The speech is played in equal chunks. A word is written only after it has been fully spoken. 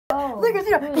Oh, look at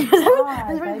you.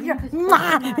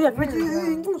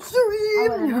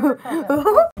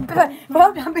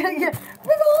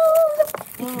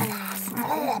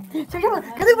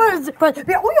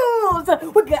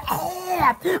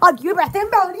 I'll give us them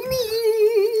body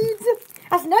needs.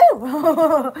 That's no.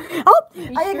 Oh,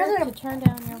 Be sure to turn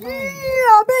down your volume.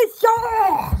 yeah, be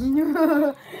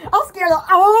sure. I'm scared of.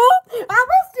 Oh, I'm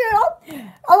scared.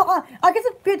 Oh, I guess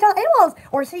if you tell animals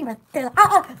or see my.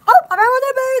 I'm over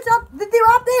the beach. They're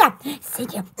up there. See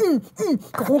you.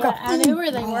 Yeah, I knew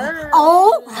where they were.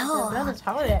 Oh,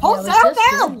 Oh, settle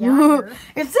down.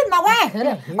 It's in my way.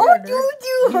 Oh, do.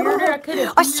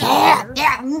 Oh, shit.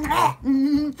 Yeah.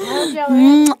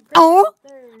 Oh.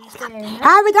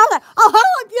 How we done that? Oh, hi.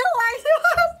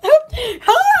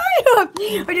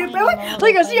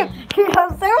 Look at you.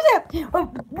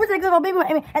 What's that little baby?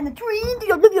 And the tree.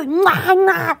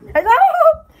 Hello.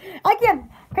 Again.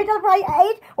 Can you tell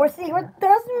age or see what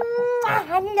does?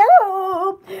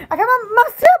 Hello. I come on, my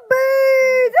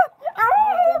siblings.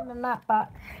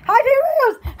 Hi,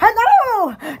 dears.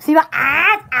 Hello. See my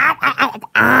eyes.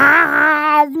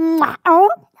 Oh,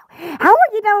 how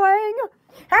are you doing?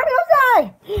 Happy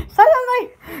birthday! Suddenly,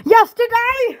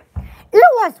 yesterday, it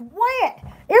was wet.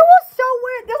 It was so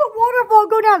wet. There's a waterfall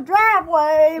go down the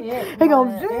driveway. He goes,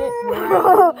 zoom.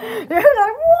 It was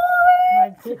like, what?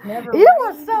 It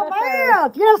was so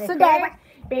bad yesterday.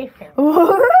 Hey,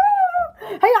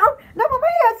 no, my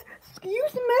pants.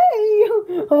 Excuse me.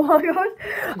 Oh my gosh.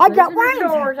 I got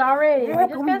wings already. We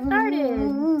just got started.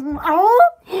 Oh,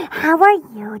 how are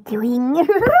you doing?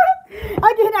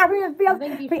 I did not really feel. I'm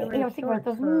gonna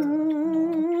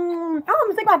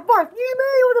stick my fork. You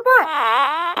me with the butt.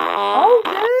 Oh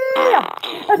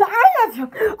yeah. As I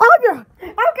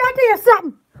gotta tell you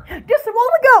something. Just a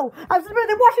while ago, I was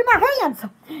busy washing my hands,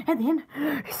 and then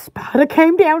a spider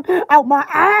came down out my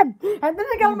eye, and then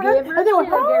I got my hand, and then I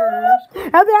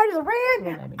just ran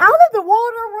out of the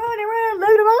water, running,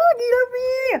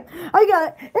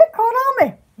 it caught on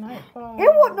me.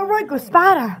 It wasn't a regular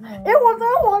spider. It was,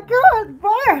 oh my God,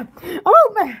 fire.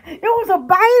 Oh man, it was a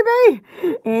baby,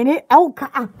 and I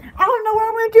don't know where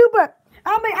I went to, but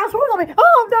I swear on me.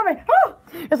 Oh, I'm dummy. Oh,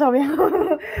 it's on me. I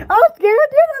was scared to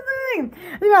do the thing.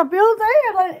 Then I built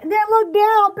there, and then looked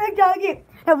down, big doggy. It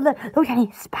was a little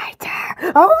tiny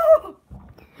spider. Oh,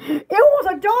 it was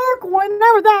a dark one and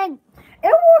everything. It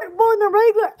wasn't one of the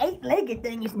regular 8-legged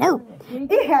things. No,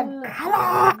 it had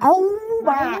color. Oh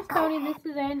my God. Tony, this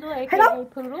is Angela, aka Hello?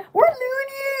 Poodle. We're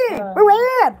Looney. We're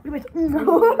red.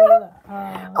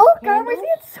 Oh, God, we're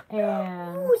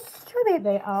and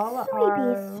they all are.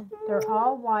 They're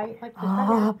all white, like this.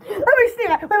 Let me see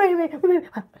that. Wait.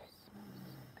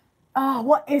 Oh,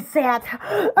 what is that?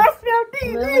 I smell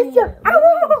delicious.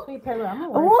 Oh, sweet pepper. I'm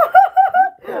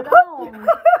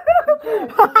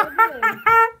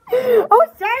oh,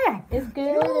 Sam. It's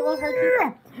good. It won't hurt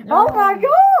you. No. Oh my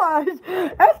gosh.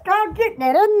 That's kind of getting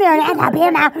it in there. That's up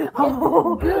here now.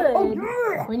 Oh, good. Oh,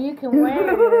 yeah. When you can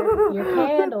wear your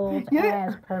candles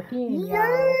as perfume.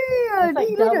 Yeah. It's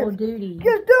like double duty.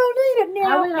 Just don't need it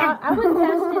now. I would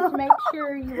test it to make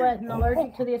sure you wasn't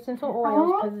allergic to the essential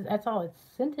oils, because that's all it's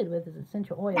scented with is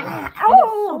essential oils. And it's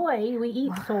soy. We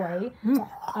eat soy.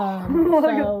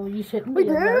 So you shouldn't be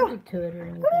allergic to it or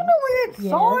anything. It's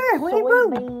soy.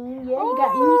 Soybean. Yeah,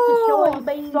 you eat the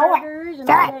soybean burgers and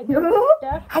all that good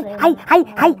stuff. Hey.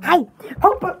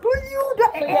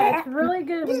 So yeah, it's really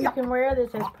good when you can wear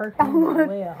this as perfume as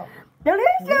well.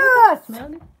 Delicious! Smell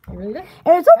good? It really does.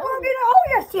 It's so good. Oh,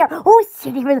 yes, yeah. Oh,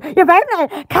 city with your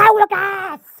favorite cow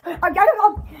gas. I got it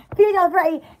on video for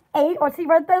 8 or see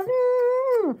what this.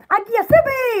 I get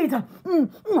sippies.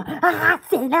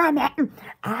 Again, now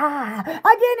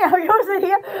you sit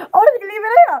here. Oh, you can leave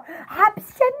it here.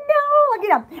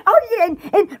 Again. Oh, yeah,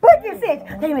 and what you said?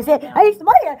 They even said, I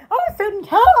swear, oh, soon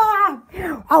time.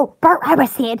 Oh, Bert, I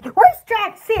was saying, where's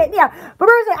Jack sitting? Yeah, but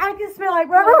Bert said, I can smell like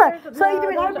rubber. So you do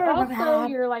it like also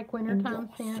your like wintertime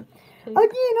scent.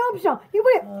 Again, option. You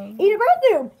put it in your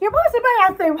bathroom. Your boss's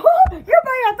bathroom. Your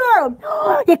bathroom.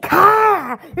 Your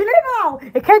car. Your limo.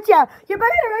 It catch you. Your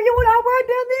bathroom. You went out right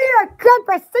down there. Good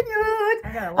for singing.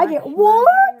 I get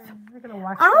what? I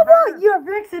thought you were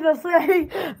fixing to say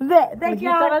that you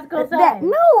thought I was going to say?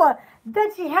 No,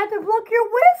 that she had to look your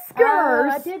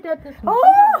whiskers. I did that this morning.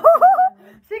 Oh,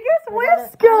 she gets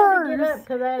whiskers. I had to get up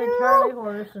because I had a Charlie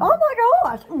horse. Oh my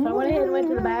gosh. So I went ahead and went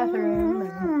to the bathroom.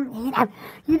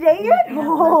 You did?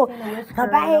 Oh, the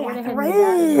bathroom.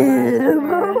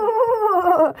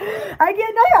 I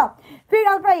get now.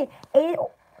 $3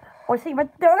 or see what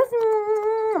there's.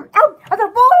 Oh, it's a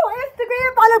follow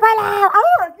Instagram, follow.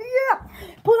 Oh, yeah.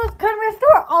 Poodles Country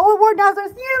Store. All the word now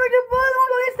says, yeah, we can follow on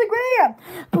Instagram.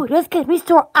 Poodles can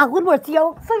restore outward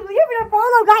seal. So you even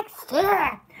follow like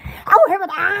stare. Oh, here with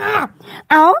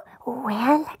oh,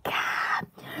 welcome.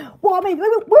 Well, I mean,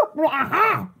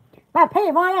 my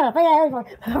pay one out of 3,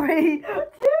 2,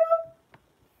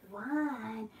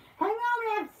 1. Hang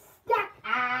on, I'm stuck.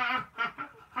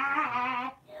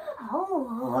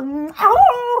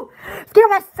 Oh, scare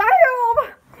myself.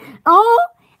 Oh,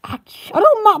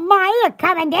 oh, my ear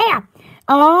coming down.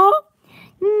 Oh,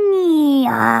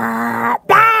 yeah,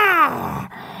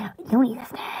 don't eat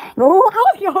this. Oh, I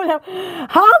was going to.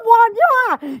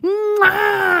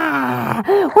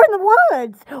 We're in the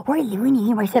woods. Where are you in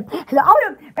here? I said,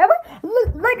 oh,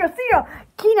 like a see a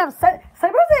keen of say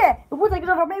what's it? It was like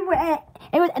over me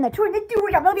it was and the tree they do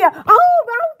it. Oh, round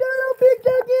the big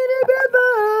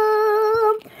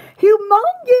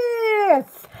humongous.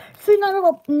 So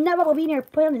never will be near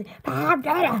put on this.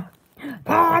 Data.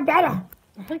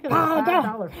 I think it was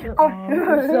 $5 ship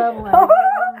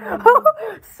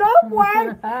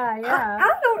Subway. Yeah. I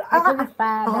don't. I think it's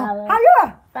 $5.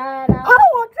 Yeah. $5.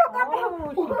 Oh,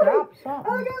 She dropped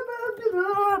something.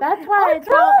 That's I why it's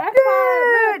all.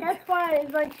 That's why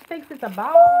it's like she thinks it's a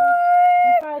ball.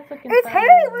 That's why it's looking. It's funny.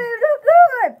 heavy, it's so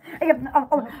good.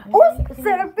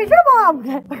 Fish bomb. We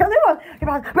got.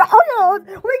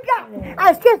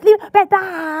 I just leave back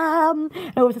down.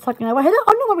 It was just like, oh no, I'm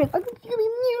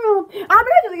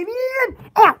actually in,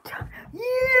 out.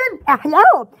 Hello.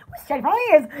 We're straight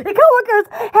friends. The co-workers.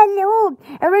 Hello.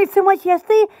 I read so much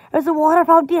yesterday. There's a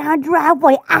waterfall down our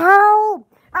driveway. Ow.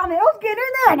 I mean, let's get in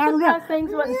there. I'm surprised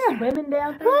things wasn't swimming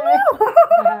down through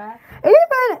there.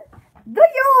 Even the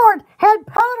yard had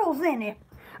puddles in it.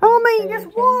 I mean, just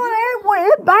water everywhere.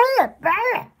 It's bad.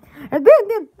 And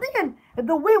then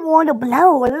the wind wanted to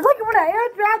blow. And it's like when the air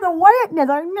drives the wetness.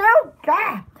 Like, no,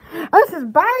 God. This is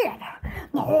bad.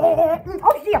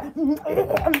 Oh, shit.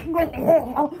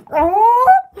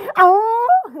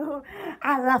 Oh,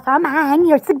 I lost my mind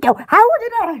years ago. How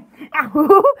did I?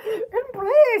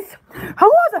 Embrace. How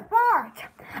was it fart?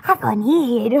 I couldn't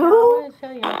hear it. I want to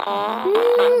show you.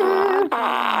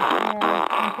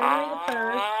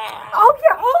 Oh,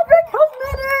 yeah, all big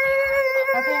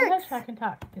Okay, cosmetics. I can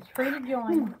talk. It's free to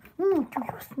join.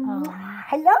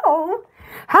 Hello.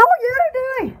 How are you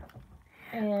doing?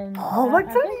 And Oh, I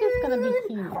what's think it's going to be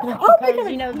huge. Because,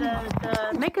 you know,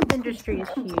 the makeup industry is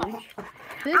huge.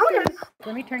 This is,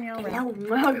 let me turn you on.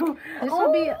 This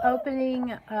will be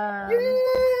opening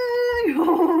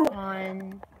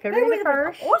on February the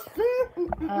 1st.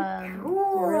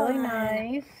 Really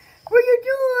nice. What are you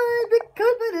doing? Big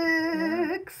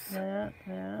cosmetics. Yeah.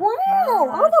 Wow,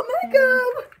 all the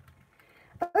makeup.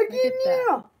 Again,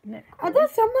 yeah.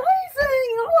 That's amazing.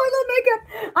 Oh, I love makeup.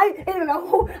 I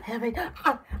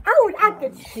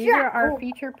could These are our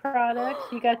featured products.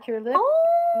 You got your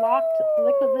locked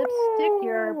liquid lipstick,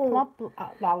 your plump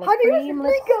cream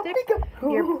lipstick,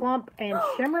 your plump and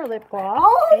shimmer lip gloss,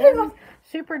 and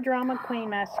Super Drama Queen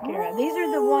mascara. These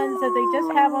are the ones that they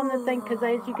just have on the thing because,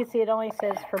 as you can see, it only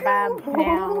says for buy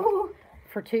now.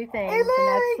 For 2 things, and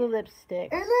that's the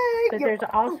lipstick. But there's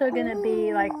also going to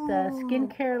be like the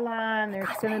skincare line.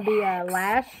 There's going to be a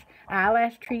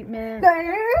eyelash treatment.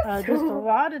 Just a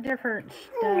lot of different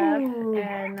stuff.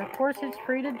 And of course, it's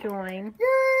free to join.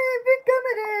 Yay, big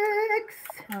cosmetics!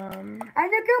 And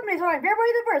the company's on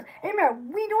February the 1st. Remember,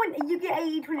 you get a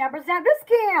 29%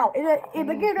 discount. It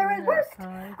begins February the 1st.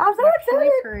 I'm so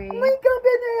excited. Makeup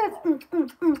business. Let's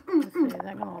see, is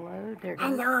that going to load? There it goes.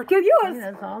 Hello, give yours.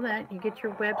 That's all that. You get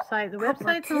your website. The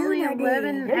website's only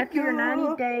 11 after your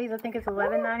 90 days. I think it's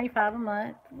 $11.95 a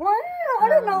month. Wow, I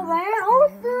didn't know that.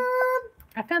 Awesome.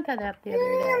 I found that out the other day.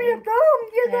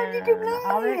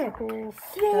 All that cool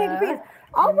stuff.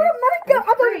 Oh, my makeup.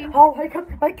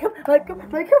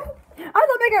 Makeup. I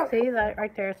love makeup. See that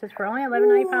right there? It says for only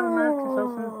 $11.95 a month.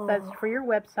 So that's for your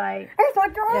website. It's my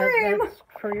dream. That's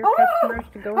for your customers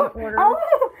to go and order.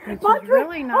 Which is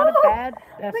really not a bad.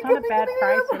 That's not a bad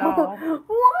price at all. Makeup.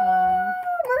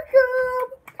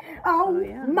 Oh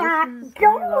yeah, my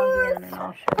God.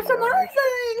 That's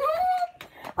amazing.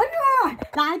 Oh, yeah.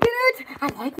 Like it. I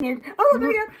like it. Oh,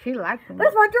 She likes it.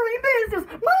 That's my dream business.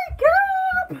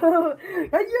 Makeup.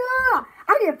 Yeah. I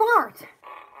need a fart.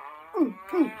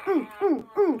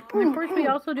 And of course, we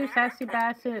also do Sassy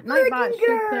Bassett. Nightbot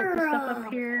should put the stuff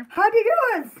up here. How do you do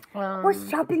it? We're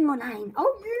shopping online.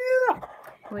 Oh, yeah.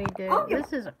 We do. Oh, yeah.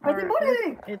 This is our,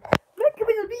 this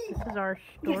is our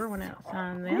store when it's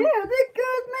on them. Yeah, the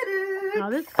cosmetics. Oh,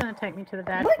 this is going to take me to the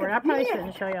dashboard. I probably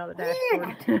shouldn't show y'all the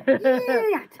dashboard.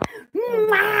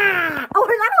 Oh,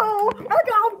 hello.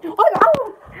 Hello.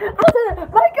 I said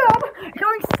makeup.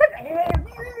 Going sick.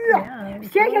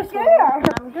 Share.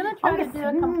 I'm gonna try to do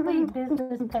a complete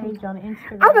business page on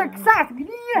Instagram. I'm excited.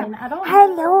 Yeah. And I don't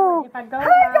Hello. know if I go live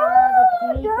with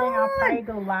anything. I'll probably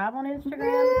go live on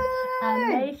Instagram. I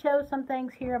may show some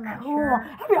things here. I'm not sure.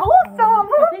 That'd be awesome.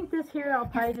 I think this here I'll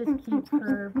probably just keep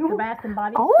for the bath and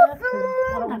body stuff. 'Cause I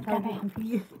don't want to get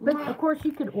confused. But of course,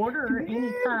 you could order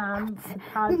anytime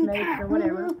cosmetics or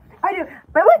whatever. I do.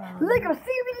 But wait, look, I'll see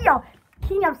a video.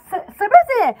 King of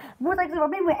Service. We're like, and then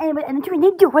we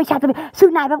do we have to be so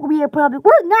nice, but we are probably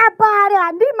we're not bad.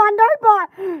 I need my neighbor.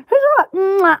 Here's what.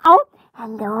 Oh,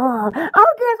 hello.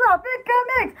 Oh, guess what? Big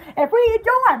next. If we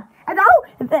join, and the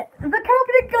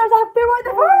company goes off there right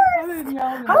the first.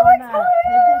 I'm excited.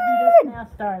 It didn't just now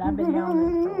start. I've been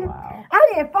yelling for a while. I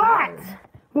did fight.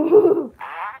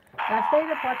 I stayed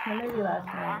up watching a movie last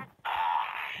night.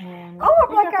 And Oh, I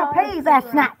like our pays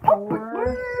last night. I'm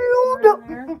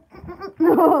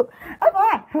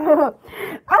fine.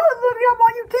 I was looking up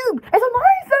on YouTube. It's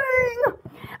amazing.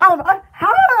 I was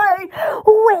hi.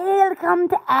 Welcome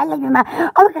to Alabama.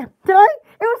 Okay, today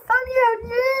it was sunny out,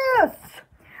 yes.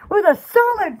 With a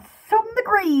solid 7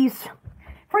 degrees.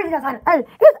 Freezing outside.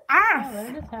 It's ice. Oh,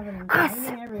 they're just having Ice.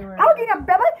 raining everywhere. I'll get a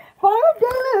baby. $5.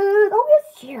 Oh, yes,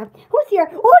 here. Who's here?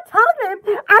 Oh,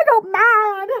 Tommy. I don't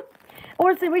mind.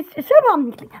 Or see, we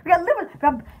some we got living.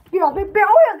 You know, we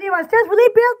always give us just really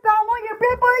built down on your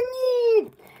people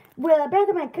need. Well, a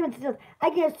better man comes and says, I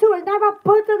guess too, it's never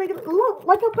put to look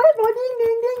like a bed. Ding,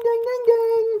 ding, ding, ding, ding,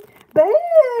 ding.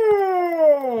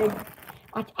 Big.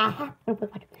 Honey,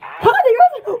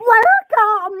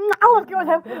 welcome. I was going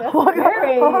to have. That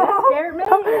scared me.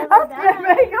 That scared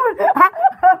me.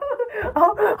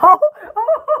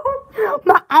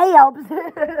 My abs.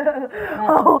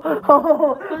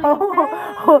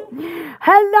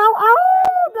 Hello. Oh,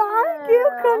 thank you,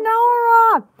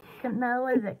 Kenora. No,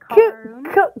 is it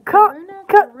Karuna?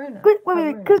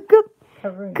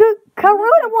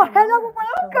 Karuna, well, hello,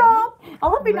 welcome. I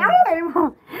love your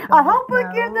name. I hope I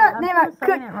get that name right.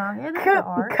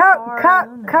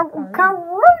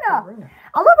 Karuna.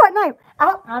 I love that name.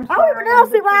 I'll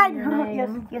pronounce it right.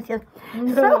 Yes.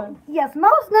 So, yes,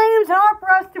 most names are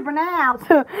for us to pronounce.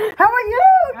 How are you?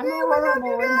 I'm What's up, horrible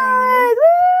you with guys? Woo!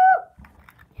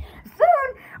 Soon,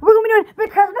 we're going to be doing the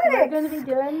cosmetics. We're going to be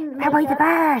doing That way the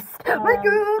best. I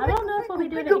don't know if we'll be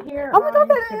doing it here on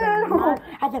Instagram.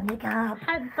 I did makeup.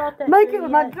 I hadn't thought that Make it through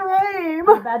was my yet. dream.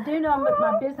 But I do know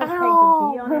my business page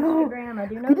will be on Instagram. I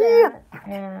do know that.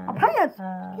 And, Pants.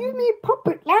 Excuse me,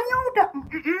 puppet. You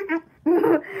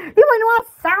know our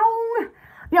song?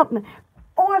 Yep.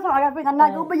 Oh, that's all I got. I'm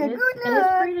not going to be a good and it's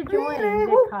free to join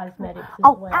Big Cosmetics as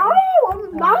well. Oh,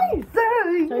 nice. So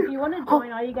if you want to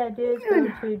join, all you got to do is go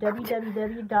to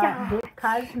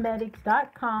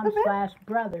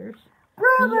www.bigcosmetics.com/brothers.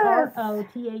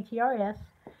 BROTHERS.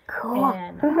 Cool.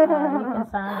 And you can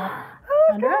sign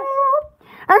up under us.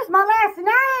 That's my last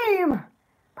name.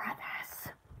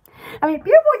 Brothers. I mean,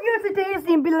 people use the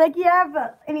daisy and be like, you have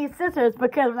any sisters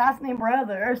because last name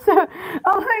Brothers. Oh,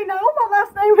 I know my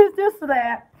last name is just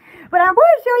that. But I'm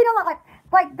pretty sure, you know,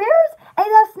 like there's a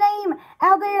last name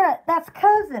out there that's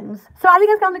cousins. So I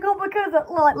think it's going to go because of,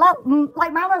 like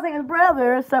my last name is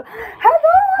Brothers. So,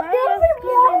 hello, hello, baby.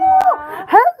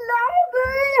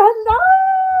 Hello.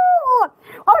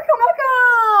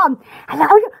 Welcome. Hello.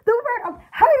 How are you doing?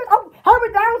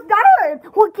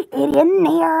 Well, get in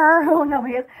there. Oh, no,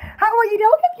 yes. How are you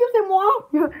doing? Excusez-moi.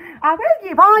 I will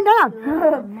keep on down.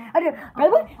 I do.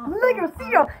 Look at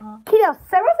you. Kiddo,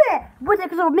 service. What's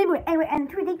it? So maybe and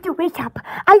 3D reach up.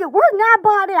 We're not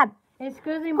bought in.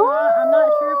 Excuse me, I'm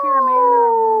not sure if you're a man or a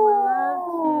woman. I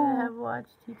love to have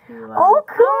watched you two. Oh,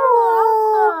 cool.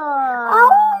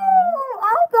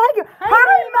 Oh, thank you. Hey,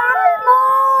 Hi,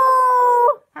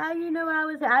 Mom. How you know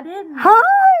I didn't.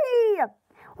 Hi.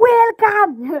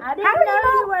 Welcome. I didn't know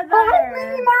you were there. Hi,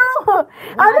 Mimo.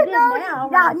 I didn't know.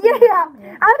 Yeah.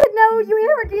 I didn't know you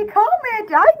ever did comment.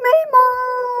 Hi, Mimo.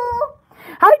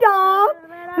 Hi, Dog.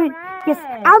 Yes,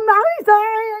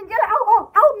 amazing. Yeah.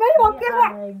 Oh, Mimo, guess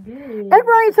what? It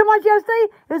rained so much yesterday.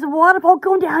 There's a waterfall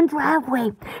going down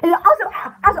driveway. And also,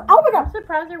 oh my God. I'm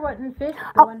surprised there wasn't fish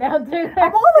going down through there. I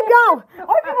want to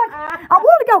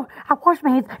go. I washed my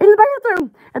hands in the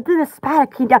bathroom. And then the spider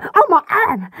came down on my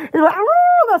arm. It was like,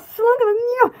 the slug of the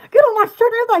get on my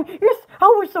shirt and everything. Yes, I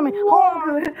wish something. Oh,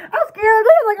 good. I'm scared.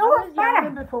 It was like, I was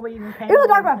yelling before we even came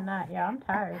tonight. Yeah, I'm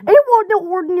tired. It wasn't the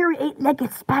ordinary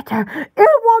 8-legged spider. It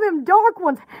was one of them dark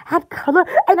ones. Had color.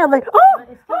 And I was like, But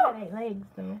it still had 8 legs,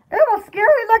 though. It was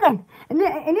scary looking. And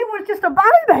it was just a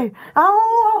baby.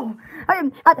 Oh. I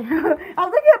was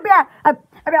thinking about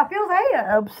about Phil's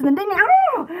abs. And then,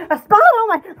 a spider. I'm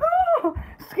like,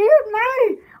 scared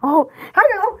me. Oh,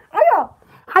 hiya.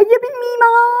 Hiya, Big Mima.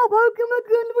 Welcome to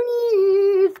Good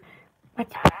News.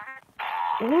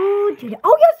 Oh, Judy.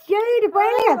 Oh, yes, Judy,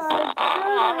 friends.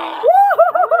 I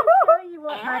want to show you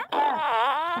what my cat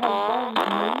has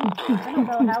done to me. I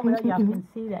don't know how well y'all can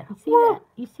see that. You see that?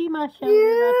 You see my shoulder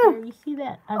right there? You see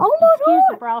that? Excuse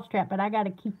the bra strap, but I got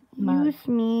to keep my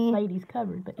ladies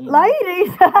covered. But anyway, ladies?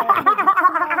 my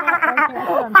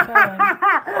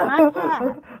cat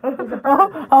is a bird.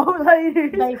 Oh,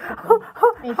 ladies. Basically.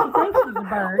 And she thinks she's a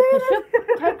bird. So she'll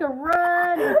take a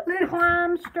run and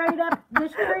climb straight up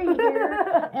this tree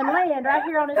here and land right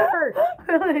here on his perch.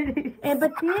 But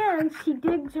then she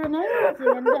digs her nails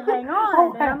in to hang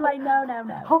on. And I'm like, no.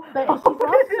 But she's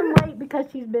lost some weight because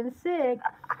she's been sick.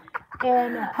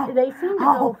 And they seem to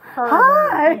go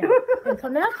further. Yeah. And so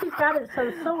now she's got it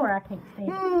so sore I can't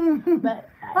stand it. But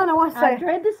I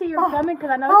dread to see her coming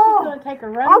because I know she's going to take a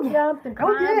run, jump, and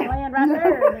climb and land right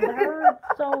there. And it hurts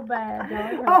so bad, y'all.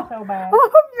 It hurts so bad.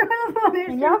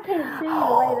 And y'all can't see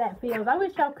the way that feels. I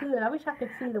wish y'all could. I wish I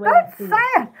could see the way that feels.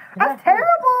 That's sad. That's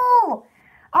terrible.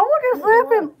 I was just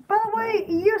laughing. By the way,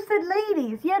 you said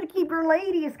ladies. You had to keep your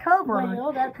ladies covered.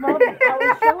 Well, that's what I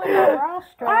was showing my bra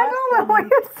strap. I don't know what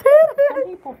you said. Some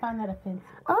people find that offensive.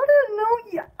 I didn't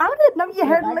know you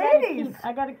had ladies.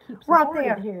 I gotta keep right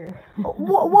there here.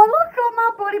 Well, look at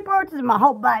my body parts and my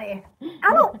whole body.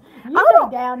 I don't.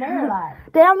 Down there,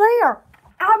 like down there.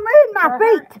 I mean my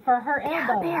feet. For her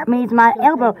elbow. There means my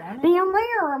elbow. Down there.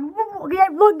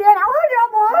 Look down.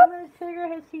 How much sugar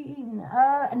has she eaten?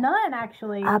 None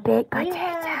actually. A big potato.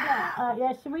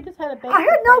 We just had a big. I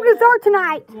had no dessert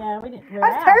tonight. Yeah, we didn't.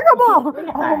 That's terrible.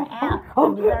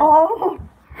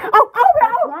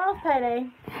 Tomorrow's payday.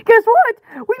 Guess what?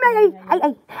 We made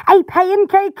a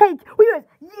pancake cake. We would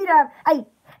eat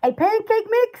a pancake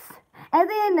mix, and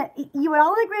then you would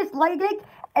all the lay cake.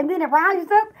 And then it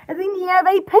rises up, and then you have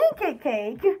a pancake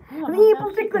cake. And then you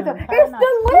put it. It's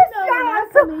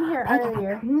delicious. Come in here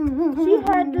earlier. She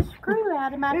had the screw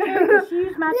out of my chair because she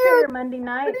used my chair Monday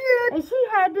night, and she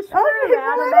had the screw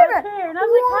out of my chair. And I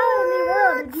was like, how in the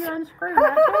world did you unscrew my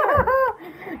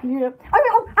chair?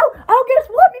 Guess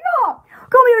what, Mom?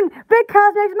 Come here and Big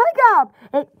Cosmetics makeup.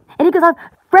 And he goes,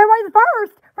 February the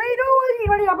 1st. What are you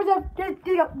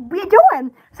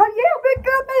doing? So yeah, Big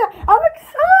Cosmetics. I'm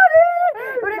excited.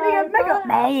 We're gonna make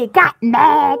makeup.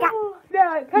 Makeup.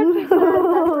 No, Country Side,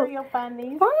 that's where you'll find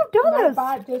these. $5. My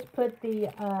bot just put the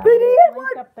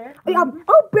link up there. Billy,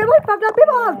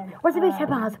 $5. What's the best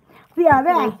 $5? Yeah,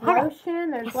 there's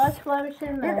lotion, there's Lush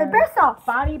lotion, there's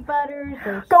body butters,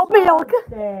 there's goat milk,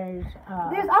 there's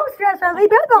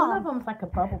one of them's like a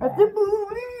bubble bath.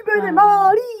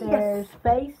 There's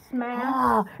face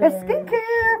masks, there's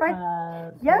skincare,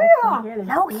 there's beard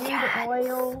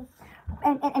oils.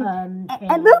 And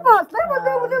lip balms.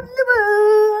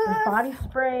 Body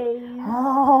sprays.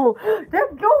 Oh,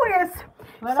 they're glorious.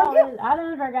 What all is? I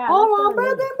don't forgot. Oh,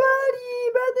 Bath and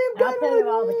Body. I'll tell you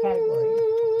all the categories.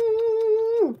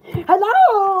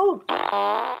 Hello.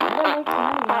 I'm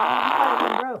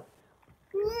broke.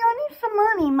 Yeah, I need some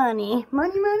money. I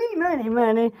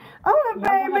want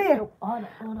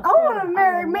to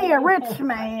marry me a rich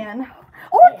man.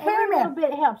 Or every little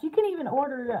bit helps. You can even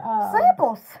order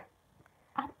samples.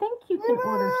 I think you can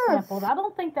order samples. I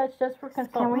don't think that's just for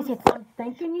consultants. I'm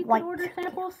thinking you can order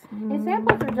samples. And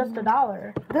samples are just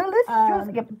 $1. They're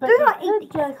delicious. But it could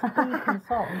just be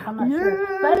consultants. I'm not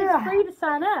sure. But it's free to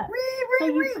sign up. So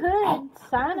you could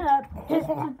sign up just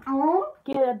to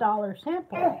get a $1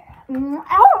 sample.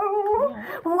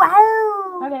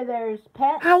 Wow. Okay, there's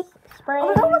pets,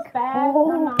 sprays, baths.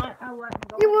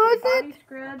 Body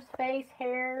scrubs, face,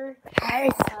 hair,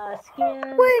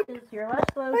 skin. Your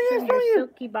Lush lotion, your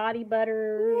silky body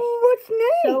butters. What's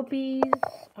next? Soapies,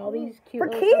 all these cute for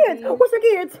kids. Soapies. What's for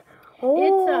kids?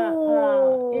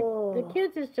 The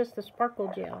kids is just the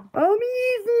sparkle gel.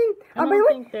 Amazing. I don't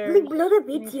think there's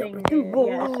anything new.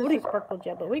 Yeah, it's just a sparkle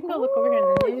gel. But we can go look over here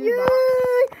in the new box.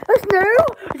 That's new.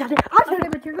 Okay,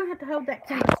 but you're going to have to hold that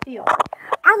camera still.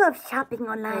 I love shopping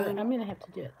online. I'm going to have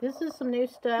to do it. This is some new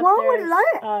stuff. What was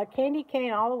that? Candy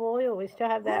cane olive oil. We still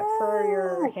have that for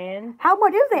your hand. How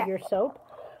much is that? Your soap.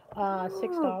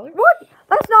 $6. What?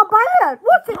 That's not bad.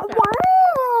 What's it? Wow.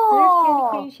 There's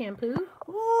candy cane shampoo.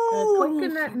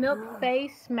 Coconut milk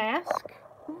face mask.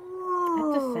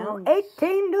 That just sounds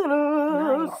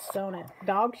 $18. Nice, don't it?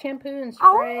 Dog shampoo and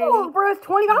spray. For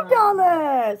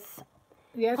 $25.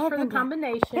 Yes, for the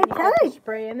combination. You have the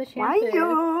spray and the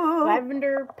shampoo.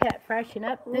 Lavender, pet freshen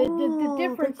up. The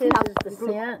difference is the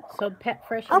scent. So pet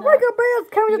freshen up.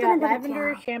 You got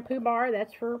lavender shampoo bar.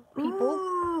 That's for people.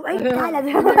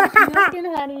 Milk and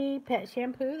honey pet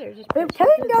shampoo. There's just pet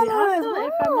shampoo. Also,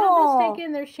 if I'm not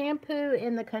mistaken, there's shampoo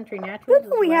in the Country Naturals.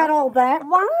 We had all that.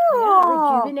 Wow.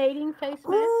 Yeah, rejuvenating face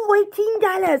mask. Ooh,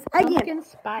 $18. Again, Pumpkin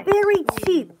spice. very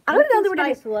cheap. I don't know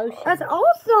Pumpkin spice lotion. That's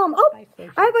awesome. Oh, I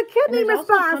have a kid named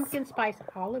also Spice. pumpkin spice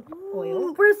olive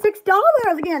oil. For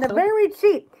 $6 again. They're very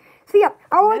cheap. So yeah,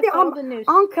 all the new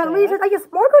on-color reasons. I get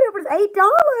sparkle for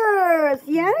 $8.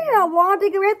 Yeah, wall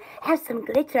decorate has some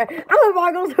glitter. I love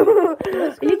sparkles.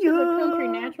 Let's go to the Country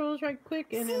Naturals right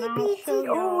quick, and then I'll show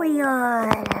you.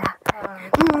 Oil.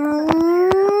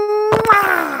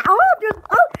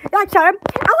 I'm excited.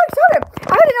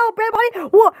 I didn't know, everybody.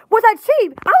 Was that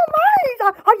cheap? Oh, nice.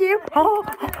 Are you? Oh.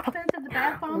 Expensive. The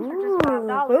bath bombs are just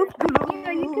 $5. You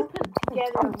know, you could put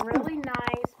together a really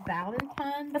nice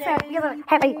Valentine's Day.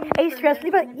 Have a stress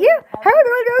leave, but yeah, have a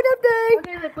really good day.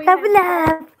 Okay, look, have a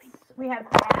laugh. We have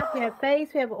bath, we have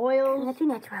face, we have oils.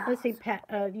 Let's see,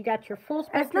 you got your full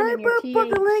spectrum and your THC. Put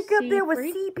the link up there with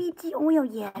CBD oil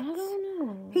yet. I don't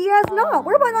know. He has not.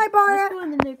 Where might I buy it? Let's go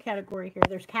in the new category here.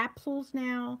 There's capsules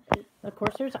now. Of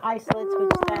course, there's isolates,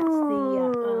 which that's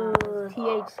the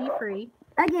THC free.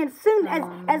 Again, soon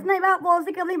as night outlaws,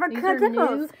 they can leave our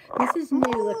new. This is new.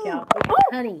 Look out.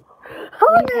 Honey. We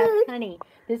have honey.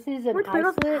 This is an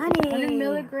isolate 100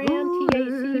 milligram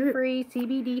THC free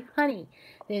CBD honey.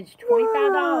 It's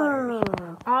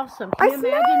 $25. Awesome. Can you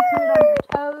imagine putting it on your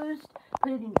toast,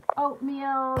 put it in your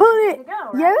oatmeal? Put it. Go,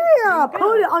 right? Yeah,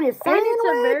 put it on your sandwich. And it's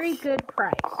a very good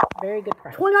price. Very good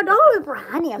price. $20 for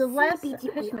honey. The less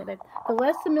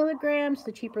the milligrams,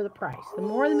 the cheaper the price. The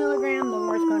more the milligram, the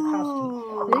more it's going to cost you.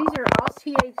 These are all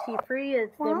THC free.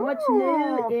 What's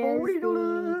new is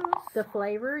the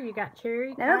flavor. You got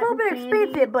cherry. Now, that's a little bit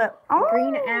expensive, but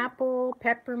green apple,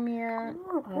 peppermint.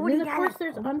 And then of course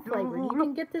there's unflavored. You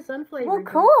can get this unflavored. Well,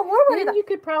 cool. Then you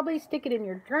could probably stick it in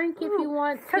your drink if you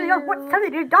want to.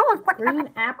 Green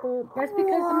apple. That's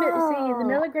because the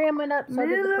milligram went up, so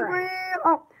did the price.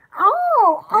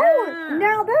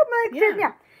 Now that makes sense.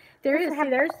 Yeah. There's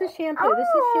the shampoo. This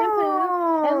is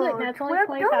shampoo. And look, that's only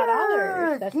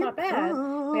 $25. That's not bad.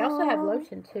 We also have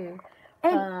lotion too.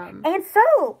 And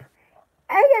soap.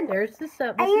 And there's the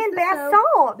soap. And bath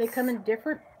salts. They come in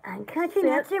different Country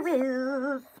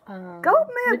Naturals.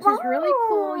 Which is really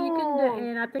cool. You can do,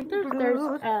 and I think there's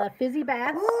fizzy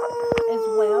baths as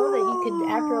well that you could,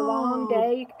 after a long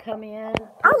day, you could come in.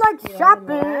 I like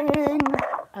shopping.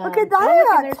 Look at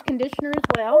that. And there's conditioner as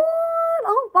well. What?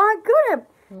 Oh my goodness.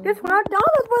 Just $5 for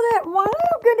that. Wow,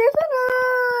 conditioner.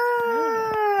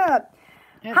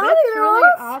 Yeah, that's really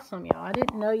awesome, y'all. I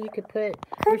didn't know you could put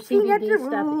your CBD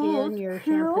stuff in your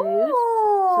shampoos.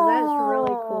 So that's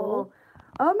really cool.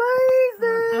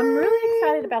 Amazing. I'm really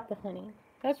excited about the honey.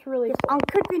 That's really cool. I'm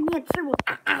cooking naturals.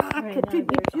 Also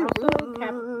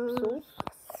capsules.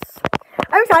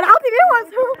 I'm excited. I'll give you one.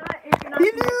 If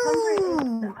you're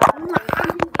not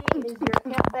CBD is your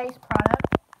plant-based product.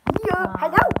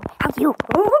 Hello. How's you?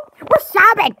 We're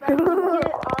shopping. But you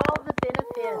get all the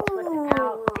benefits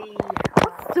without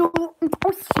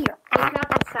it's not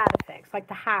the side effects, like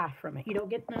the high from it. You don't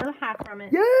get none of the high from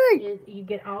it. Yay! You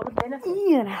get all the benefits.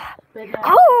 But your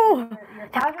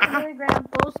 500 milligram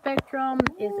full spectrum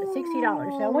is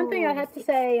 $60. Now, one thing I have to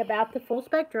say about the full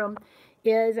spectrum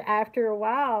is after a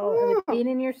while of it being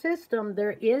in your system,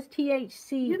 there is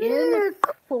THC in the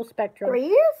full spectrum. There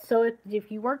is? So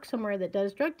if you work somewhere that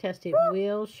does drug tests, it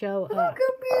will show up.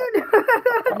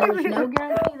 There's no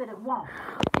guarantee that it won't.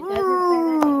 It doesn't say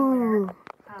that anywhere.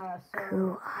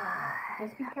 So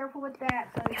just be careful with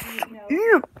that. So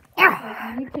you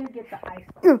need to get the ice.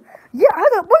 Yeah,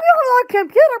 look at our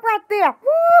computer right there.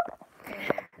 Whoop.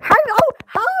 Hi.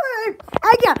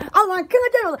 Again, I want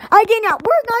computer. Again, now,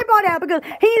 where's Nightbot at? Because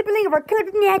he's believing for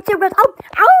country naturals.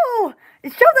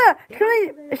 Show the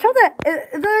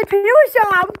computer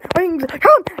shop.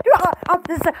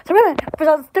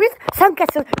 Some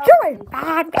castles.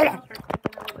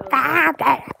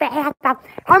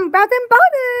 I'm Bath and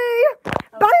Body.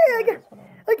 Big.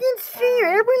 I can see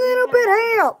every little bit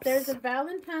helps. There's a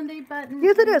Valentine's Day button.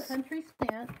 Yes, it is. Country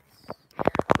Scents.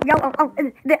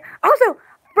 Also,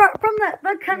 from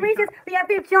the countries, we have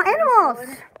fictional animals.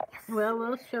 Well,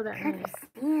 we'll show that in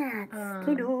a minute.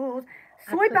 Poodles.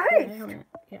 Soy based.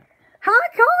 Yeah. Hi,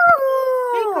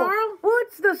 Carl. Hey, Carl.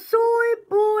 What's the soy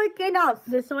boy candles?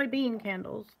 The soybean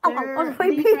candles.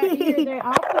 Soybean. They're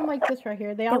often like this right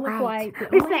here. They all look white.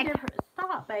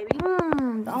 Stop, baby.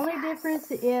 The only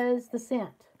difference is the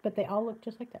scent, but they all look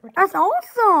just like that. That's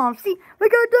awesome. See, we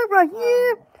got that right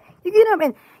here. You get them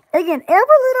and Again,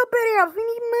 every little bit else. We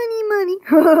need money.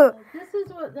 This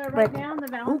is what right now in the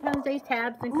Valentine's Day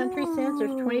tabs and Country Sense.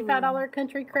 There's $25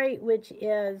 country crate, which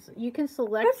is you can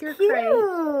select That's your cute.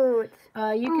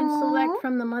 crate. You can select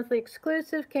from the monthly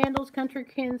exclusive candles, country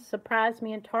kins, surprise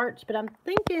me, and tarts. But I'm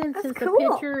thinking since the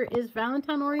picture is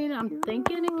Valentine oriented, I'm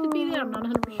thinking it could be that. I'm not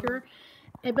 100% sure.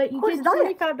 But you get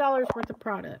 $25 worth of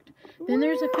product. Then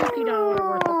there's a $50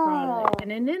 worth of product. And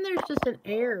then there's just an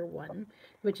air one,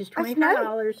 which is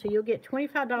 $25. So you'll get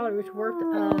 $25 worth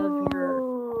of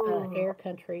your air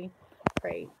country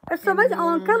crate. So much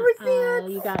on Country Sense.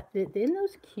 You got, isn't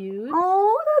those cute?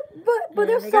 Oh, but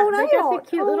they're sold out. They got the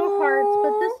cute little hearts.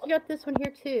 But you got this one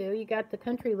here too. You got the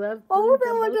Country Love blue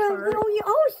jumbo heart.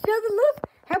 Share the love.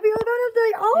 Happy Valentine's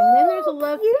Day. Oh, and then there's a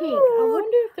love pink. I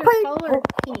wonder if they're colored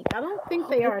pink. I don't think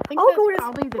they are. I think that's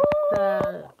probably the.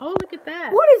 Oh, look at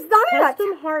that. What is that?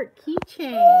 Custom heart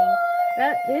keychain.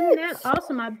 Isn't that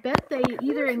awesome? I bet they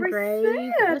either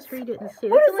engraved. Let's read it and see.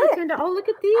 What is only $10. Oh, look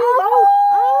at these. Oh.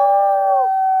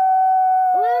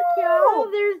 Look, y'all.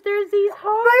 There's these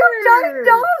hearts. They're $10.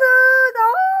 Oh.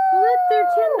 Look, they're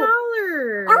 $10.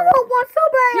 I want one so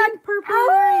bad. Pink, purple,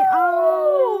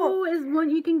 oh, is one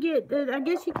you can get. I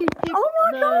guess you can pick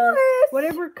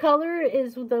whatever color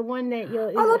is the one that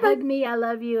you'll hug me, I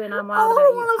love you, and I'm wild about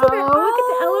you. Look at the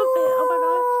elephant. Oh my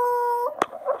gosh.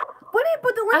 What did you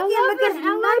put the link in because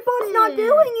Nightbot's not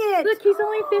doing it? Look, he's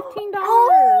only $15.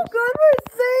 Oh, goodness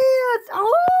sakes.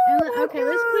 Oh, and look, okay,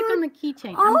 let's click on the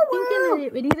keychain. I'm thinking that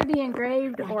it would either be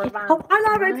engraved or vinyl. Oh, I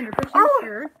love it. 100%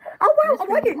 sure. Oh, wow, I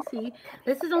like it. See.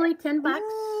 This is only $10.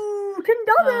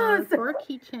 $10 for a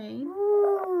keychain.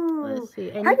 Let's see.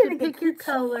 And you can pick your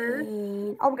color.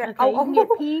 Oh, okay, you can get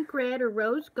pink, red, or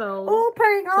rose gold. Oh,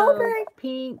 pink. Oh, pink.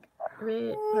 Pink,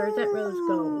 red, or is that rose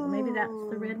gold? Maybe that's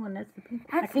the red one. That's the pink.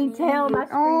 I can't tell. My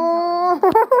screen's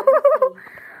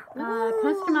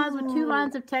customized with 2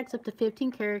 lines of text up to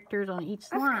 15 characters on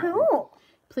each line. That's cool.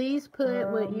 Please put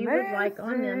what you would like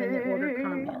on them in the order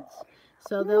comments.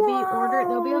 So there'll be a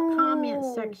comment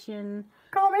section.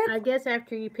 I guess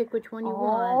after you pick which one you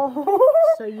want,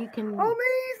 so you can,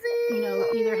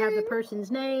 either have the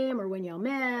person's name or when y'all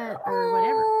met or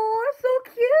whatever. Oh, that's so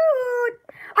cute.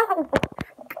 Oh,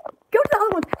 go to the other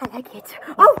one. I like it.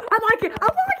 Oh, I like it.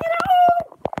 Oh,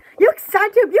 you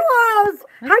excited, viewers?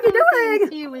 How you doing?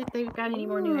 See if they've got any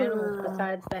more new animals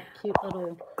besides that cute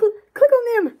little. Click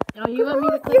on them. Oh, you want me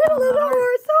to click on the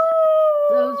hearts?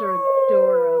 Those are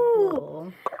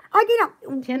adorable.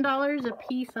 $10 a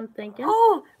piece, I'm thinking.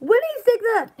 Oh, when do you stick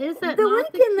that? Is that the not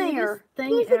link the in there? Thing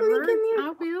Can you stick ever? the link in there? I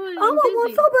will. I want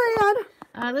one so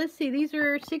bad. Let's see. These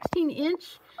are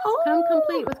 16-inch. Come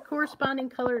complete with corresponding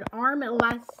colored arm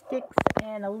elastics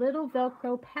and a little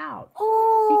Velcro pouch.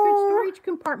 Secret storage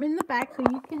compartment in the back so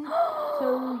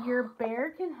your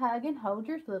bear can hug and hold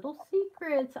your little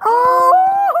secrets. So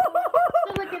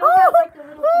look, it'll have like a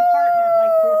little compartment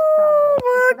like this. Oh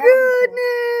my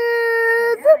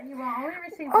goodness! Yeah, you will only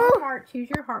receive one heart. Choose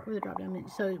your heart with a drop down.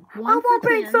 So one for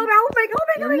 10.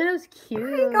 Isn't those cute?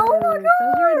 Oh my god!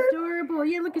 Those are adorable.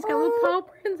 Yeah, look, it's got little paw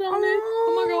prints on it.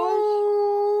 Oh my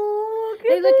gosh!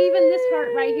 Hey, look, even this heart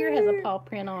right here has a paw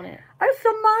print on it. That's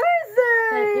amazing!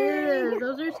 That is.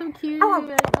 Those are so cute. I didn't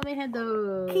know they had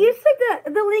those. Can you stick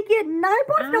the link in?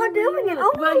 Nightbot's not doing it.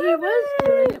 Oh, well, he was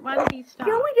doing it. Why did he stop?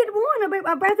 He only did one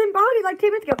about Bath and Body like 10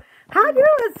 minutes ago. How you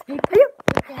doing?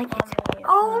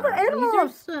 Oh, the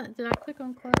animals. Did I click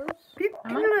on close? Click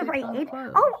on close.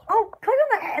 Oh, click on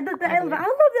the elephant. I love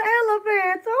the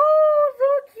elephants. Oh, so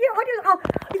cute.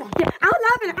 I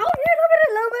love it. Oh, yeah,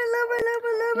 love it.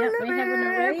 We have an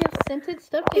array of scented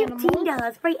stuffed animals.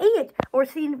 $15 for each, or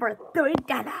seen for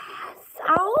 $30.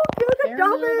 Oh, cute,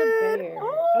 love it.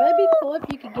 Oh, that'd be cool if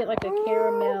you could get like a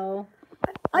caramel.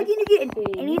 I didn't get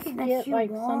anything that you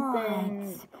want.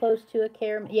 Something close to a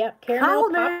caramel. Yep, caramel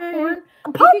popcorn.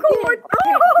 Popcorn.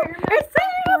 It's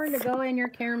popcorn to go in your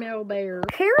caramel bear.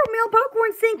 Caramel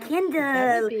popcorn scent Kindle.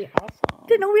 That would be awesome.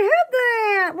 Didn't know we had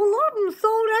that. Well, a lot of them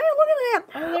sold out. Look at that.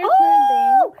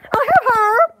 Oh,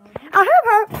 there's I have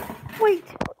her. Wait.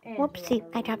 Whoopsie.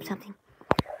 I dropped something.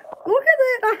 Look at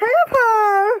that. I have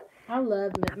her. I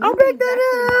love it. I'll pick that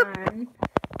up.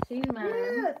 She's mine.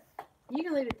 Yes. You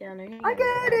can leave it down there. I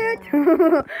got it.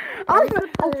 I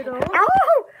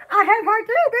have her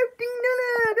too.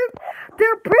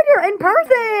 They're prettier in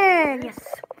person. Yes.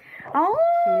 Oh,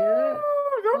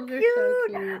 so cute.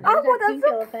 Oh, that's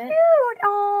so cute.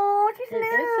 Oh, she's nice.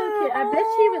 So cute. I bet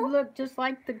she would look just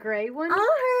like the gray one. I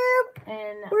have.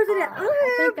 And where's it at?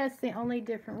 I think that's the only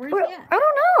different. Where's he at? I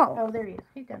don't know. Oh, there he is.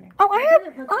 He's down there. Oh, I have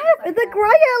the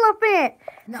gray elephant.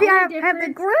 See, I have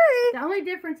the gray. The only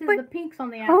difference is the pinks on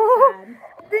the outside.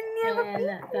 And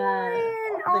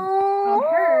on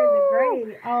her, the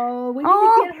gray. Oh, we need to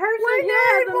get her some. We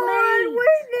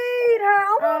need her.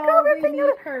 Oh my God, we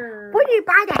need her. We need to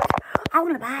buy that. I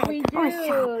want to buy it. We do.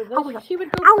 She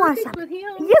would go perfect with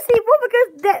him. Yes, he would, because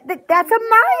that's a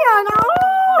man.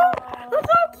 Oh, that's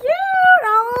so cute.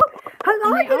 Oh, I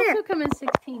like it. They also come in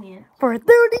 16-inch. For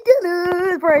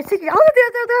 $30. For a 16. Oh,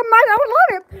 they're mine. I would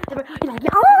love it.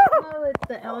 Oh, it's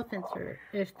the elephants or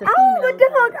it's the the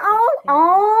dog.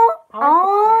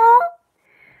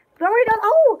 $30.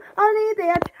 Oh, I need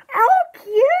that. Oh, cute.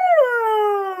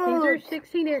 These are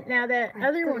 16-inch. Now that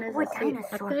other one is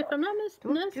if I'm not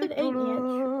mistaken, I said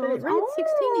 8-inch, but it ran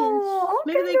 16-inch.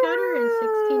 Maybe they got her in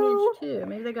 16-inch too.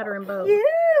 Maybe they got her in both. Yeah.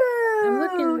 I'm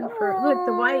looking for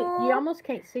the white. You almost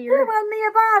can't see her. Run me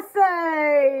a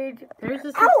sausage. There's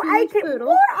a 16-inch poodle.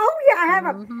 Oh yeah, I have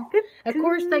a. Of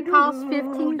course, they cost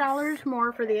 $15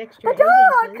 more for the extra. The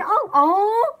dog.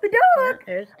 The dog. Yeah,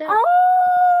 there's the dog.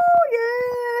 Oh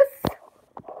yes.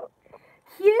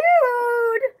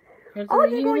 Cute. There's a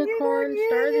unicorn,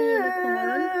 Star the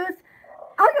unicorn.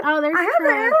 Oh, there's I have the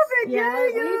elephant. Yeah,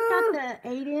 we've got the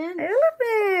 8-inch.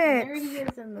 Elephant. There he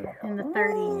is in the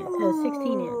 30-inch,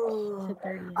 16-inch. It's a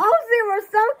 30-inch. Oh, they were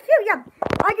so cute. Yeah,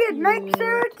 I could make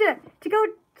sure to go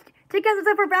to get this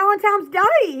up for Valentine's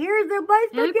Day. Here's the place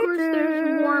to get. And of course,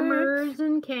 there's warmers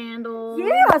and candles.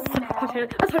 Yes.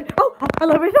 Oh, I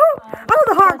love it. Oh,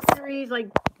 the hearts. Accessories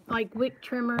like wick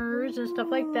trimmers and stuff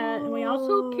like that. And we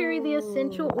also carry the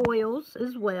essential oils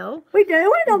as well. We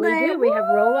do. We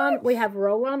have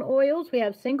roll-on oils. We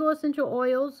have single essential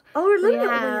oils. Oh, we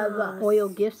have oil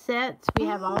gift sets. We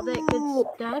have all that good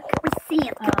stuff. We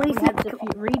have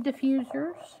reed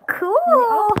diffusers.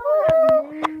 Cool.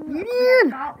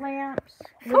 Salt lamps.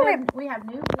 We have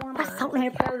new warmers. Salt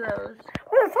lamp. Show those.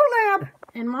 What a salt lamp.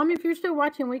 And Mom, if you're still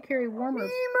watching, we carry warmers.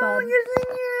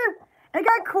 It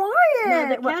got quiet. Now,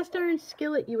 the cast iron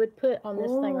skillet you would put on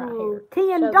this thing right here.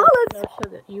 $10. So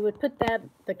that you would put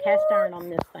the cast iron on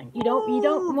this thing. You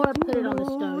don't want to put it on the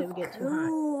stove; it would get too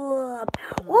hot.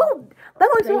 Oh, that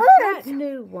looks good. Got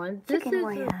new ones. That's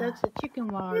a chicken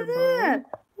wire bone.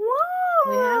 Wow.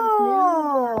 We have new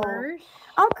warmers.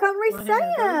 Oh, Country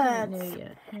Sans.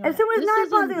 And so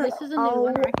this is a new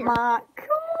one right here. Oh my God.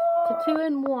 It's a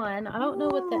 2-in-1. I don't know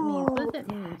what that means. What does that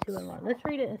mean, 2-in-1? Let's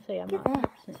read it and see. I'm not 100%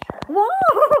 sure. Whoa!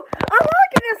 I'm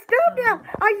liking this stuff now.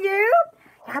 Are you?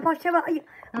 How about you?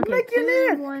 Okay, make your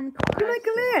list. You make a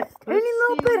list. Any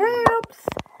little bit helps.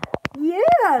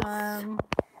 Yes.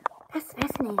 That's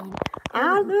fascinating. I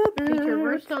love it. Feature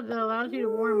versatile that allows you to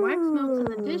warm wax melts in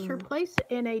the dish or place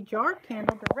in a jar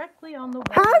candle directly on the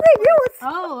wax. How they do it?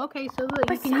 Oh, okay. So look,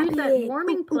 you can use that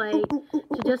warming plate to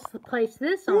just place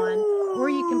this on, or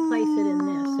you can place it in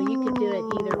this. So you could do it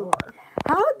either or.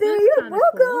 How dare you? Welcome.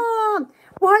 Cool.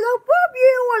 Well, I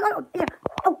love you.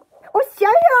 Oh,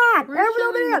 Shad. We're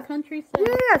showing the Country Sans.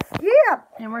 Yes, yeah.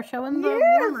 And we're showing the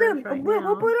warmers right we'll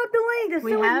now. Put up the link.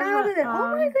 We have get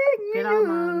all my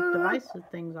devices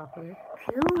things off of it.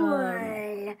 Cool.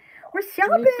 We're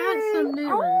shopping. We've got some new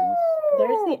ones.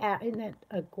 There's the owl. Isn't that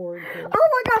gorgeous? Oh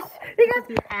my gosh. You guys,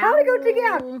 how to go check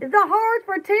out the hearts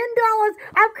for $10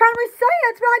 at Country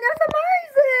Sans right now. It's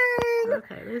amazing.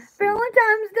 Okay, let's see.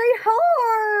 Valentine's Day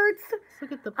hearts. Let's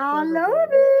look at the I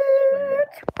love it.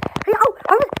 Hey,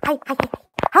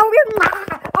 how are you?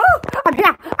 Oh, I'm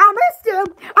here. I missed you.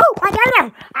 Oh, I got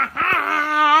it.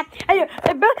 Aha. Hey,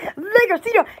 Lego,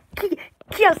 see you.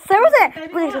 Kill Sarah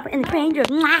in the stranger.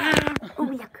 Oh,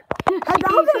 yuck.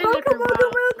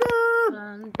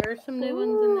 Welcome. There's some new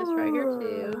ones in this right here,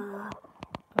 too.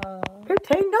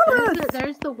 $15.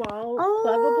 There's the wall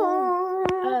pluggable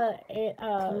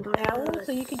owl,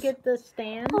 so you could get the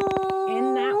stand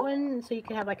in that one, so you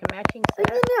could have like a matching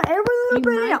set. You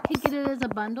might could get it as a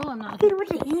bundle. I'm not sure.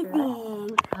 It's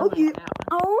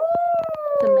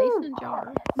a mason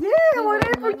jar. Yeah,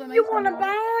 whatever you want to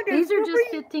buy. These are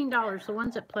just $15. The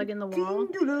ones that plug in the wall.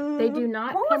 They do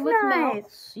not come with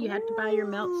melts. You have to buy your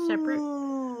melts separate.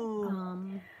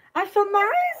 That's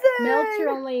amazing. Melts are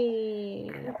only,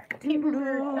 I can't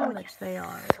remember how much they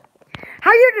are.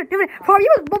 How you doing? For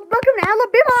you, welcome to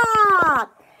Alabama.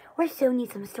 We still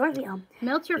need some story film.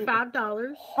 Melts are $5 to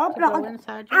go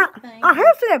inside your thing. I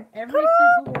have some. Every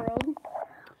cent in the world.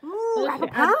 Ooh,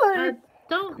 I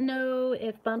don't know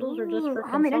if bundles are just for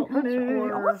consultants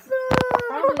or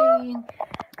probably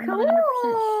I'm not 100%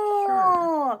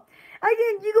 sure.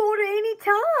 Again, you can order any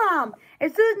time.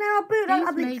 It says now, but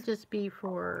these may just be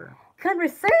for Country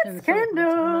Sans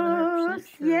candles.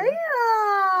 Sure.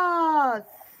 Yes.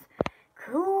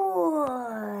 Cool.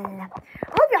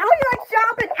 Okay, how you like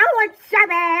shopping? I like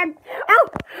shopping. Oh,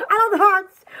 I love the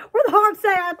hearts. Where the hearts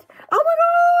at? Oh my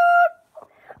God.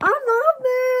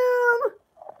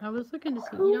 looking to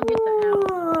see. You don't get the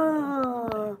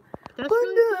out. That's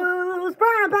really cool. Poodles,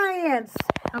 brown pants.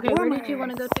 Okay, where did you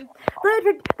want to go to?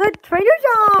 The trader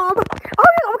job.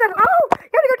 Oh God. Oh,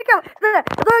 you have to go check out the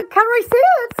calorie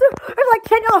sets. It's like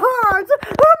 $10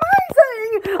 They're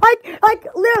amazing. Like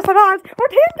little hearts for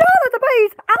 $10 a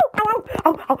piece.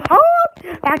 Oh.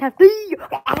 And a fee.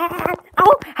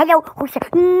 Oh, hello.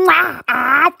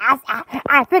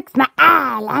 I fixed my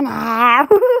eyeliner.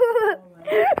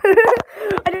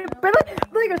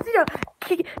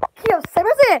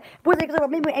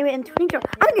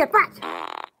 I'm gonna flash.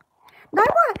 No,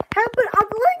 what? Haven't I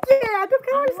blinked yet? I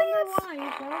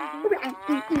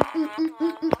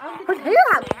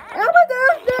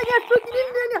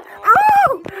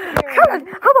don't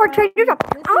know how our trader shop.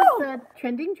 Oh, the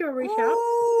trending jewelry shop.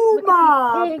 Oh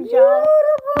my pig job.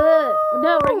 Look,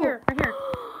 no, right here.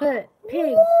 Look,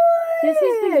 pigs. This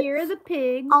is the year of the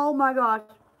pig. Oh my gosh.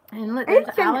 And look,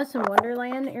 there's Alice in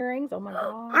Wonderland earrings. Oh my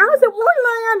god. Alice in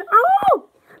Wonderland. Oh,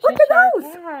 look at those.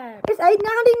 It's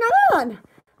 $8.99.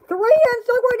 3 and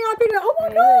silver now. Oh my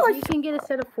gosh. You can get a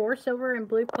set of 4 silver and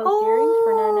blue post earrings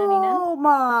for $9.99. Oh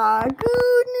my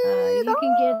goodness. You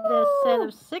can get a set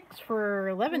of 6 for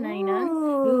 $11.99.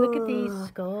 Ooh, look at these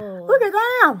skulls. Look at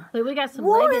them. Look, we got some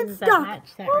leggings that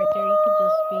match that right there. You could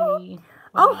just be...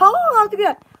 Wow. Oh, look at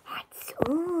that.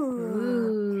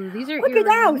 Ooh, these are look earrings.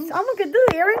 at those. Oh, look at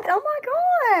those earrings. Oh my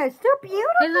gosh. They're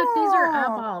beautiful. Hey, look, these are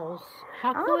eyeballs.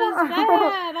 How cool is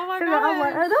that? Oh my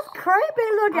gosh. That's creepy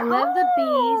looking. I love the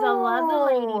bees. I love the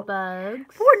ladybugs.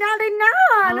 $4.99.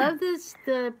 I love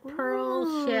the pearl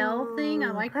shell thing.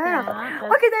 I like that. That's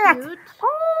look at that. Cute.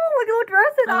 Oh, look at what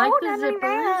dresses. I like the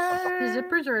zippers. The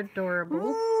zippers are adorable.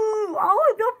 Ooh,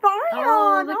 oh, they're fine.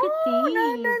 Oh, look at these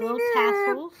little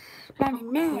tassels.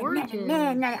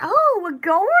 Gorgeous. Oh, we're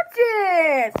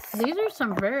gorgeous. These are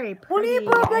some very pretty. What do you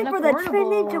put like for the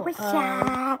trending jewelry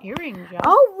shop? Earrings, y'all.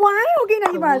 Oh wow! Okay,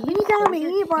 now you guys, can you tell me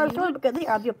any of our stores because they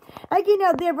are like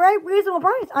they're very reasonable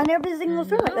price on every single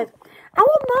store like this. Oh,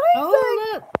 amazing! Oh,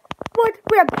 look. What?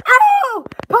 We're Paul!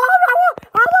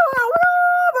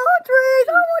 Trees!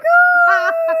 Oh my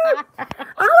God!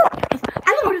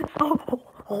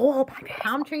 Oh,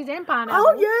 palm trees and pineapples.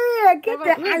 Oh yeah, get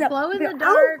that. Glow in the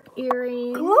dark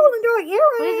earrings. Glow in the dark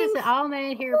earrings. What is this? All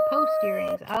made here post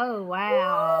earrings. Oh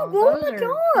wow, glow in the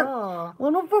dark.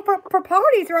 Cool. Well, for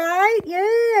parties, right?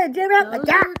 Yeah, dim out the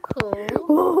dark. Cool.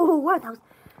 Oh, what are those?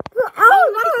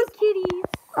 Oh, look at the kitties.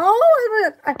 Oh,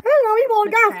 hello, you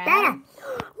want guys?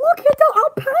 Look at those. Oh,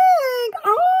 pink.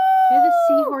 Oh. They're the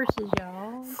seahorses,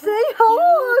 y'all.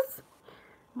 Seahorse.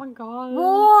 Oh my God.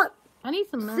 What? I need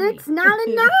some money. $6.99.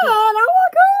 Oh my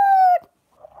God.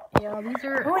 Yeah, these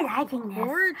are liking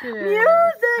gorgeous.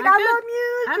 Music. I love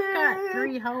music. I've got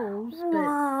 3 holes. But,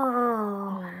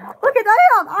 look at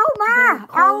them. Oh my.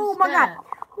 Oh my God.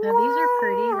 Now these are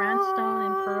pretty rhinestone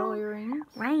and pearl earrings.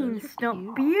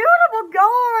 Rhinestone. Beautiful,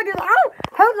 gorgeous. Oh,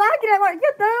 who's liking it? Like,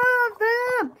 get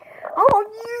them. Oh,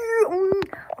 you.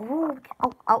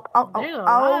 There's a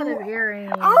lot of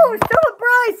earrings. Oh, silver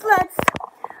bracelets.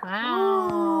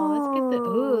 Wow.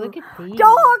 Look at these.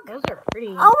 Dog. Those are pretty.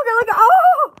 Oh, look at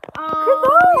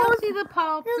you see the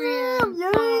paw prints.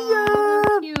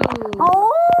 Yeah. Cute.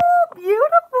 Oh,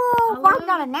 beautiful.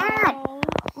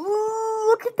 $5.99. Ooh,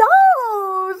 look at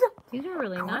those. These are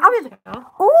really nice.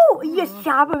 Oh, you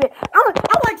shopping it. I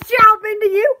like shopping to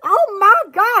you. Oh my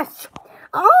gosh.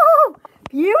 Oh,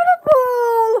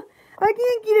 beautiful. I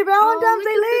can't get a Valentine's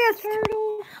Day list.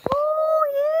 Oh,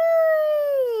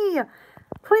 yay.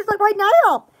 Please look right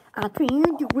now. I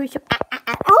think you wish.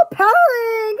 Oh,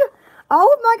 pink.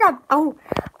 Oh my God. Oh,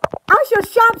 I shall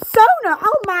shop Sona.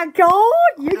 Oh my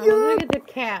God. Look at the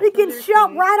cat. You can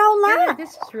shop right online. Yeah,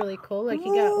 this is really cool. Like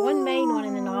you got one main one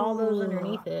and then all those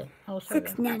underneath it.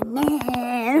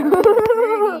 $6.99.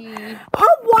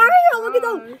 Oh wow. Look at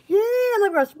those. Yeah,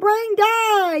 look at a spring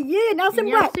dye. Yeah, now some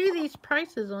black. You see these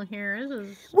prices on here. This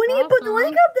is when do you put the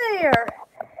link up there?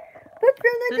 Look at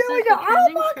the oh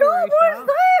my God, what is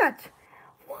that?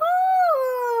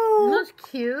 Whoa! That's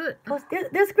cute.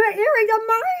 This great earring's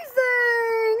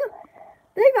amazing.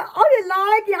 They got, I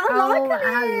like it. I like it. I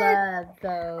love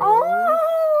those.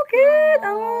 Oh, good.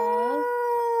 Oh,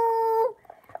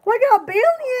 we got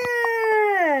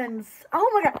billions. Oh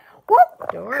my God. What?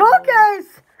 Cookies.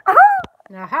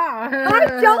 Hi,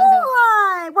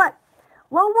 Joy. What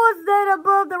was that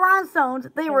above the rhinestones?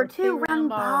 They were 2 round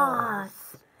balls.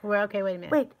 Well, okay, wait a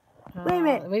minute. Wait a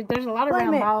minute. There's a lot of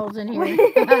round balls in here.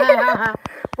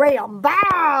 Round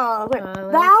balls.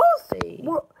 Those?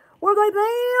 Were they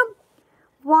them?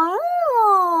 Wow.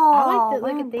 I like to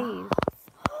look at these.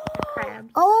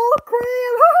 Crabs. Oh,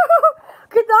 crab.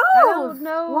 Look at those. I don't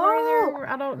know where they're,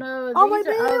 I don't know. Oh, These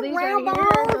are, these round right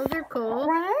balls. here. Those are cool.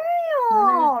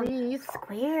 Round. And there's these.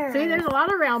 Square. See, there's a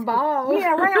lot of round balls.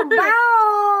 Yeah, round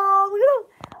balls.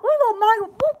 Look at those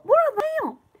Michael. What are they?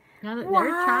 Now they're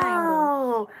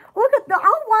triangles. Look at the,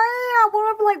 oh wow, one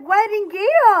of like wedding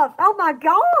gifts. Oh my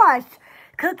gosh.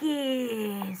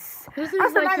 Cookies. This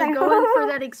is like you're going for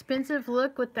that expensive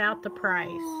look without the price.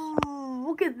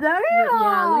 Look at that.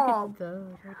 Yeah, look at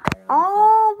those right there.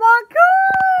 Oh my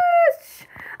gosh.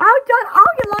 Oh, you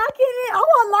liking it?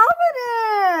 Oh, I'm loving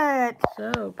it.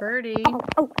 So pretty.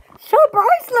 Oh, show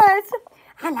bracelets.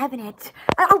 I'm loving it.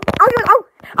 Are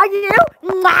you?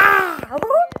 Wow.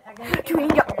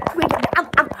 Twinkle.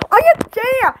 Are you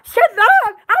there? Shut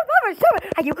up. I love it. Show it.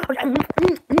 Are you?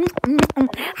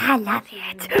 I love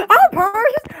it. Oh,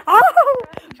 purse. Oh,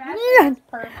 man.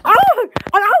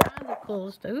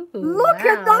 Ooh, look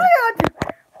at that.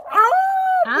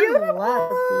 Oh, beautiful. I love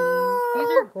these.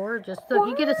 These are gorgeous. Look,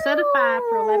 you get a set of 5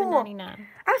 for $11.99.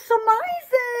 That's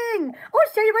amazing. Oh,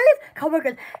 serious?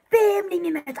 Coworkers, family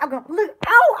members. I'm going to look.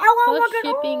 Oh, Plus look at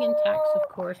shipping and tax, of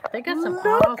course. They got some look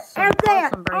awesome, at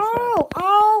that. awesome bracelets.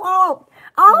 Oh.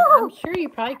 I'm sure you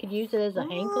probably could use it as a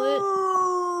anklet.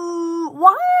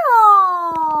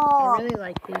 Wow. I really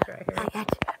like these right here.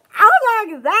 I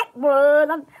like that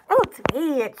one. Oh, it's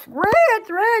rich.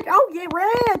 Rich. Oh, yeah,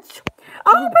 rich.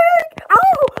 Oh, big.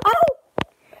 Oh.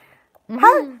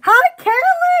 Hi,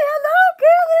 Kelly. Hello,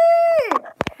 Kelly.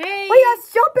 Hey. We are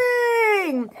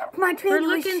shopping. My We're trade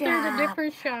looking through the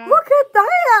different shops. Look at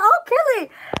that. Oh, Kelly.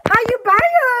 How you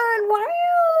buying?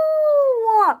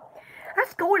 Wow.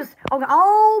 That's gorgeous.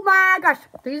 Oh my gosh.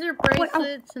 These are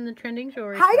bracelets and the trending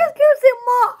jewelry. How you give some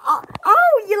more?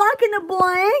 Oh, you liking the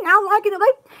bling? I'm liking the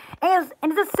bling. And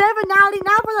it's a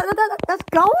 $7.99 for that. That's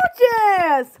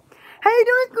gorgeous. How you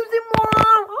doing, Susie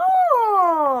Mom?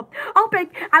 Oh, big.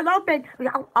 I love big.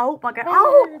 Oh my God.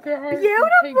 Oh,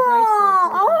 beautiful.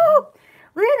 Oh,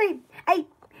 really? Hey,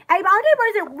 I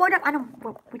did what I don't.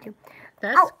 What you?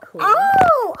 That's cool.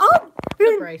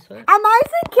 Really bracelet.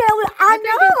 Amazing, Kelly. I think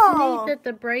know. it's neat that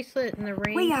the bracelet and the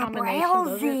ring We are combination,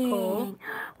 those are cool.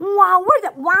 Wow, what is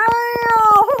it?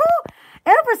 Wow.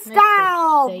 Every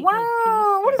style. statement Wow.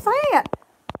 piece. What is that?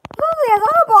 Look at that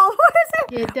eyeball. What is it?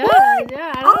 It does, What?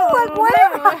 yeah. I Oh, don't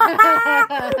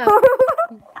know.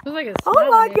 Looks like a oh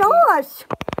my smiley. gosh.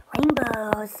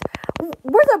 Rainbows.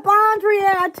 Where's the boundary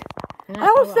at?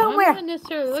 Well, somewhere. I'm not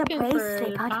necessarily looking for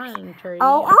bracelet. the pine tree.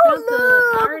 Oh, I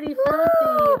already found the,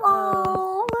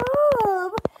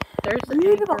 love. there's the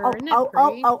Beautiful. anchor. Isn't that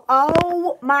pretty?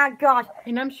 Oh, my gosh.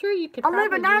 And I'm sure you could I'm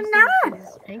probably leaving use these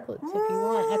as anklets if you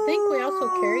want. I think we also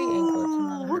carry anklets. I'm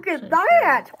not Look at 100%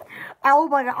 that. sure. Oh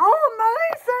my God. Oh,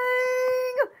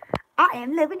 amazing. I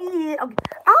am living it. Okay.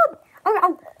 Oh.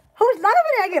 Who's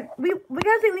loving it again? We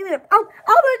gotta see leaving it. Oh,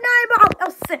 the neighbor.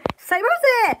 Say what's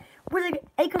it? We're like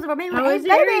acres of our baby. Oh, is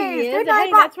there he is?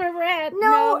 Hey, that's where we're at.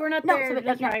 No, we're not there.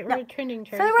 That's right. We're at trending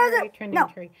tree. So where's it? Trending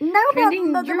tree. No,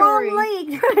 Trending the wrong jewelry.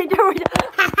 link.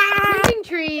 Trending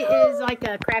tree is like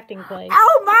a crafting place.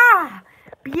 Oh my.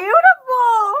 Beautiful.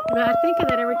 But I think of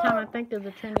that every time I think of the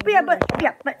trending Yeah, jewelry.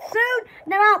 but soon,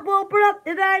 now we'll put up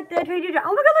the trending. Oh my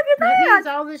God, look at That that. means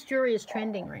all this jewelry is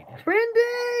trending right now.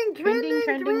 Trending.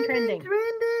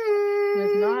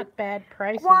 With not bad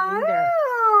prices Wow. either.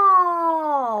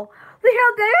 We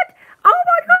have that. Oh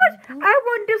my gosh, I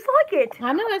want just like it.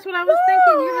 I know, that's what I was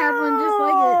thinking. You have one just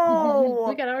like it. Whoa.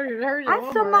 We got ordered hers at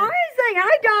That's Walmart. amazing.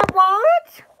 I don't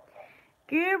want.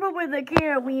 Careful with the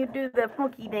camera when you do the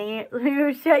funky dance.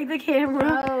 You shake the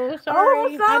camera. Oh,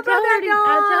 sorry. sorry I tell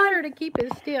her to keep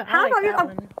it still. How I about like you? that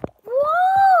one.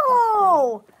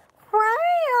 Whoa!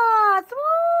 Crayons!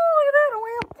 Whoa, look at that.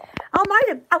 Oh,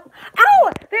 amazing.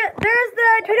 There's the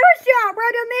Trader shop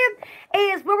right on there.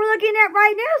 Is what we're looking at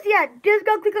right now. So yeah, just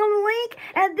go click on the link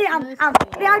and then I'll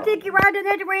take you right to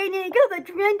that right and go to the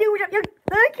trendy.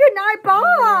 Thank you,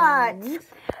 Nightbot.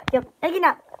 Yep, thank you.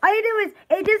 Now, all you do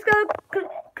is just go click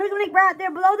the link right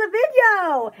there below the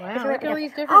video. Wow, look at all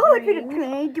these different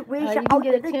rings. you can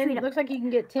get 10, looks like you can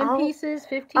get 10 pieces,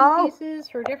 15 pieces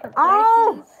for different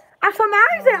Oh, prices. that's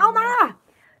amazing. Oh my.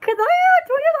 Can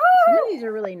Some of these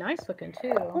are really nice looking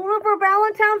too. One for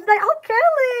Valentine's Day. Oh,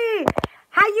 Kelly.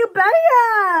 How you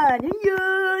been?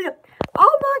 Yeah.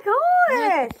 Oh my I gosh.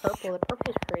 like the purple. The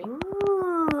purple's pretty.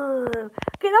 Ooh.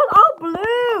 Get those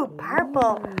blue,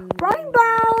 purple,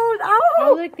 rainbows.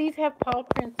 Oh, look, these have paw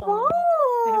prints on them.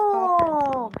 They have paw prints on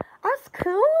Whoa. them. That's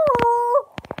cool.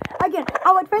 Again,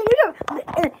 I would thank you.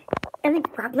 And then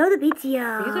upload the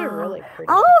video. These are really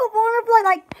pretty. Oh, wonderful.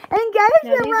 Like engagement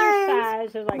Now, these are rings. size.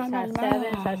 There's like size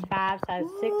 7, size 5, size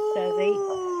 6, size 8.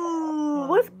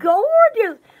 What's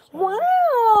gorgeous? So.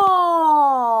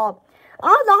 Wow.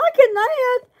 I'm liking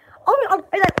that.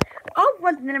 Oh,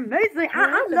 wasn't it amazing?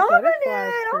 I'm the loving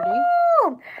butterfly's it. pretty.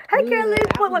 Oh, hey, Ooh, Kelly.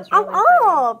 that one's Oh, really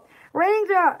oh. Rings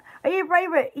are your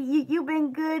favorite. You've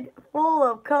been good, full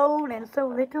of cold and so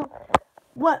little.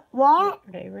 What?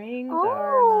 Okay, rings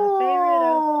are my favorite.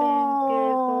 I've been good,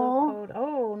 full of cold.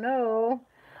 Oh, no.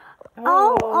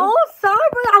 Oh, sorry.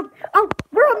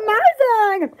 We're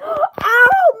amazing.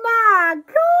 Oh, my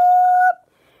God.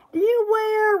 Do you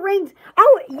wear rings?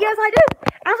 Oh, yes, I do.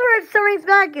 I wear some rings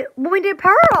back when we did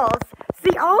pearls.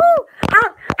 See, I love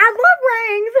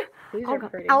rings. These are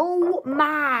pretty. Oh,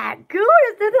 my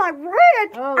goodness. This is like red.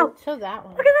 Oh, show that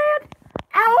one. Look at that.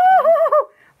 Oh,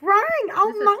 ring. Oh,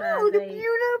 This is my. size Look at 8.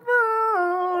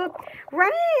 beautiful.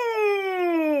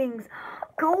 Rings.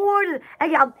 Gorgeous.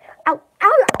 Hey,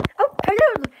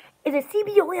 is a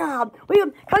CBO. We have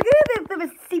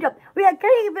seat up. We have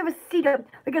a seat up.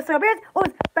 We got some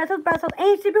special,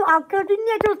 and CBO. Oh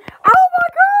my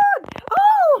God.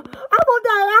 Oh, I want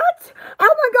that.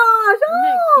 Oh my gosh. Isn't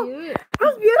that Oh, cute?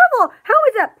 that's beautiful. How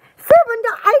is it? $7, $8.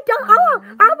 Oh,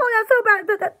 I want that so bad.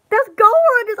 That's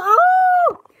gorgeous.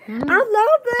 Oh, I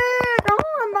love that.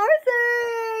 Oh,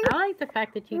 amazing. I like the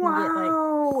fact that you can get like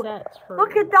sets for.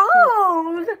 Look at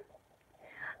those.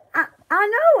 I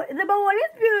know. The boy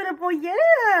is beautiful.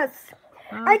 Yes.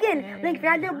 Okay. Again, thanks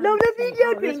for the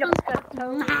video. This one's got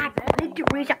toes. I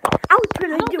don't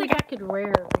think I could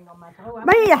wear a ring on my toe.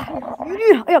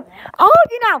 Oh,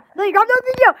 you know, they got the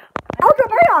video. Ultra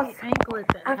Brows. Anklet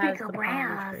that has Ultra the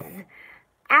Brows. poetry.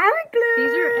 Anklets.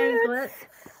 These are anklets.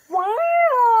 Wow.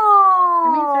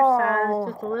 That means they're sized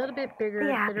just a little bit bigger.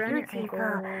 They are Fit around your beautiful.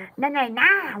 ankle. No.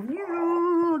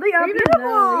 They are Even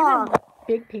beautiful.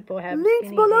 big people have Links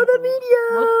skinny below the ankles.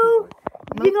 video.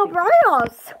 You know,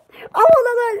 Brows.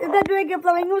 Oh, look at that dragon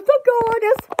flamingo. So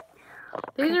gorgeous.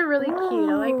 These are really cute.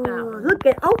 I like that one. Look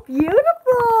at,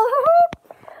 beautiful.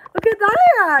 Look at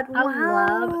that. I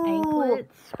love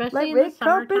anklets, especially Like in the red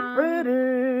carpet summertime.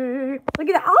 ready. Look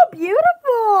at that. Oh,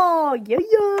 beautiful. Yeah.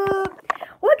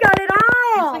 Look at it all.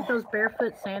 It's like those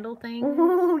barefoot sandal things.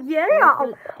 Oh, yeah.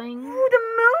 Barefoot things. Oh, the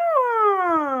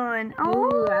moon.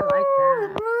 Ooh, I like that. The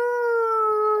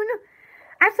moon.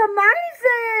 That's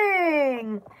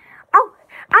amazing. Oh,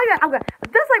 I got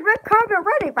that's like red carpet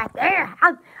ready right there.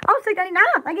 I'm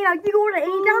 $6.99. Like, you know, you go to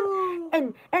anytime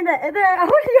and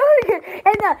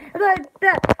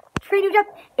the training job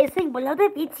is linked below the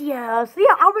video. So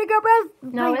yeah, I'm gonna go browse.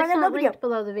 No, it's not linked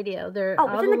below the video. They're Oh,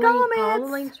 it's in the comments. All the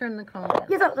links are in the comments.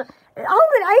 Yes, all the comments.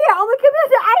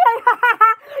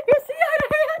 You see that?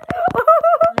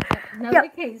 No, Yeah. they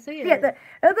can't see it. Yeah, the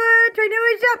training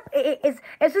job it's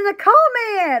in the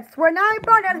comments. We're not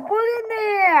about to put it in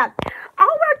there.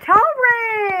 Oh, my toe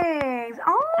rings.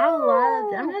 Oh, I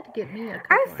love it. I'm gonna have to get me a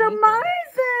couple. that's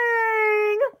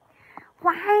amazing.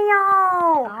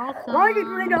 Wow. Awesome. Why did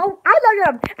we know? I love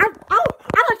them. I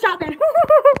love shopping.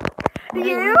 Do Hey,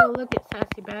 you? we're gonna look at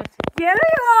Sassy Bassy. Yeah,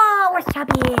 we're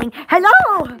shopping. Hello.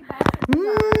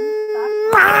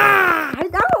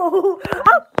 Hello. Oh,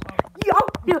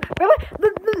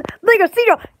 look at see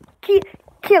you.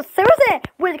 Kill seriously.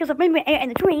 Where's the maybe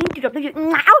and the train to the train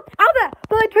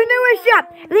shop.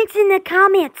 Links in the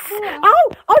comments. Oh,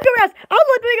 guys,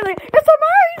 look at it. It's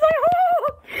amazing.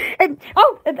 And get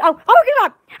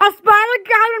up. A spider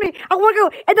got me. I want to go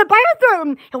in the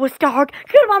bathroom. It was dark.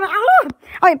 Good mama.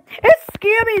 It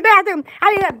scared me in the bathroom. A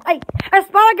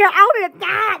spider got out of it.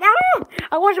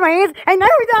 I washed my hands and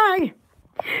everything.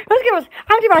 Let's give us.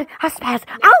 I'm doing a spaz.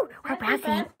 Oh, we're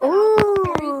passing.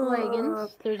 There's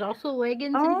leggings. There's also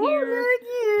leggings in here.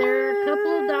 Leggings. They're a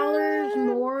couple of dollars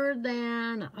more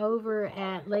than over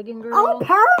at Legging Girl. Oh,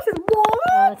 purses.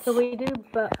 What? So we do,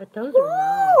 but those Whoa,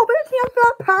 are nice. there's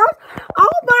a purse. Oh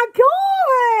my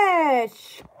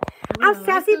gosh. I'm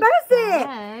Sassy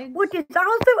Bassett, which is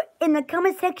also in the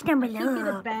comment section down below. You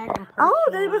get a bag and Oh,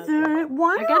 that was wow.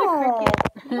 I got a cricket.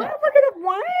 Wow, look at it.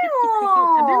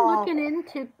 Wow. I've been looking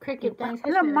into cricket things.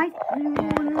 Hello, Mike.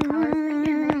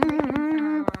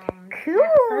 Cool.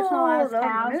 Personalized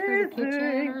towels for the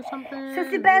kitchen or something.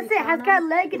 Sassy Bassett has got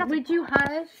legs. Would you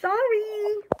hush?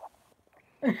 Sorry.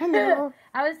 Hello.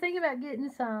 I was thinking about getting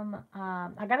some.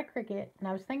 I got a cricket, and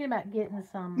I was thinking about getting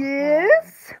some.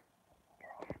 Yes.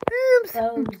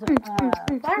 Those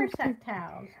fire sack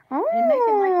towels. And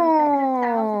making like those decorative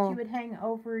towels that you would hang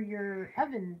over your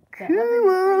oven. The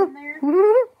oven in there.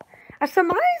 That's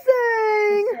amazing. I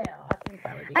think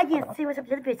that would be I can't see what's up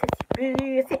to the business.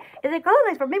 Is it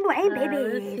clothes for people and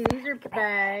babies? These are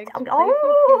bags.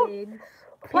 Oh. Pigs.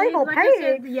 Playful like pigs. I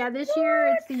said, yeah, this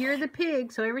year it's the year of the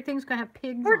pig, so everything's gonna have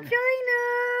pigs For on it.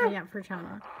 China. Yeah, for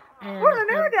China. And Where's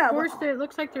America? of course, it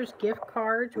looks like there's gift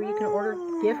cards where you can order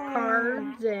gift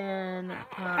cards, and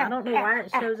I don't know why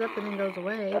it shows up and then goes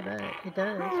away, but it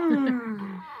does.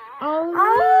 Oh,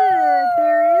 look,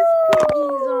 there is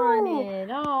piggies on it.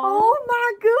 Oh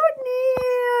my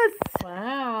goodness!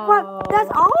 Wow. What?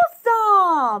 That's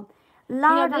awesome.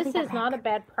 This is not a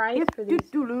bad price for these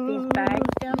bags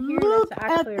down here. That's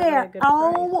actually a really good price.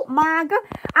 Oh my God!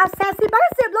 Our sassy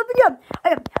birthday, love you.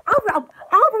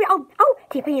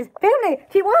 To his family,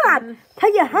 to what? To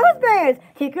your husbands,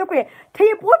 to your girlfriend, to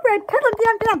your boyfriend. Tell them,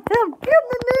 give them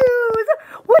the news.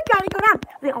 We gotta go down.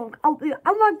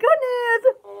 Oh my goodness!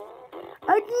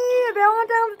 Again,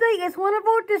 Valentine's Day is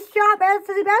wonderful to shop at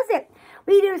Sassy Bassett.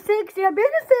 We do 60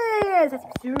 businesses.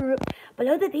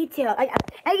 Below the detail. In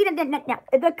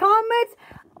the comments,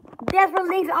 that's where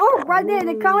links are right there in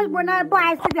the comments. We're not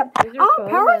buying all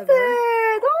purses.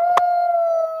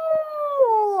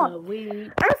 Oh,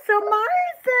 sweet. That's amazing.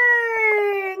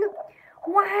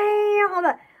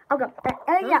 Wow. Okay.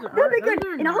 They'll be good.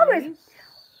 And always.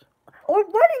 Or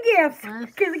wedding gifts.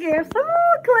 Kids gifts.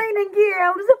 Oh, cleaning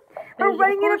gifts. Or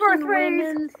wedding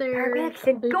anniversaries. There's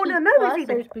go to the movies even.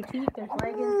 There's boutique. There's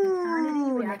leggings.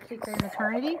 Maternity. We actually say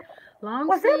maternity. Long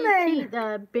What's that mean?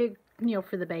 Big,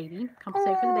 for the baby.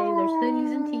 Compensate for the baby. There's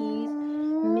hoodies and tees.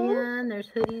 Men. There's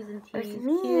hoodies and tees.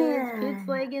 Kids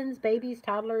leggings. Babies,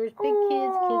 toddlers, big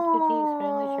kids boutiques,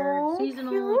 family shirts,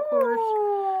 seasonal, of course.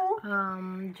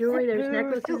 Jewelry. There's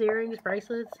necklaces, earrings,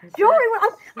 bracelets. Jewelry.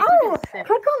 Click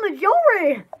on the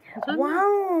jewelry.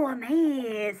 Wow,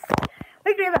 amazing. I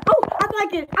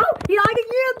like it. Oh, you like it?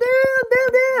 Yeah,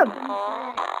 damn. So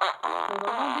we're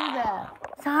gonna do that.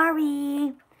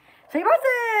 Sorry. So you must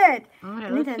it. Okay,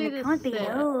 let's see this set.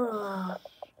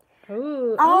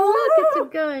 Ooh. Oh, look, it's a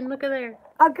gun. Look at there.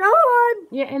 A gun?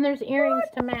 Yeah, and there's earrings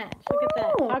to match. Look at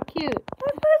that. How cute.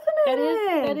 That's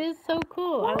fascinating. That is so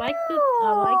cool. I like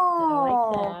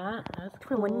that. That's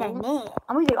cool. Oh my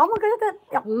God,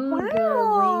 that. Ooh, wow. The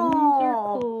wings are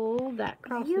cool. That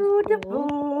cross Beautiful. is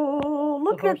cool.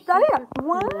 Look at that.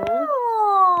 Wow.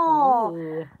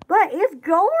 Ooh. But it's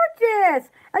gorgeous.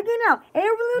 Again, now,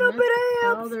 every little bit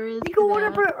all there is. You can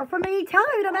order from any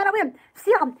time, no matter when.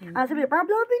 See, I'm loving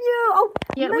you. Oh,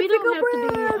 yeah, we don't have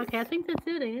to do. Okay, I think that's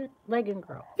it, ain't it? Legging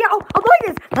girl. Yeah,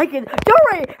 leggings,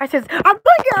 jewelry. I says, I'm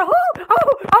legging. Oh.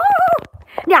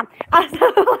 Yeah, I'm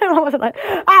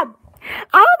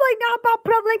like not about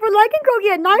put up link for legging girl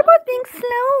yet. Not about being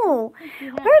slow.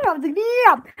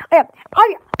 Yeah.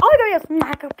 I go just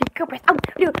smack up the cupboard. Oh,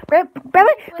 you,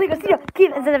 baby, we go see you.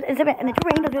 Keep and the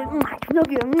train of the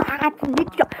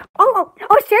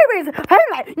Sherry's. Hey,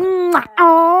 like,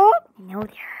 oh, no,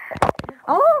 there.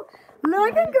 Oh,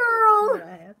 legging girl.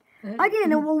 Again,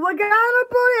 we gotta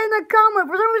put it in the comment.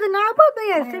 For some reason, not put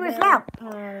this. See what's now.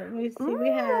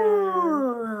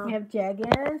 We have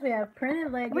jeggings. We have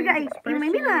printed leggings. We got Let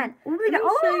me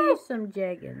show you some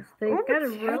jeggings. They've got a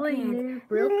really new,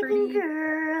 real pretty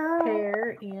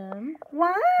pair in.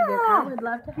 Wow. That I would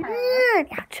love to have.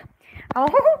 Oh,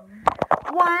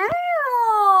 wow.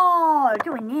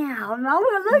 Doing now.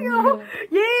 Look.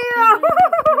 Yeah.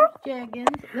 There's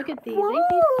jeggings. Look at these. Whoa, Ain't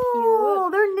these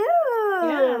cute? They're new.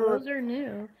 Yeah, those are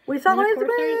new. We saw those. those.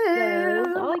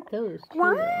 I like those too.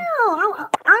 Wow.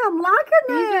 I'm liking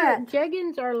that.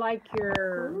 Jeggings are like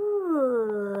your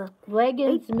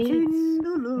leggings meets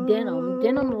denim.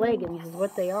 Denim leggings is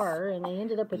what they are, and they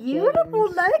ended up with beautiful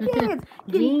leggings.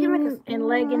 Jeans and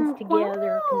leggings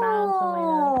together combined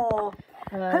somewhere.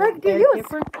 They're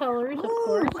different colors, of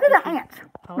course. Look at the ants.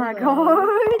 Oh my God.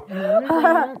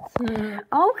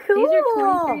 Oh, cool. These are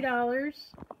 $23.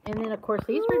 And then, of course,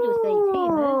 these were just 18.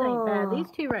 Those ain't bad.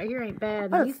 These two right here ain't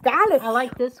bad. Oh, stylish. I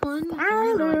like this one.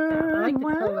 I like the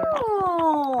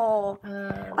color.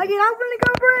 I get out really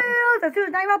good brills. As soon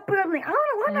as I put up, I don't know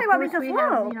why I want me so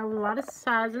slow. Have, a lot of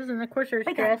sizes, and of course there's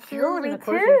dresses, jewelry and of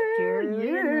course there's jewelry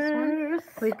in this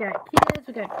one. We've got kids,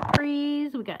 we got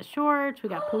capris, we got shorts, we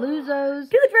got paloozos.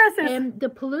 Two dresses. And the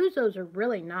paloozos are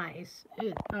really nice.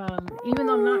 Even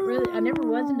though I never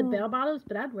was into bell bottoms,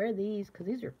 but I'd wear these because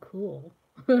these are cool.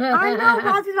 I know,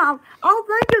 Rosie's mom. Oh,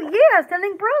 thank you. Yes,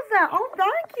 sending bros out. Oh,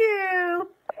 thank you.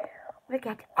 Look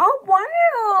at, oh,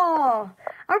 wow.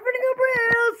 Our pretty good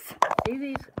brills. See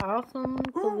these awesome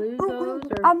paloozos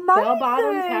or bell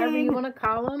bottoms, however you want to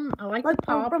call them. I like the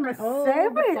paw print. All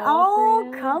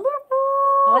colorful.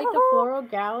 I like the floral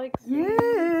galaxy.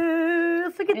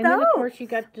 Yes, look at and those. And then, of course, you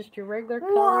got just your regular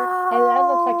color. Hey, that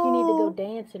looks like you need to go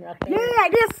dancing right there. Yeah,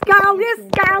 disco.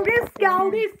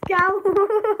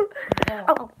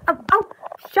 Oh,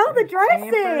 show the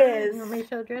dresses. You want me to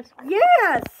show the dress?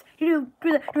 Yes. I don't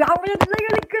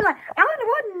know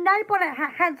what nape on it.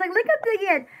 Hands like, look up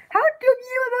again. How do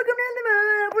you welcome down the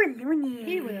mud? We're doing it.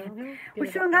 He will.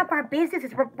 We're showing up our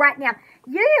businesses right now.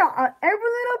 Yeah, every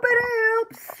little bit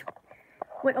helps.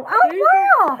 Wait, oh,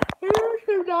 wow. They're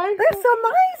so nice. That's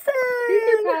amazing. You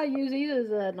could probably use these as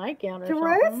a nightgown or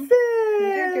something. These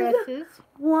are dresses.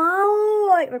 Wow,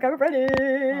 like, look, I'm ready.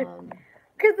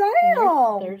 Good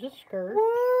deal. There's a skirt.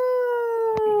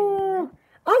 Wow.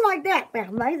 I like that. That's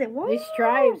amazing. Wow. These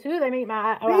stripes. Ooh, they make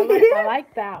my. Oh, I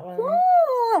like that one.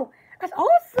 Wow. That's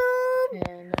awesome.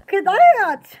 And Look at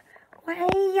that. they're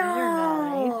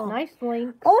Wow. nice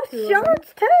length. Oh,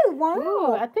 shirts too. Wow.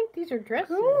 Ooh, I think these are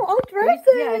dresses. Ooh, oh,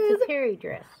 dresses. Yeah, it's a terry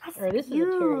dress. Or this is a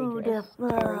terry dress.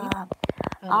 Beautiful.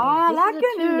 I this like is a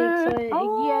tunic, it. so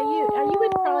you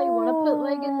would probably want to put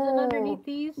leggings in underneath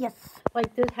these. Yes.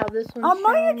 Like this, how this one's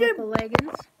showing with the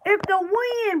leggings. If the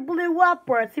wind blew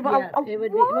upwards, see, Yeah, it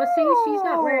would be. Well, see, she's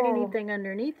not wearing anything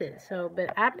underneath it, so,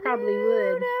 but I probably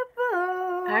would.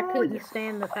 I couldn't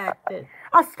stand the fact that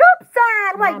a stop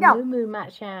sign. Wait, my no. moo-moo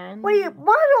might shine. Wait,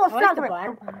 why do I like the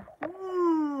black one.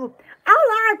 Ooh,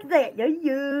 I like that.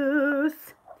 Yes.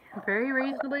 Very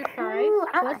reasonably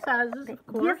priced. Plus sizes, of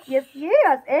course. Yes.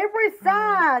 Every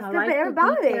size. I like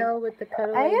everybody. the detail with the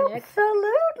cutaway neck. Absolutely.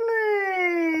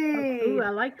 Ooh, I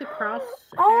like the cross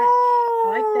hatch. Oh. I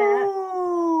like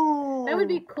that. That would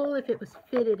be cool if it was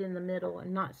fitted in the middle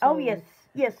and not so. Oh, yes.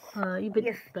 Hey, if you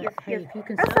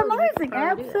can That's sew it, amazing.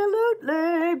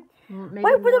 Absolutely. Maybe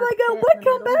Wait, where do I more go? fit What in the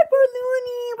come middle. back for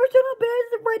Looney? We're so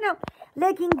embarrassed right now.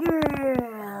 Legging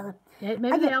girl. Yeah,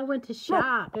 maybe they all went to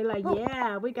shop. They're like,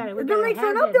 yeah, we got it. We The got legs to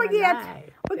have aren't up that there in our yet.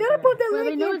 life. We gotta put the Well,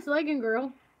 they know legging. it's legging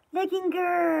girl. Legging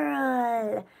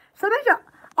girl. So make sure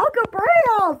Uncle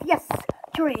Braille. Yes.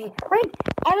 Tree. Right.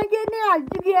 And again now,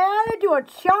 you gotta do a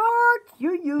chart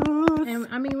you use. And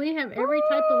I mean, we have every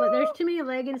type of. There's too many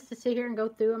leggings to sit here and go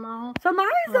through them all. It's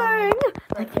amazing.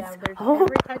 But yeah, there's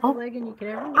every type of legging you could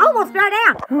ever want. Almost right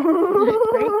now.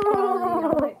 Great quality,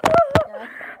 all that stuff.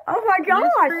 Oh my gosh.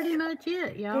 That's pretty much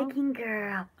it, y'all. Legging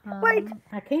girl. Wait.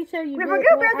 I can't show you. We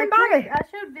forgot Breath and Body. I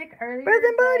showed Vic earlier. Breath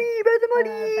and Body.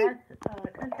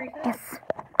 Country Club. Yes.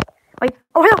 Wait.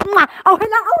 Oh, hello. Oh,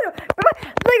 hello. Oh,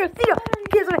 later. See you.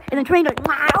 Kiss me. And then train. Oh, the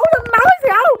mouse.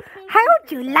 Oh, how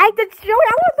would you like the show?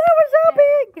 Oh, that was so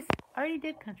big. Yes. I already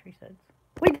did Country Suds.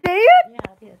 We did? Yeah,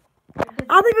 I did.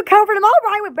 I think we covered them all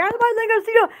right with Breath and Body, Lego,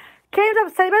 see you. Came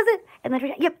up, Sunny President, and then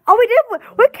yep. Oh, we did.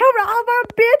 We covered all of our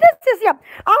businesses. Yep.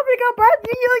 Oh, we got Breath.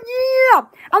 Yeah.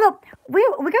 Although we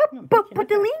got put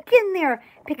the link in there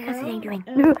because it ain't doing.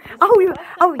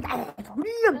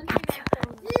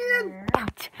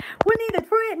 We need a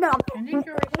friend. No.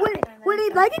 We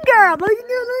need legging girl. Legging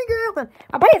girl.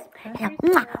 I bet.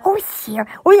 Oh, here.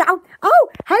 Oh, yeah. Oh,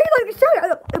 how you like to show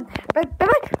you?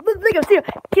 Lego, see you.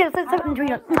 Get something to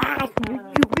drink.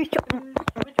 You reach up.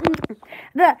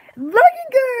 The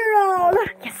legging girl.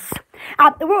 Yes.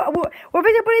 We're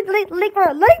busy putting the link for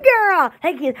a legging girl.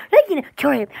 Thank you.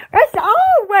 Tori. That's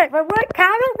all right. We're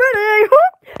kind of ready.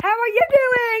 How are you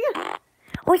doing?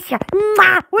 Oh, yeah.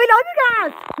 We love you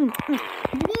guys.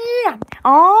 Yeah.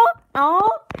 Oh,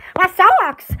 my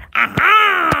socks.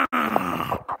 Aha.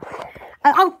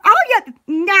 Oh, yeah.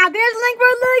 Now there's a link for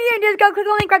a legging. Just go click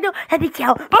the link right there. Let me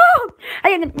tell. Oh,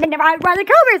 and then right the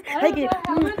covers. Thank you.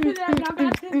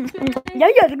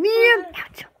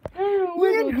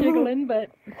 We're jiggling, but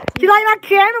do you like my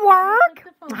camera work?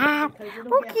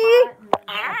 Okay.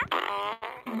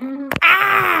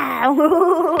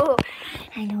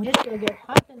 I know it's gonna get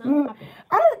hot and unpopping.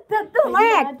 Oh, the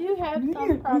leg. I do have some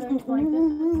products like this.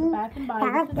 This is the Bath and Body.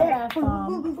 This is the bath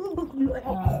bomb. These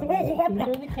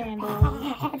are the candles.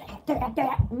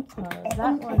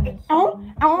 That one is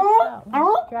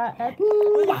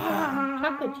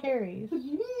chocolate cherries.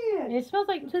 And it smells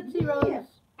like Tootsie Rolls.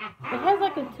 It has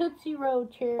like a Tootsie Roll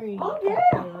cherry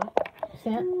flavor.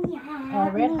 Scent.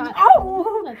 Red hot.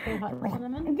 That's red hot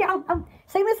cinnamon.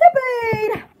 Same as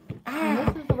Sippin. And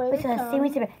this is the way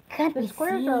they come. The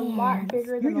squares are a lot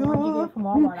bigger than the ones you get from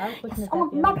Walmart. I was looking at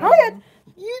that the other day.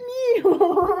 You need.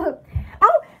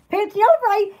 Fancy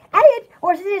right.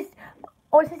 Or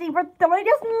since he for the way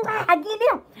just again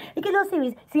now. You can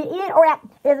series. See in or out.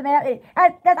 Doesn't matter.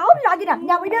 That's all I get up.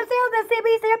 Now we don't sell the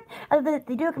CBC.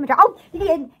 They do come out. Oh,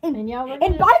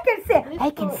 and bike can sit.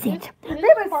 They can sit. They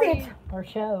will sit. Or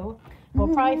show. We'll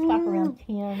probably stop around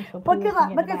 10. So because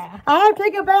I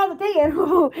take a bath at 10.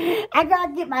 I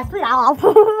gotta get my sweat off.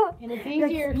 And it's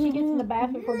easier if she gets in the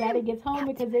bath before Daddy gets home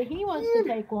because then he wants to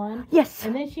take one. Yes.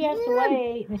 And then she has to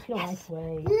wait, and she don't like to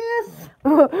wait. Yes.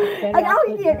 And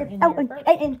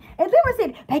then we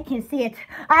said, I can see it.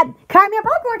 Climb up,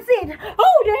 I'm going to see it.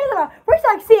 Oh, there's where's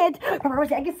I see it?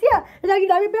 I can see it. And I can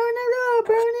burn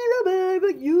the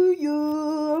rub,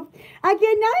 you.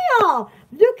 Again, now,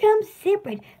 you come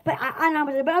separate. But I know,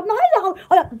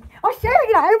 but I'll share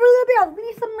it every little bit. We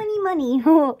need some money.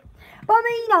 But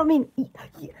I mean,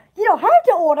 you don't have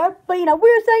to order, but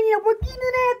we're saying, we're getting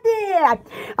it out there.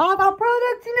 All of our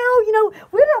products,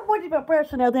 we're not much of a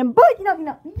personnel then, but you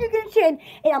can share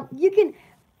and you can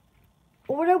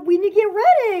order when you get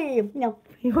ready.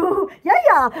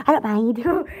 Yeah, I don't mind.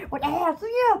 What else?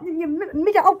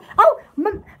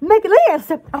 Make a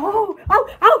list. I love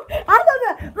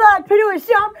the Poodle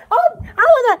shop. I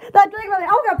love the drink. I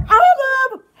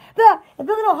love the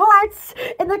little hearts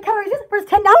and the colors for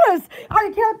 $10.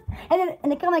 I can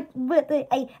and they come like with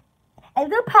a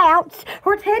little pouch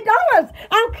for $10.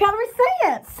 I'll calorie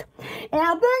cents. And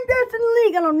I think that's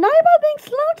illegal. I don't know if I think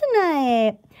slow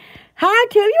tonight. Hi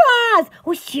to you guys.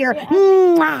 Oh, sure. The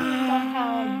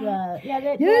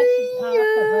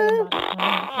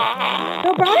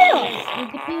bridles. It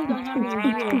depends on how many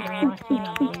viewers are watching.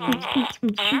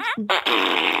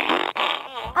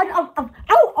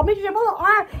 I'll make sure to follow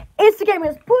our Instagram.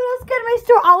 It's Poodles Getaway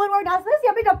Store. All in our down. Let's see.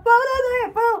 I'll make a photo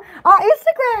there. Follow our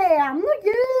Instagram. Look,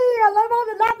 yeah. I love all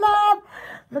the love.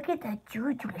 Look at that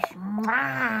juice.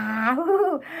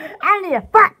 I need a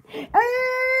fart. And a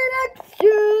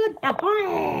cute.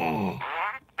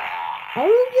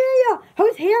 Oh, yeah.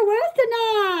 Who's here with us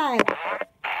tonight?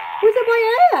 Where's everybody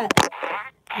at?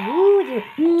 Ooh,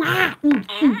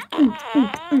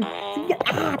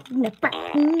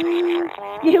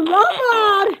 you love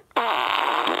it.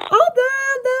 Oh,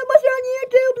 them. What's on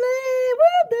YouTube, Lee?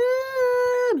 Well,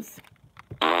 thumbs.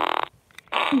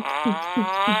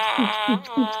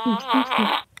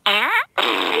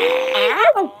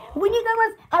 When you go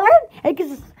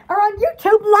on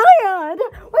YouTube Lion,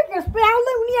 we can spell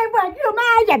Looney and what you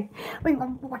imagine. We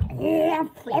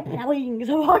flipping our wings.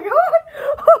 Oh my God.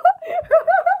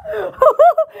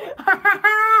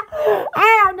 I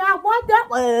don't know what that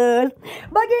was.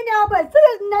 But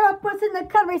Susan never puts in the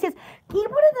country says, can you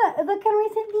put in the country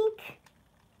link?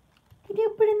 Can you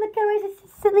put in the country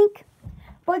link?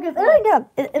 Because I don't know.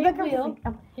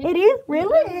 It is?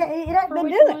 Really? It has been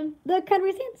doing the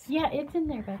country sense? Yeah, it's in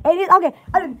there, guys. It is? Okay.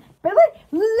 But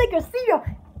like a serial.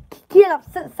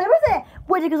 So what's that?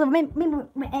 What because of me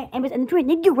and was in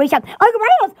the duration. I go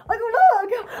right on. I go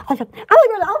look. I do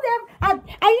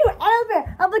every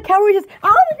of the calories.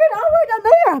 I'll down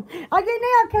there. Again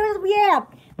now, because we have.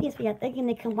 Yes, we have. Again,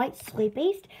 they come white sleep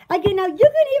based. Again, now you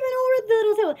can even order the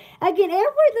little. Again,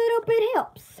 every little bit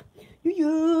helps.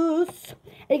 Yes.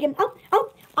 Again,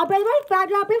 I'll bring my fat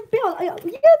drop in bill. You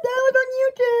get those on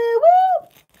YouTube. Woo!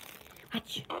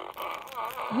 Watch.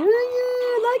 Yeah,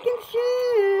 like and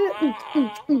share.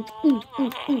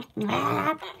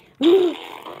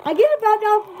 I get a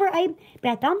 $5 for a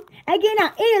bathroom. Again, now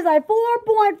it is a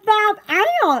 4.5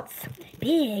 ounce.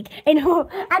 Big. And I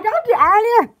told you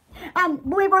earlier,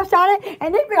 when we first started,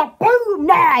 and they'd be like, boom,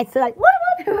 nice. So like, what?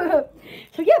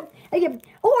 So yeah, again,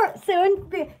 or soon,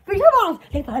 for your moms,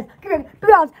 hey, guys, give me $2.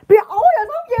 Oh, yeah,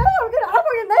 we're going to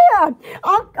offer you there.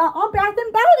 On Bath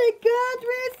and Body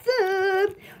Country Soup.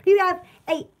 You have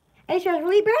a short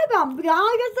really bad bomb. We got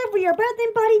all good stuff for your Bath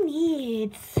and Body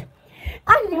needs. I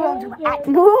need to go to my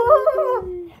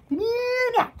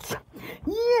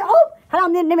yeah, oh, hold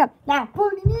on, now,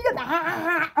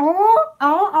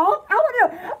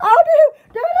 I'll do,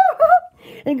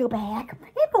 and go back,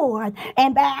 and forth,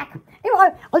 and back, and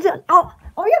forth, oh,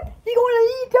 yeah, you gonna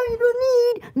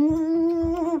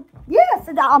need, yes,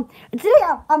 today,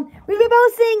 we'll be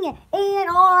both singing, and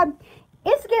our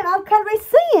Instagram, I'm kind of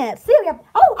singing, Celia,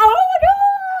 oh my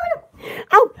God,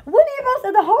 oh, one of us,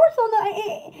 the horse on the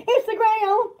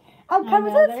Instagram, I'm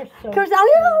coming to because I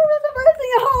that's the first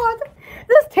thing I heard.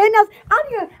 This $10. I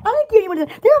didn't get anyone.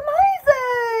 They're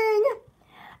amazing.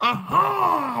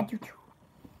 Aha!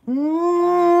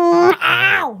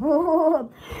 Ow!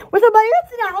 What's somebody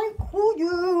else now?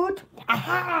 Cute.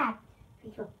 Aha!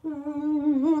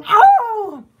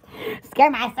 Oh! Scare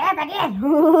myself again.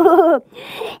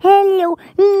 Hello.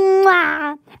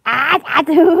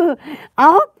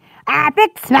 Oh, I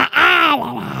fixed my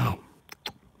eyeliner.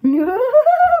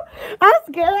 I'm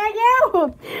scared of you.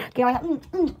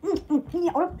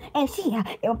 And she,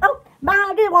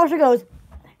 my dishwasher goes.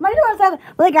 My dishwasher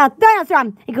like a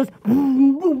dinosaur. It goes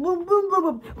boom, boom, boom, boom,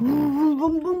 boom,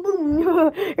 boom, boom, boom,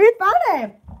 boom. It's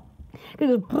funny. It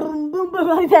goes boom, boom, boom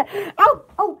like that.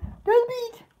 Oh, there's a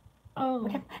beat. Oh.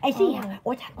 And see, and see,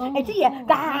 we get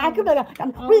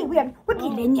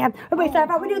in there. We start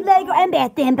off, we do Lego and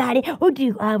Bath and Body. We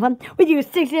do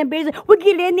 6 and business. We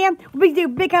get in there. We do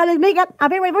big colors makeup. Our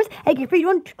very first, I get free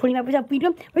one, 25%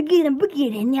 freedom. We get in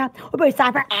there. We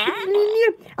start off,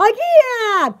 oh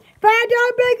yeah,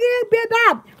 $5 big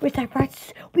up. We start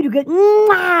off, we do good.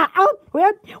 Oh,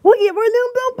 well, we get for a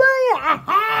little bit of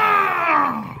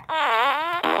aha.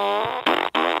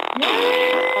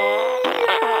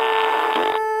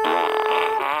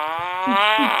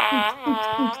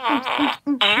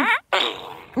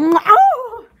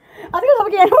 Oh, I think I'm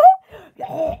again.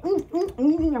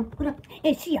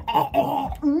 And she, oh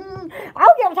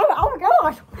my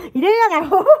gosh, yeah,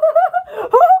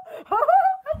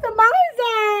 that's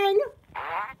amazing.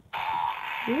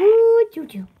 Ooh,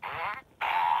 choo-choo.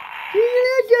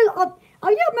 Delicious. Oh,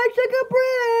 yeah, Mexican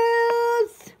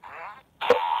breast.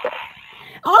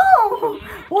 Oh,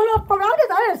 well, I forgot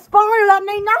it. I inspired without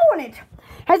me knowing it.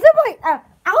 Has anybody, I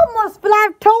almost flat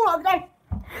told of that.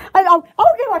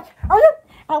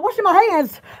 I was washing my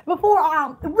hands before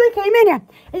we came in here.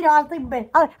 You know, I think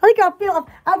I feel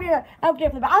I'll be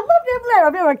different. I love different flavor.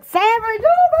 I feel like sandwich,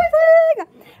 everything.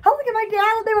 I think I make the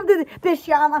Alabama this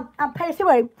year. I'm passed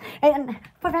away, and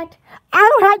for fact, I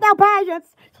don't have no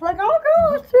patience. So like, oh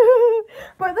gosh,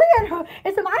 but then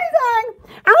it's amazing.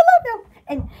 I love them,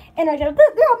 and I said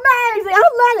they're amazing. I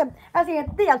love them. I said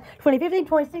 2015,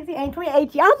 2016, and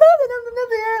 2018. I love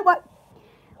them. What?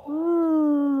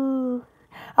 Ooh.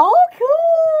 Oh,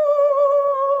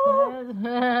 cool!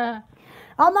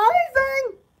 Amazing!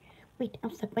 Wait,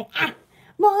 I'm stuck. Wait,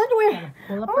 my underwear.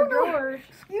 Pull up her drawers.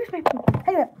 Excuse me.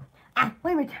 Hey,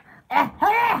 wait a minute.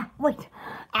 Wait.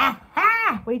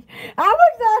 Wait. I'm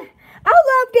excited. I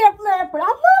love Def Leppard. I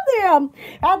love them.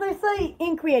 As they say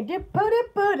in Korean, putty.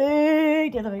 I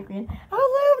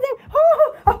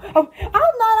love them.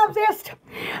 I'm not obsessed.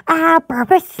 I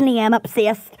purposely am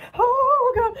obsessed.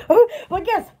 Oh, God. But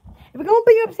guess. If you're going to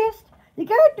be obsessed, you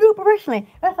got to do it professionally.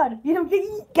 That's how you don't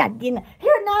get here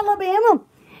in Alabama.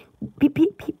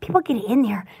 People get in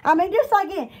there. I mean, just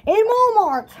like in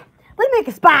Walmart. They make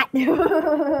a spot.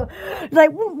 It's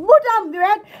like, what time they're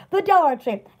at the Dollar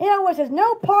Tree. You know, it says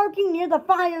no parking near the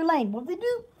fire lane. What they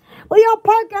do? Well, y'all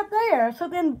park up there. So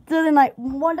then, like,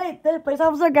 one day, the police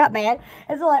officer got mad.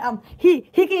 And so, like, he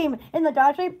came in the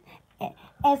Dollar Tree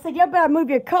and said, you better move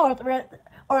your car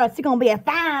or else it's going to be a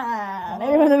fine.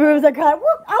 Everyone in the rooms are kind of,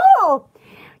 oh,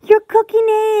 you're cooking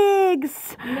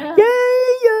eggs. No.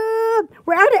 Yeah.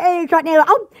 We're out of eggs right now.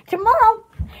 Oh, tomorrow,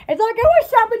 it's like our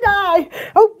shopping day.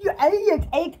 Oh,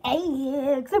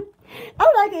 eggs. I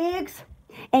like eggs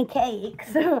and cakes.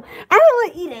 I don't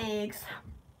really eat eggs.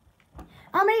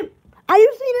 I mean, I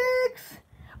used to eat eggs.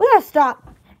 We gotta stop.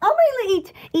 I mainly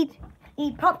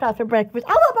eat Pop-Tarts for breakfast.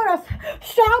 I love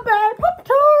strawberry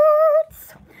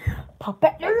Pop-Tarts. I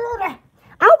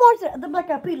watched the Black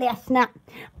Eyed Peas last night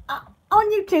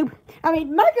on YouTube. I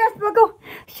mean, my girl,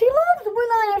 she loves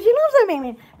Will.i.am. She loves him,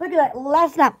 man. Look at that.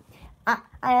 Last night, I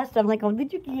asked her, I'm like, oh,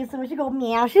 did you kiss him? And she goes,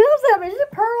 meow. She loves that, man. She's a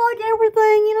purr like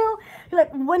everything, you know. She's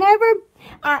like, whenever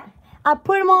I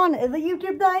put him on the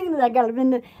YouTube thing, and I got him in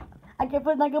the, I kept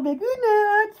putting like, I'll be good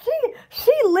night.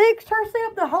 She licks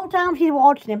herself the whole time she's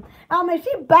watching him. I mean,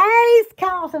 she bass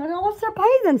calls him. What's her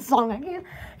bathing song? I guess.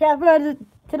 Yeah, but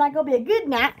tonight gonna be a good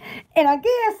night, and I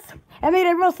guess I made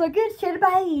it real so good she had to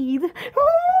bathe.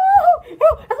 Oh,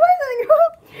 that's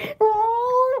amazing.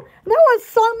 Oh, now a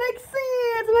song makes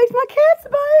sense. It makes my cats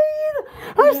bathe.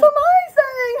 That's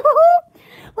amazing.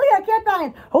 Look at cat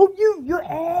dying. Oh,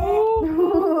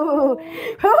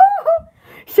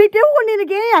 she doing it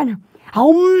again.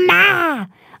 Oh my.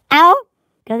 Ow.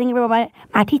 I think about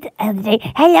my teeth the other day.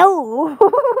 Hello.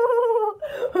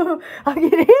 I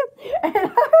get him.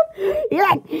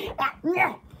 Yeah.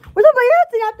 What's up, my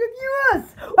after viewers?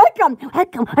 Welcome.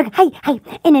 Hey.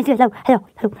 And it's hello. I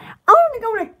want to go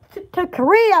to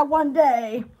Korea one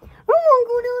day. I want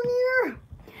to go down here.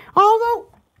 Although,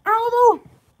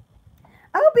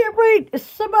 I'll be afraid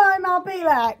somebody might be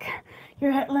like,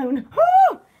 your Aunt Loon.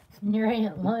 Your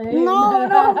Aunt Loon. No.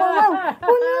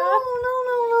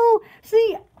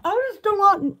 See, I just don't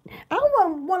want, I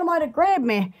don't want somebody to grab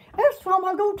me. That's why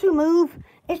my go-to move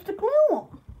is to glue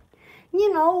them.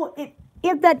 You know,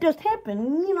 if that just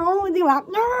happened, you know, they're like,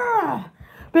 nah.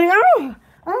 But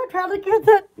I'm trying to get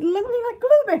that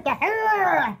glue back.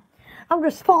 I'm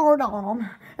just forward on them.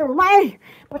 Everybody.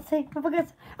 But see,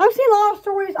 because I've seen a lot of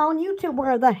stories on YouTube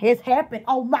where that has happened.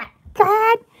 Oh my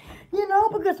God. You know,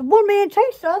 because one man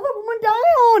chased the other woman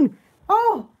down.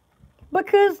 Oh.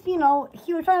 Because, you know,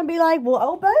 he was trying to be like, well,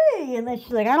 obey. And then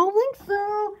she's like, I don't think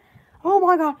so. Oh,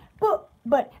 my God. But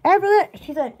But after that,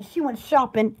 she said she went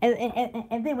shopping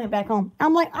and then went back home.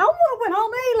 I'm like, I want to went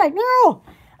home. He's like, no.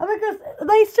 Because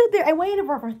they stood there and waited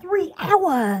for her for 3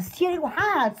 hours. She had to go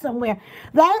hide somewhere.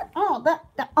 That's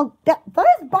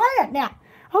bad now.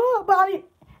 Oh, but I mean,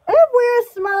 everywhere's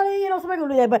somebody, somebody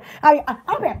gonna do that. But I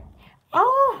bet.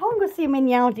 Oh, I'm gonna see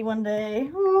Minialty one day.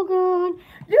 Oh God,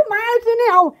 you imagine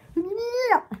it? Oh,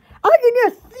 yeah, I can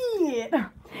just see it.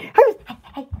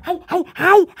 Hey,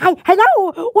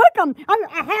 hello, welcome.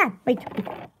 Wait,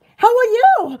 how are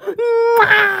you?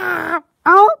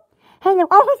 Oh, hello.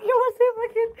 I was gonna say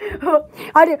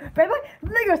I do, baby.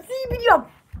 Look at see video.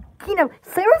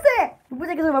 Seriously, we're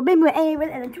going to remember and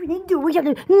then we need to do. We have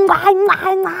to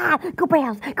go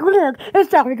browse, go look. It's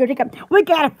time to go take up. We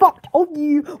got a fucked on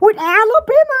you with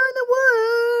Alabama in the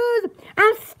woods.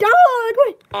 I'm stuck.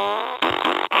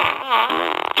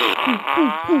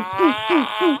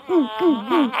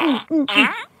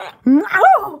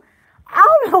 Oh, I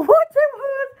don't know what that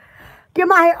was. Get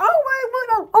my hair.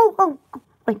 Oh,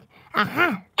 wait.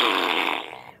 Aha.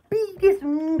 This,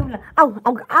 I want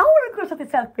to go to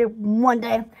South Africa one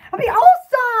day. It'll be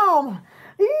awesome.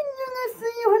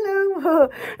 Hello.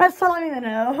 That's all I need to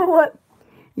know. What?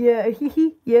 Yeah,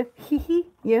 yeah.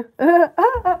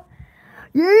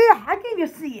 Yeah, I can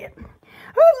just see it.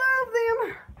 I love them.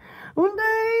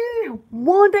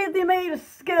 One day they may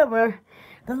discover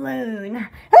the moon.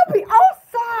 It'll be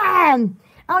awesome.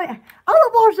 I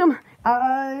love awesome.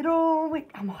 I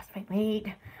must wait.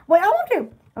 Wait, I want to.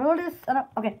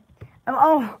 Okay. I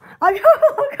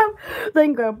can't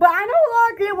think of, but I know a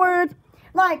lot of good words.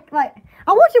 Like, I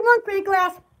went to one grade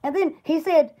class, and then he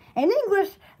said in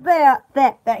English that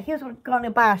he was going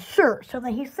to buy a shirt. So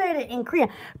then he said it in Korean,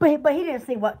 but he didn't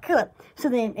say what color. So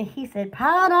then he said,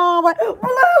 "Pardon, what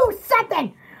blue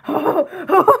something." Blue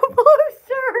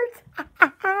shirt.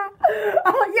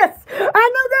 Oh yes,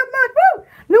 I know that much. Woo!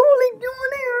 No leak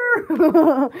doing there.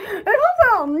 It's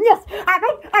awesome. Yes, I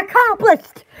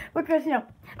accomplished because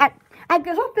I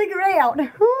guess I'll figure out.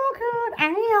 Oh God,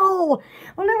 ow!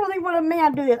 Whenever they want a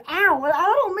man do this, ow! I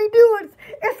don't mean do it.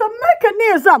 It's a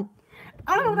mechanism.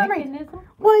 I don't know what that means.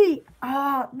 Wait,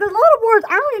 there's a lot of words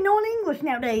I don't even know in English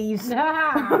nowadays. It's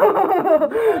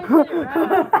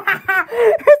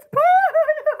bad.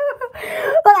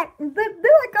 Like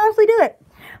they honestly do it.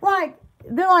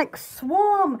 They're like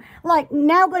swim. Like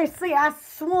now they say I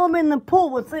swim in the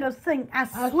pool instead of saying I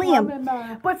swim.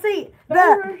 But see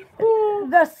the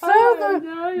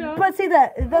southern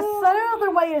the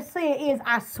southern way to say it is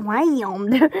I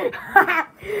swammed.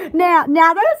 now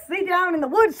that's see down in the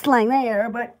woods slang there,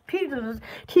 but teachers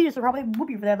will probably whoop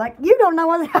you for that. Like you don't know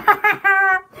what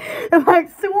I'm like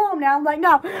swim now. I'm like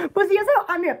no. But see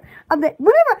whenever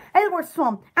I word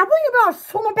swim, I'm thinking about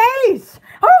swim a base.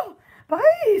 Oh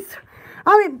base.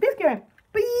 I mean, this guy,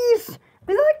 bees,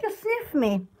 they like to sniff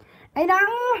me. And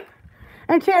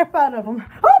I'm terrified of them.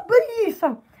 Oh, bees!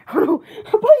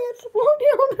 Pants fall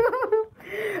down.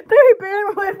 Very bad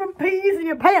away from bees and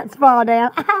your pants fall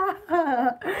down.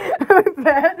 Very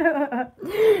bad.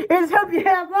 It's hope you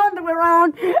have underwear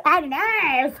on and an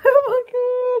ass. Oh, my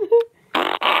God.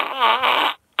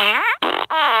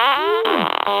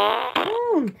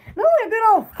 Not a good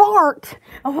old fart.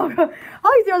 Oh my God.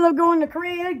 I used to go in the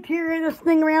crib, carry this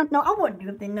thing around. No, I wouldn't do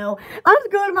it then, no. I just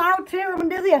go to my hotel room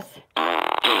and do this.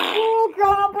 Oh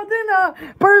God, but then a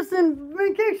person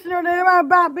vacationer there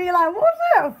might be like, what's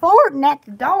that farting at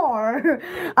the door?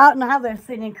 I don't know how they're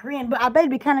sitting in Korean, but I bet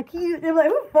it'd be kind of cute. They're like,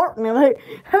 who's farting? They're like,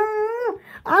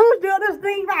 I'm just doing this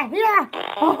thing right here.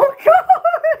 Oh God.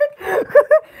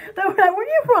 They were like, where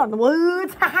you from? The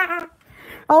woods.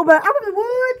 Oh, but I was in the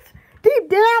woods. Deep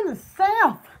down the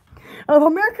south of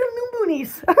American New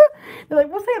Boonies. They're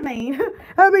like, what's that mean?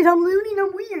 That means I'm loony and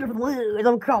I'm weird.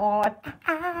 Oh, God.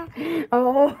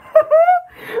 Oh.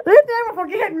 They never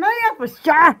forget math for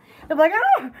sure. They're like,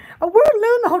 we're alone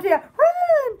in the hotel.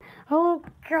 Run. Oh,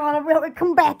 God, I will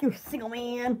come back, you single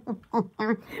man.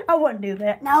 I wouldn't do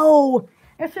that. No.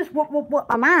 It's just what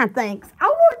my mind thinks. I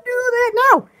wouldn't do that.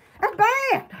 No. That's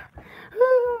bad.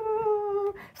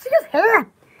 See his hair.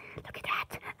 Look at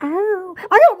that. Oh, I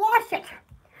gotta wash it.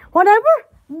 Whenever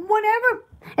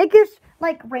it gets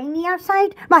like rainy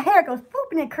outside, my hair goes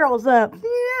poop and it curls up. See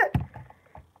that?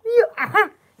 See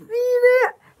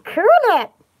that? Curl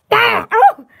it. Ah,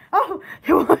 oh,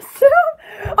 you want some?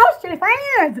 Oh, shake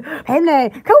hands. Hey,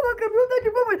 come on, come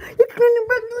on, you clean the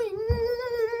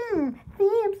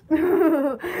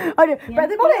Actually,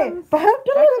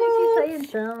 she's saying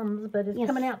thumbs, but it's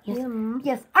coming out thumbs.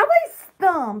 Yes, I like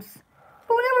thumbs.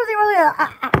 But whenever they really,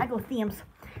 I go themes.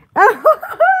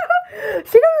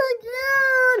 She does it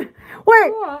again.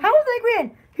 Wait, how was that again?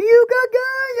 You go,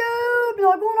 be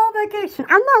like going on vacation.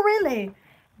 I'm not really.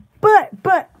 But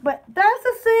that's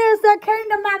the sentence that came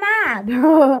to my mind.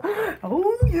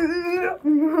 Oh yeah.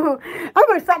 I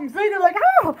was something saying like,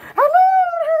 oh, hello.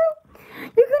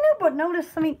 You can help but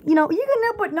notice. I mean, you can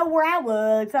help but know where I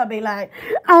was. So I'd be like,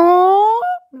 oh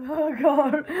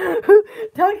God.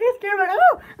 Don't get scared. Like,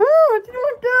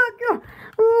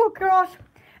 oh gosh.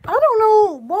 I don't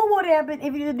know what would happen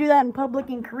if you do that in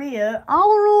public in Korea. I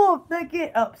don't know if they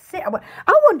get upset. I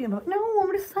wouldn't do it. No,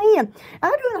 I'm just saying. I'd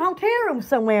do it in a hotel room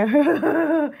somewhere.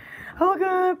 Oh,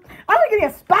 God. I would get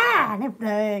a spy and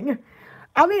everything.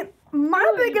 I mean,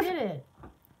 my biggest... You did it.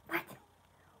 What?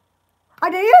 I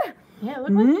did? Yeah, it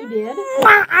looked like you did.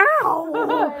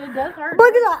 Ow! It does hurt.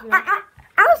 Because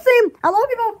I've seen a lot of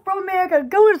people from America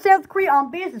go to South Korea on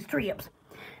business trips.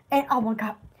 And, oh, my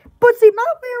God. But see, my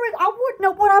fear is I wouldn't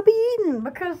know what I'd be eating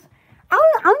because I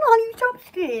don't know how to use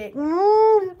chopstick.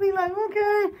 Just be like,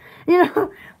 okay,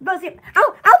 But see, I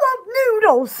love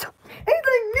noodles.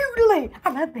 Anything noodly, I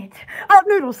love it. I love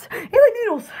noodles. Anything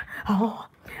noodles. Oh,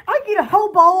 I get a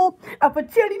whole bowl of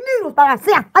chili noodles by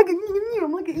myself. I can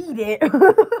eat it.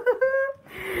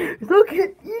 Look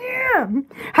at you.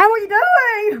 How are you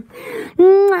doing?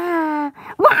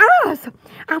 My eyes.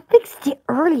 I fixed it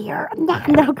earlier.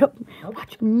 Now go.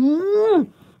 Watch.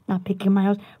 Not picking my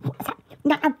nose.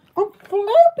 I'm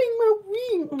flapping my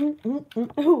wing.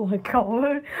 Oh my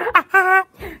God.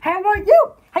 How are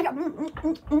you?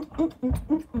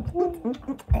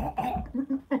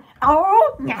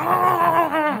 Oh.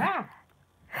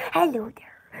 Hello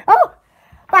there. Oh.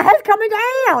 My head's coming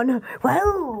down.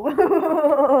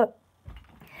 Whoa.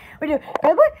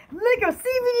 Look at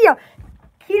see video.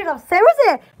 Here's a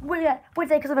Sarah. What's that?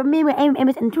 Because of a mirror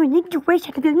and doing it. Wish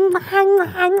I could do.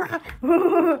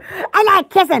 I like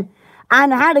kissing. I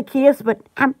know how to kiss, but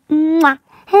I'm.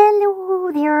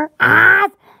 Hello there,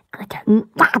 eyes.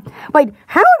 Wait,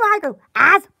 how do I go?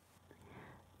 Eyes.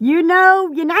 You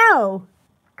know.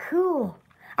 Cool.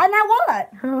 I know what?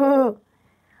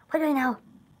 What do I know?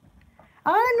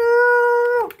 I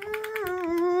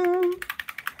know.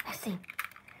 Let's see.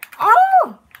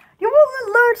 Oh, you want to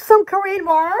learn some Korean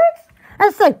words?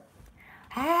 Let's see.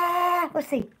 Let's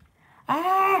see.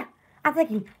 I'm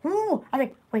thinking.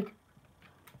 Wait.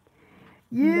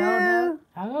 You don't know?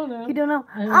 I don't know. You don't know?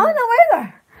 I don't know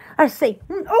either. Let's see.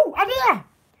 Oh, idea.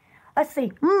 Let's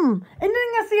see. And then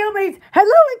I see it means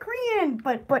hello in Korean,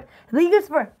 but they use it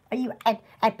for are you at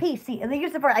PC, and they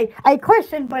use it for a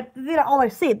question, but they don't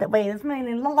always see it that way. It's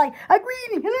meaning like a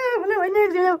greeting,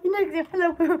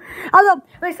 hello. Although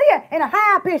they say it in a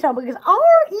high pitch tone because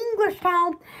our English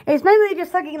tone is maybe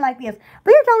just something like this.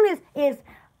 Their tone is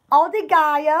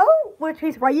Odigayo, which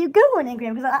is where you going in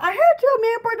Korean. Because I had to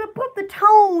remember to put the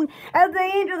tone at the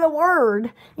end of the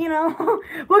word,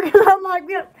 because I'm like,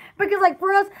 because like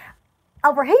for us.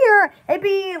 Over here, it'd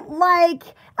be like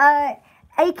a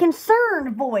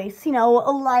concerned voice,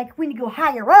 like when you go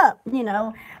higher up,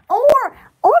 or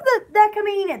that can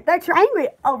mean that you're angry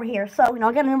over here. So, I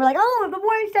gotta remember like, oh, the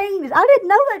voice changes. I didn't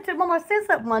know that till Mama said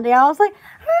something one day. I was like,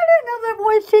 I didn't know that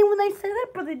voice changed when they said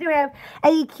that, but they do have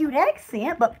a cute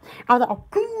accent. But I was like, oh,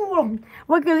 cool.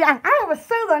 Well, because I have a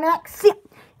southern accent.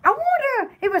 I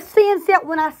wonder if it stands out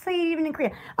when I say it even in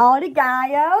Korean. Oh, the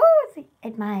guy,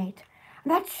 it might.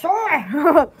 I'm not sure.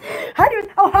 Hi,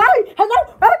 hello,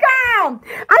 welcome.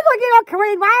 I don't get out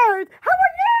Korean words. How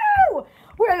are you?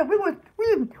 We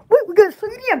got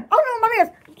sleeping. Oh no, my man.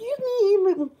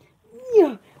 Excuse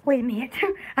me. Wait a minute.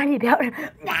 I need help.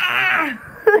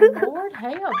 Lord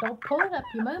help! Don't pull it up,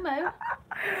 you moo-moo.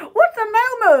 What's a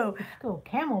moo-moo? It's called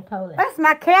camel toe. That's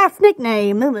my cat's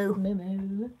nickname, moo-moo.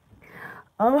 Moo-moo.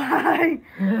 Oh hi.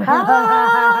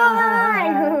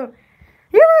 Hi.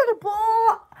 You're the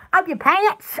ball. Up your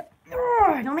pants.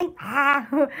 Don't mean let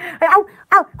me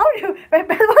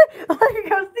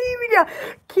go see video.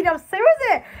 Kiddo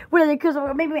seriously. Well, because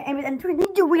maybe I'm trying to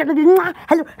do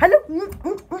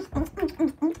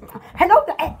hello.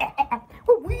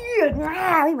 Weird.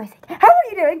 Anyway, how are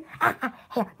you doing?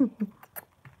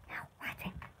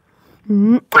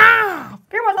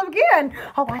 Scare myself again.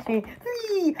 Oh, watch me.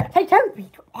 3. Take 2.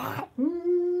 I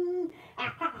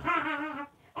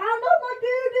don't know if my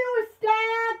doo-doo is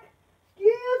stuck.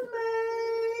 Excuse me.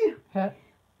 Huh?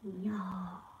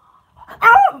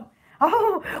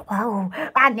 Oh, wow.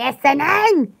 I'm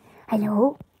listening.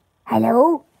 Hello.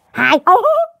 Hi.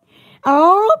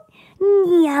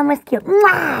 Yeah, I'm cute.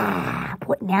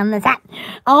 Put down the side.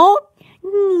 Oh,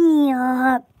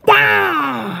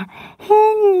 yeah.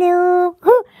 Hello.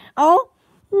 Oh,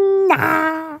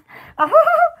 nah. I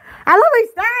love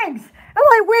these things. I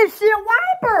like windshield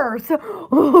wipers.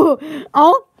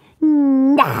 Oh,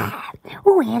 Welcome.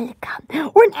 We're in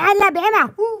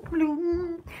Alabama.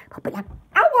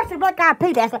 I watched the Black Eyed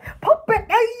Peas last night. Pump it,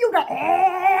 you got.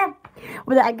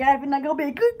 Well, that guy's not gonna be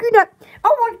a good night.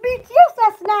 I watched BTS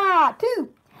last night too,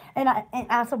 and I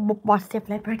also watched Step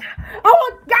Leppard.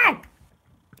 Oh God!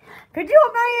 Could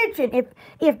you imagine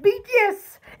if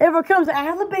BTS ever comes to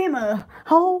Alabama?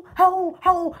 Ho,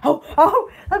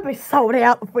 that'd be sold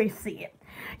out if we see it.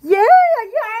 Yeah,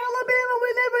 Alabama,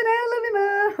 we live in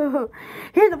Alabama.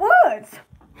 Here in the woods.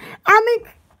 I mean,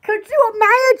 could you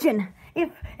imagine if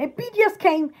BTS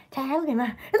came to Alabama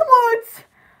in the woods?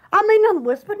 I mean, not the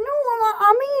woods, but no,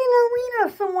 I mean an arena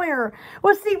somewhere.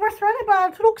 Well, see, we're surrounded by a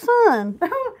little sun.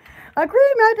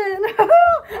 Agree, Madden.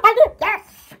 I did,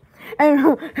 yes. And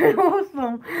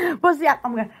awesome. Well, see,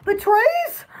 I'm gonna, the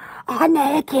trees are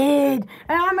naked. And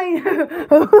I mean,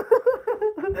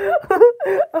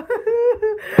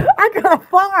 I got a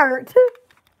fart.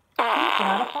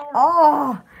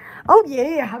 Oh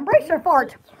yeah, embrace your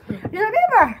fart. You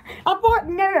remember? I fart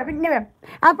never.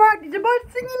 I fart is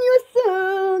about singing you a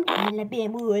song in the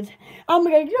big woods. Oh my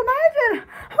God, can you imagine?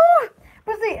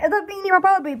 But see, the beanie will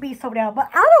probably be sold out. But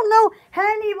I don't know how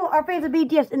many people are fans of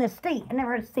BTS in the state. I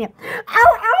never heard of it.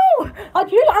 Ow! I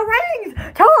did our rings.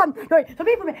 Tom, some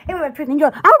people, anyway, our rings.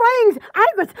 I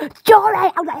was sorry.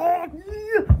 I was like,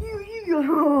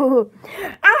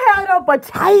 I had a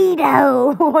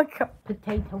potato.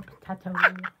 Potato.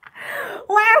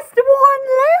 Last one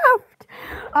left.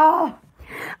 Oh,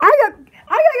 I gotta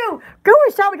go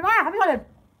shopping tomorrow. I'm gonna.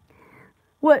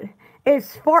 What?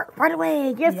 It's fart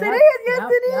away. Yes, it is. Yes,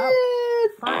 it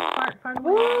is. Fart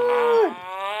away.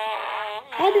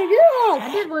 I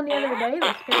did one the other day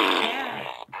that scared me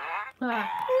bad.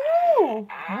 Oh.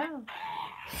 Wow.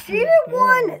 She did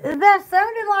one that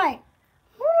sounded like,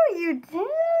 what are you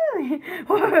doing?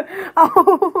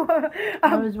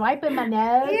 I was wiping my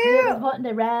nose. I was wanting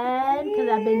to run because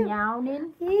I've been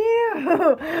yawning.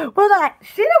 Well,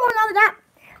 she did one other time.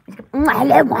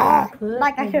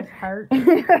 Like I hurt.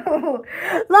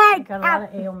 Like got a lot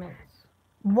of ailments.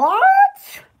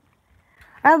 What?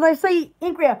 And they say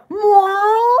in Korea,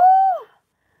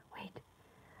 wait,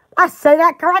 I say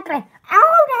that correctly.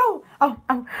 Oh no!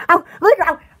 Look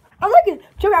at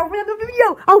check out the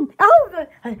video.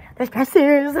 There's dresses.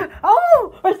 There's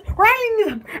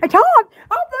rings. And Tom,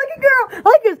 legging girl.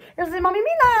 This is Mommy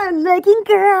Mina, legging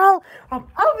girl.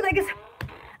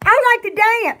 I like to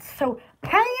dance, so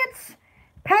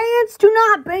pants do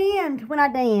not bend when I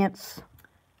dance.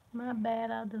 My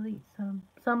bad, I'll delete some.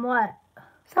 Somewhat.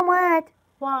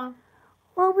 Why?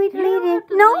 Well, we deleted.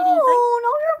 No,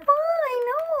 you're fine.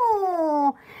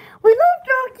 No. We love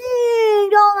talking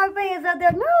to all our fans out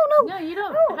there. No, you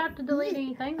don't have to delete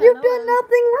anything. You've done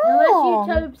nothing wrong. Unless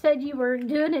YouTube said you were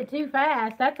doing it too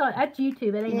fast. That's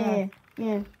YouTube. It ain't us.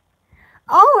 Yeah.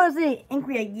 Oh, I see.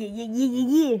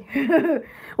 Yeah.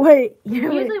 Wait.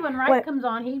 Usually when Wright comes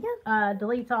on, he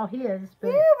deletes all his,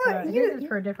 but his is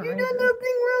for a different reason. You done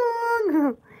nothing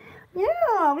wrong.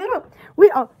 Yeah, we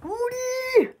are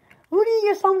Woody,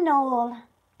 you're so null.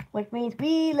 Which means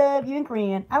we love you in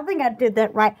Korean. I think I did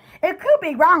that right. It could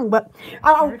be wrong, but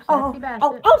sorry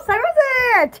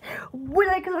it. What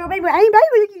are they call baby?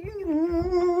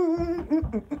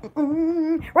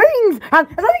 Rings. I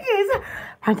think it is.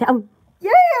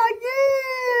 Yes,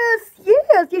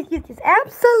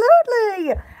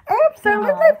 absolutely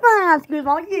fine. Excuse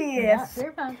me, yes. Yeah,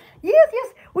 you're fine. Yes,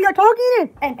 we are talking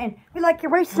and we like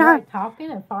your race time.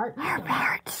 Talking and farting. Our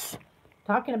farts.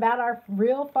 Talking about our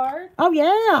real farts. Oh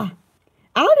yeah,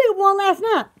 I did one last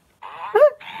night.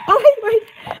 Wait,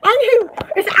 I knew.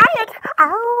 It's it.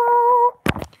 Oh,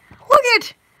 look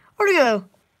it. Where'd it go?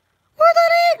 Where'd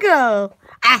that ant go?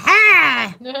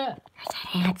 Aha! Yeah. There's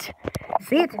that ant.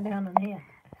 See it? Down on here.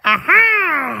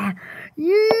 Aha!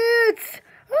 Yes!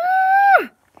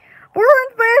 We're in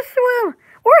festival.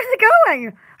 Where's it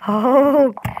going?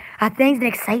 Oh, things that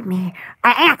excite me.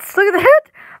 Ants, look at that.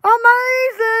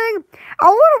 Amazing. I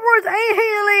wonder where his ant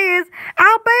hill is.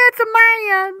 I'll bet it's a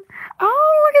man.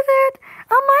 Oh, look at that.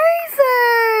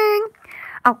 Amazing.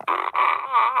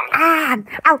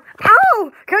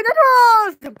 Carry the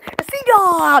toast. A sea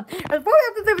dog. There's 4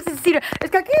 services of cedar. There's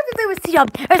got cancer service cedar.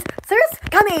 There's serious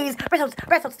gummies. Bristles,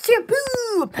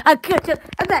 shampoo. A good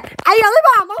and that. Hey, lip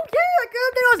balm. Okay,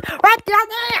 good news. Right down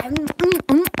there.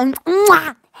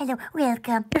 Hello,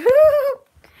 welcome.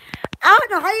 I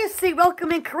don't know how you say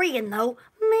welcome in Korean though.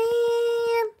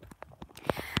 Man.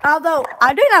 Although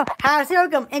I do know how to say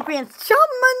welcome in Korean.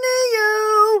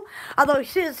 Shamaneo. Although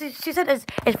she said it's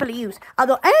for the use.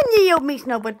 Although Annyeong means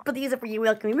no, but these are for you.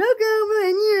 Welcome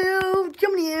Annyeong.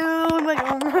 Shamaneo.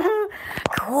 Welcome.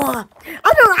 Cool. I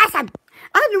do awesome.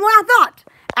 I knew what I thought.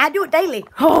 I do it daily.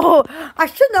 Oh, I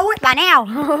should know it by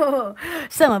now.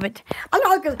 Some of it. I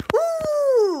like it.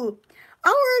 Ooh.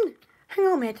 Hang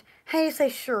on a minute. How you say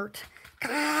shirt?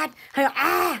 God.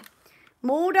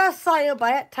 Moda sale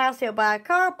by it, tassel by a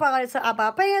car, by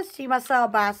pants, she must sell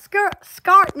by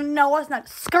skirt. No, it's not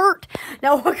skirt.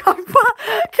 No, I can't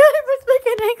even speak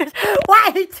in English.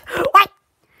 Wait.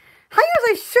 How you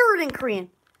say shirt in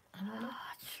Korean?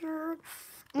 Shirt.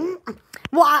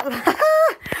 Well, I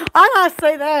gotta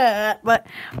say that, but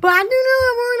I do know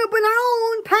I'm wearing a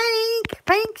banana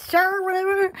pink shirt,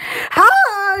 whatever.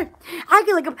 Hi, I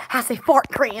can look up how to say fart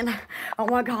Korean. Oh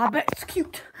my God, I bet it's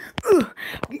cute.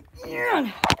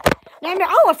 Yeah.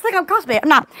 Oh, I think I'm cosplay.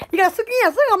 Nah, you gotta look.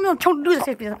 Yeah, I'm gonna try to do this.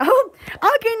 Oh,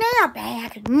 okay now,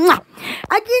 back.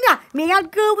 Okay now, me I'll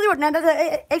go with it. Now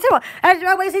that's example. That's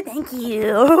my way to say thank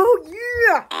you. Oh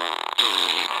yeah.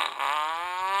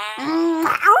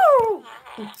 Oh.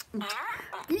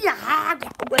 Yeah.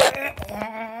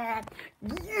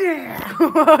 Yeah.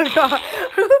 Oh my God.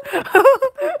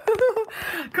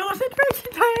 Concentration,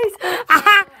 please.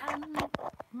 I'm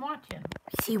watching.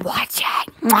 She watching.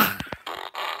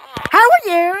 How are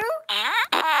you?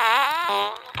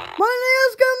 My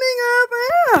nails coming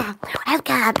up.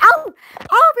 Welcome.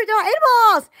 Oh, for your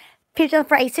edibles. $50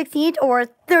 for a 16-inch or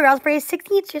 $30 for a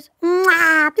 16 inches.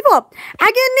 People,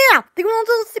 again now. They want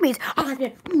those to me.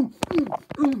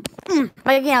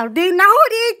 But again, do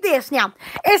not eat this now.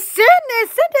 It's cinnamon.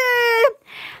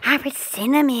 I put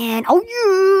cinnamon. Oh,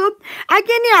 you.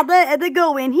 Again now, they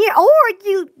go in here. Or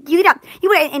you eat up. You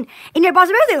put it in your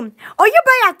bathroom. Or your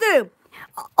bathroom.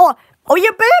 Or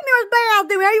your bedroom's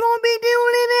bathroom. How you want to be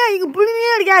doing it now? You can put it in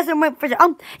there. You guys are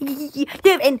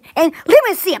and let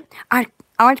me see.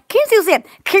 Orange Kinsley said,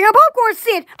 King of Popcorn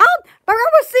said,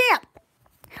 Barabba said,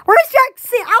 where's Jack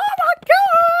said, oh my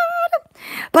God.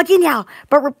 But you know,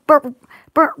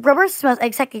 rubber smells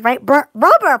exactly right.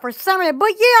 Rubber for some reason.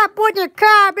 But yeah, put in your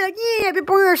car, be like, yeah,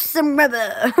 there's some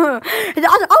rubber.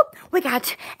 We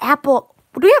got apple.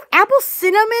 Do we have apple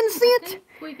cinnamon scent?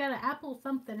 We got an apple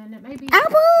something in it, maybe.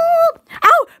 Apple!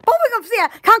 Oh, bubblegum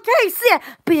scent, concave scent,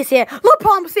 peach scent, little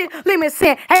palm scent, lemon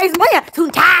scent, hazelnut,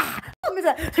 tuna.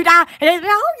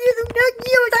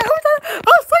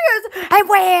 And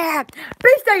where?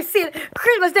 Beach Day scent,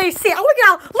 Christmas Day scent. Oh, look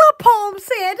at little palm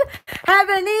scent.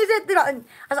 Having these,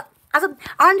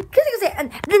 I'm kissing it,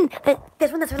 and then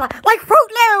there's one that smells like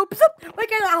Fruit Loops.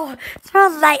 It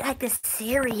smells like the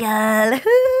cereal.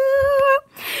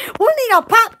 We need a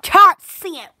Pop-Tart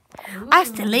scent.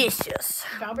 That's delicious.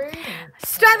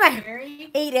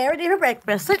 Strawberry. Eat every day for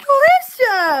breakfast. It's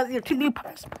delicious. Two new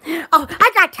parts. Oh,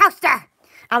 I got a toaster.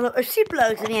 I don't know if she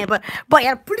blows it in, but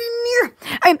yeah, pretty near.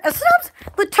 And sometimes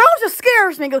the toaster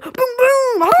scares me. It goes boom,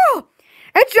 boom. Oh.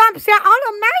 It jumps out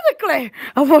automatically.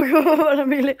 Oh my God, I'm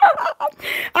being a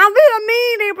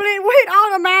meanie, but it went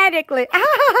automatically.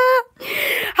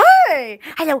 Hey,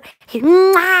 hello.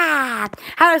 How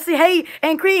do I say hey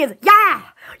in Korean? Yeah.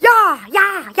 Hey.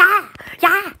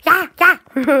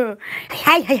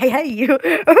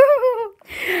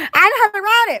 I know how to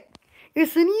write it.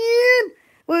 It's an yin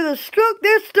with a stroke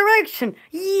this direction.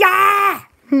 Yeah.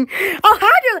 Oh,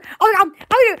 how do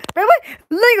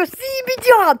Lego CB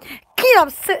job. Keep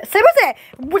say what's that?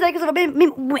 What I guess I've been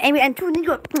and two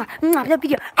video. I'll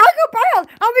go brown.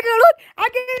 I'll make it look. I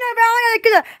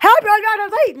can help you out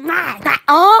of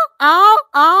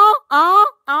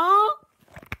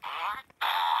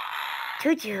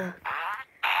Choo-choo.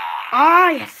 Oh,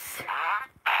 yes.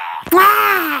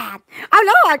 Oh,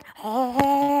 Lord.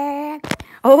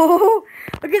 Oh,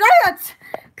 look at that.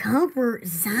 Comfort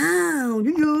zone.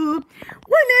 We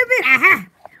live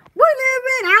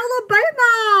in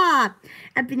Alabama.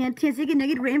 I've been in Tennessee,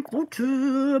 negative rainfall. I'm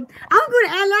going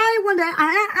to LA one day.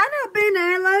 I've never been to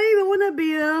LA, but wouldn't it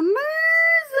be amazing?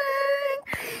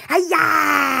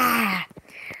 Hiya!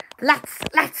 Let's,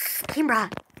 Kimbra.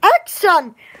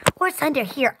 Action! What's under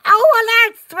here? Oh,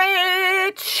 let's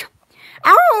switch.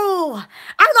 Oh,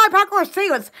 I like popcorn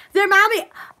sequence. They remind me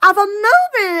of a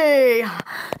movie.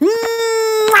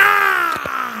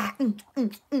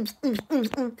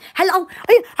 Hello,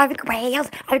 are the grails?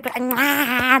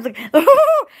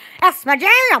 That's my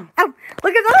jam. Oh,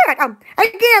 look at that.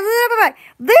 Again,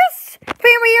 this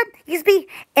family used to be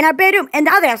in our bedroom, and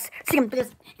the others sing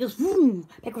this.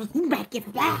 It goes back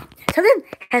and back. So then,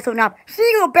 so now,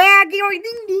 single bag, ding, ding,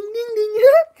 ding, ding.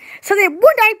 So then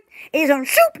one day, is on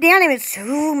shoop down and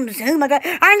zoom. I got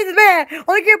under the bed.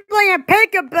 Like you're playing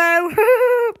peekaboo.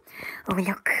 Oh,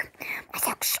 look. My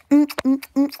socks.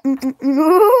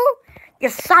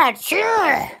 You're such.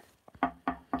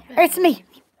 It's me.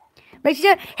 Make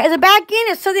sure it has a back in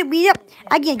it so that we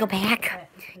again go back.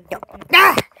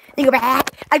 Then go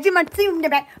back. I do my thing in the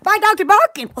back. My dogs are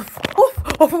barking.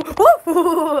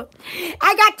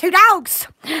 I got 2 dogs.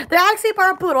 They're actually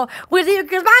part of Poodle.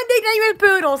 Because my nickname is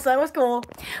Poodle, so it's cool.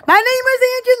 My name is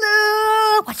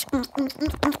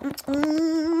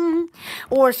Angela.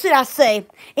 Or should I say,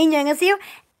 안녕하세요.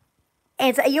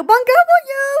 And so, you bunga for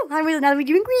you. I'm really not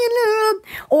doing green love.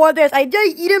 Or there's a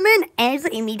J. Edelman and it's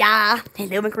Imida.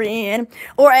 Hello, McGreen.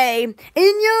 Or a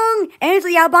Inyong and it's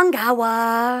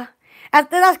Yabangawa.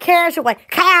 That's casual, like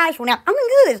casual now. I'm gonna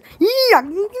do this. Yeah.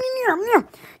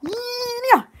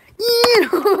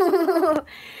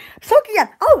 So cute.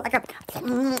 Oh, I can't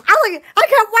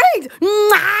wait.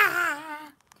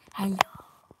 Hello.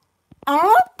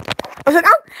 Oh, I said,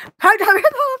 how do I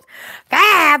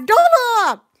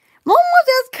 $5. Mom was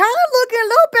just kind of looking a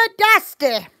little bit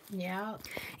dusty. Yeah.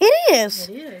 It is.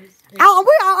 It is.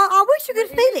 I wish you could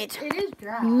feel it. It is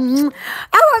dry.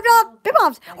 Oh,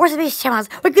 Bibs, or some shamas,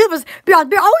 with Bibs,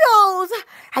 beyond Oreos.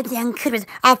 And then Christmas,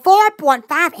 a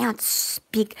 4.5 ounce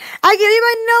speak. I give you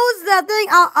my nose that thing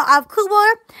of cool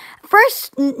water.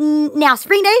 First, now,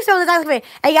 spring day, so that's great.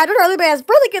 I got it early, but it's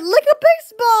really good. Look at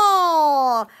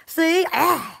baseball. See?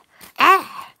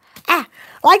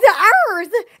 Like the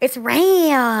earth, it's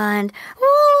round.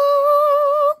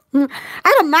 Ooh. I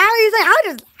don't mind what you say.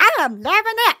 I'm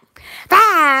laughing at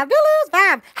 $5.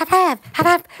 $5.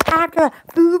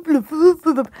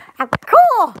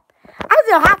 Cool. I was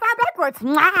a high five backwards.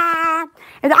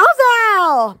 And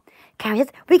also, guys,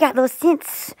 we got those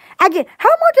cents. Again, how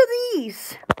much are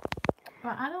these?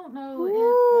 Well, I don't know if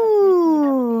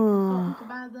to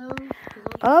buy those.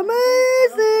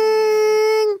 Amazing.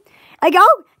 I go.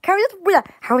 Carry this with a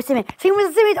house cement. See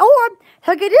with the or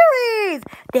Huggies.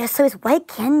 They're so it's white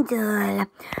candle.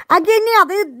 Again now,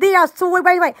 they are so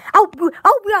wait. Oh,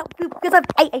 because of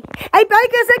a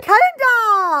baker's a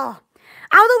candle.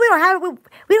 Although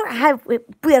we don't have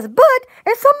this, but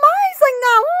it's amazing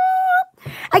now.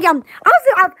 Again, also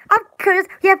I'm curious.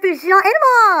 We have fictional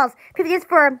animals. 50 is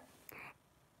for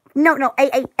no,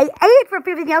 a 8 for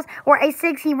 50 else or a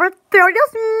 16 for 30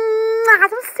 else. That's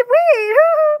so sweet.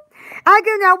 I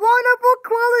get that wonderful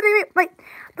quality. Like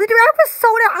the giraffe was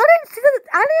sold out. I didn't see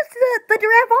the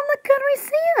giraffe on the country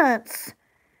since.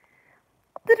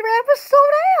 The giraffe was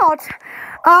sold out.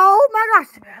 Oh my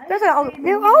gosh. That's like, oh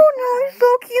no, he's so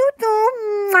cute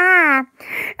though.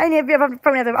 And if you have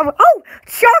from another,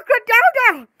 chocolate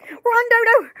dodo. Run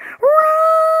dodo.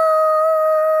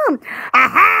 Run.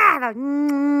 Aha.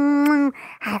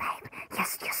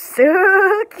 Yes, so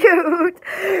cute.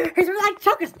 He's like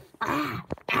chocolates.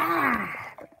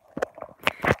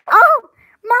 Oh,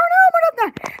 Mono.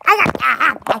 I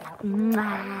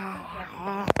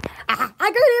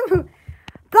got him.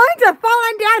 Things are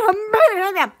falling down a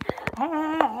minute.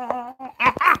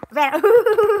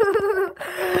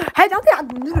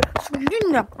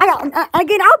 I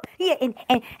get up here and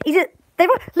he's just. They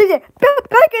were listen.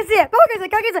 Burgers here.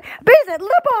 Business.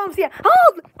 Lip balms here.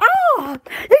 Oh.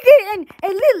 You get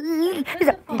and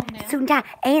little. Soon time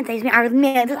and they are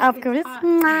men of course.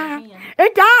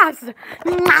 It does.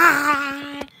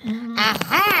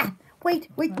 Aha. Wait.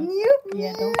 You.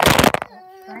 Yeah. Don't.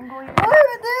 There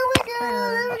we go.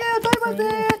 Sorry about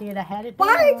that. See, I had it.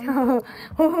 Bite.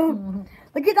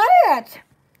 Look at that.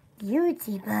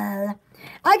 Beautiful.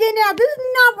 Again, now this is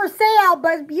not for sale,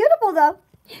 but it's beautiful though.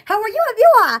 How are you if you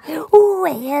are?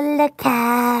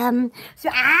 Welcome. So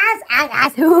as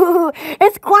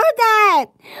it's quite that.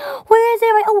 Where is it?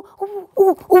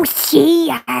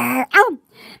 Here.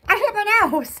 I have an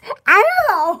house.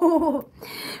 Ow.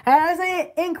 I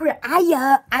say in Korean.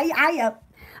 Aya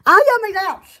means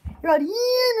house. You're like,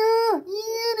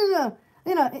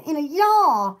 in a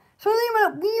yaw. So then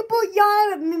when you put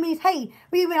yaw, it means hey.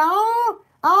 We went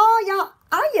yaw,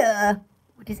 aya.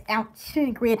 Which is ouch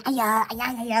in Korean. Aya.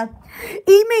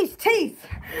 E means teeth.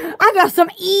 I got some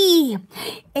E.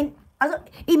 And also,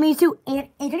 it means to and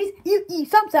you eat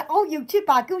something on your chip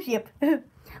by goose ship.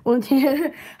 How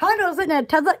does it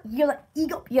tell that you're like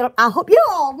ego? I hope you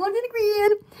all want to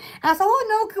agree. And so I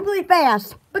know completely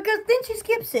fast because then she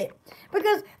skips it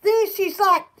because then she's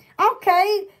like,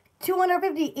 okay,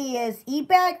 250 is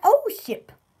e-bag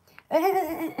ship.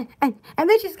 And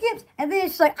then she skips, and then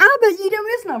she's like, I bet you know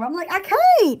this number. I'm like, I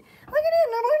can't. Look at that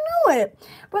number, I know it.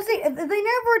 But see, they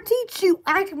never teach you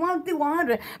act 1 through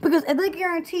 100 because if they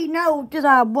guarantee no, just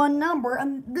one number,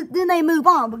 and then they move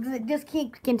on because it just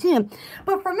can't continue.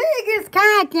 But for me, it gets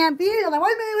kind of confused. I'm like,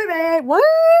 wait a minute, what?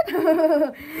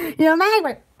 you know,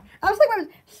 man, I was like,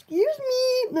 excuse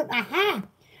me.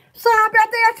 Sorry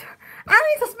about that. I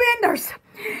need suspenders.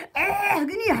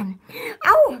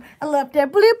 Oh, I love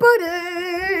that blipper.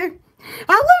 I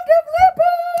love that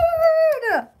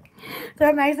blipper. The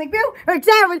amazing view.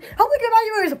 Exactly. Oh, look at my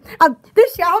ears.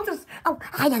 This y'all just. Oh,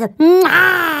 I gotta.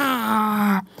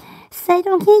 Say,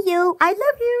 don't hear you. I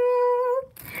love you.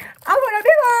 I wanna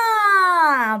be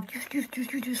mom.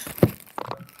 Juice.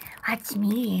 Watch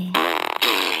me.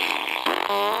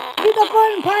 It's a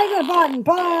fun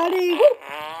party. Woo.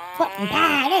 Fun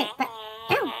party.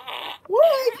 Ow.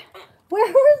 What?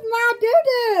 Where's my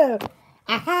doo-doo?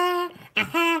 Aha. I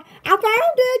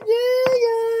found it. Yeah.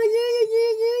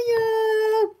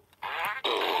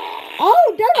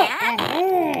 Oh, doo-doo.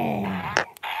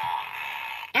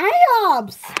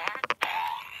 Abs.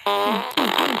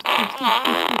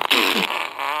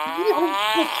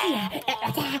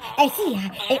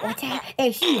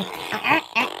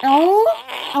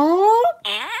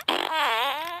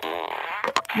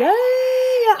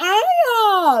 Yeah,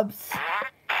 abs.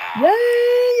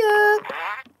 Yeah.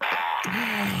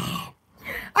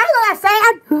 I know that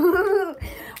sound.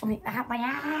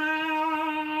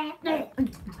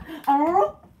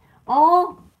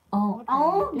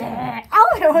 Yeah. Oh,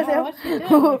 it was What's she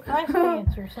doing? Flash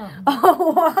dance or something.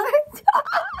 Oh, what?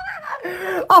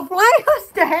 A flash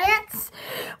dance?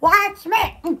 Watch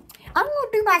me. I'm going to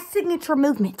do my signature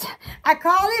movement. I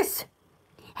call this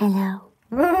hello.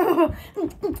 Oh,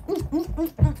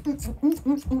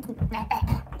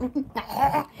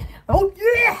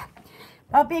 yeah.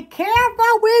 But be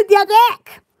careful with your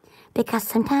neck. Because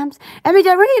sometimes, I mean,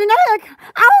 you're reading the neck.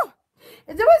 Oh,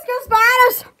 it's the whisker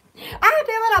spiders. I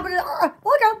do it up.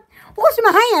 Look, I'm washing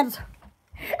my hands.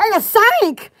 And the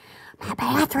sink. My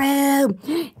bathroom.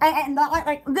 And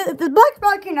like the black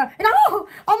smoke, you know. And oh,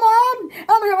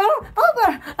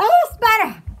 I'm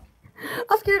spider.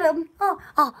 I'm scared of him.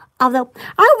 Although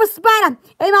I have a spider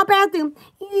in my bathroom.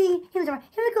 He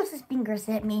goes his fingers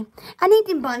at me. I need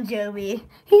him Bon Jovi.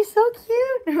 He's so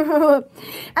cute. And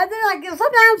then like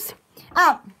sometimes,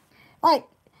 like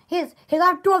his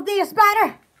outdoor thing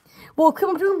spider will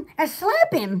come up to him and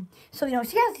slap him. So you know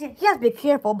he has to be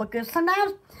careful because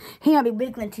sometimes he might be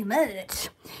wiggling too much.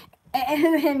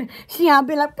 And then she'll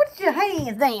be like, put your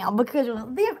hands down because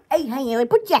they have 8 hands. Like,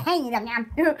 put your hands down.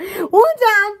 One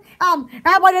time,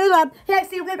 he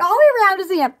actually whipped all the way around his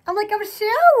hand. I'm like, I was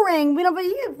showering. But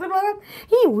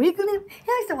he wiggling. He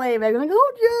likes to wave back. I'm like,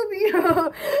 oh, Joby.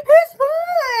 It's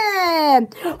fun.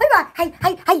 Wait, hey.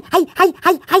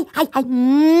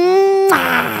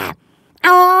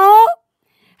 Oh,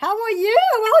 how are you?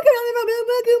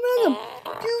 Welcome.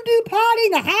 Do party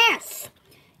in the house.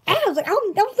 I was like,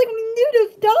 I'm thinking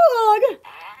Doo-Doo's dog.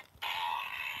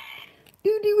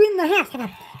 Doo-Doo in the house.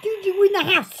 Doo-Doo in the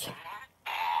house.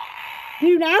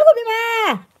 Doo-Doo now, look at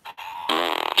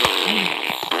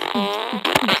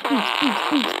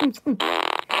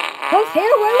okay,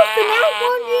 where's the mouth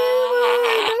on you?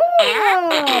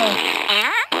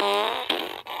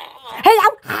 Hello,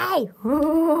 hi.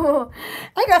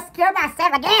 I got scared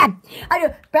myself again. I do,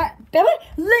 Billy,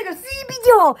 look at CB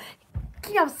Joe.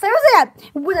 You know, so that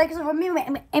we like so for me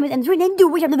and training do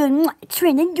we have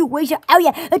oh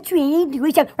yeah, a training do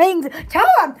we have rings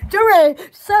time jury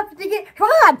stuff to get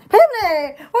fun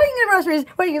family wedding anniversaries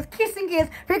weddings kissing kids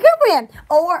for your girlfriend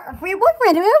or for your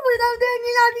boyfriend whoever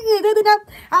you know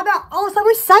about also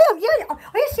we say we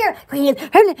share friends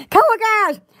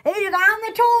coworkers. It is on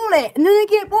the toilet, and then they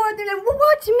get bored. They're like, well,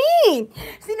 "Watch me!"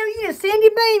 So you know, you just Sandy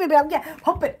Baby, but I'm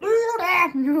pump it. I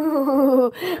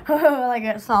like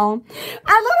that song.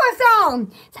 I love that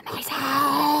song. It's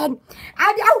amazing.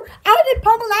 I did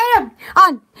pump lamb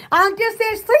on Just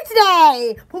Dance 3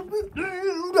 today.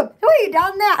 We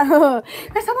done that.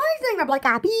 That's amazing. My black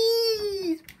eyed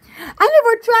peas. I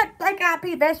never tried black eyed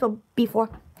peas vegetable before,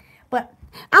 but.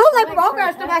 I don't like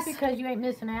progress. That's because you ain't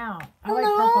missing out. I like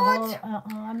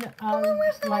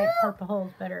purple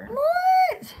holes better.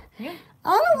 What? Yeah. I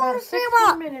don't want to say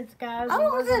what. Minutes, guys. I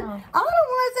don't want to say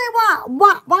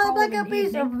what. Why the black eyed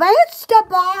peas a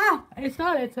vegetable? It's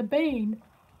not. It's a bean.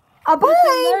 A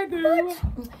bean?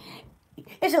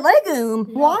 It's a legume.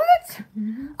 Yeah. What?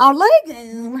 Mm-hmm. A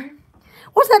legume.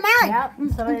 What's that mean? Yep.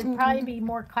 So it'd probably be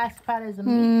more classified as a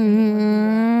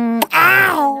meat. Ow! I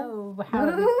know how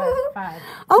to be classified.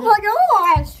 Oh my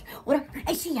gosh! What?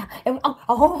 I see ya.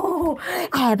 Oh,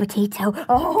 I have potato.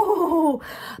 Oh,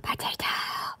 potato.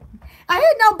 I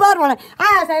had no butter on it.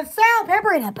 I had salt,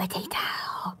 pepper, and a potato.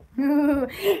 A little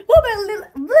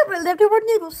bit leftover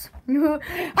noodles. I want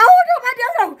my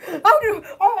potato.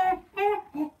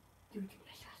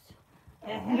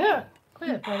 Yeah,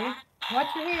 quit, buddy.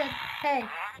 Watch your head. Hey.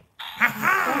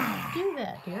 Don't do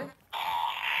that, dear.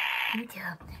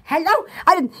 Hello,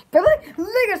 I'm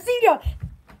Legacy.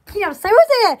 So was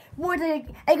it? What the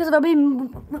acres of a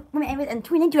beam and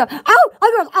twin into good.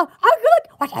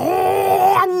 What?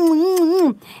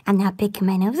 I'm not picking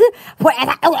my nose. What?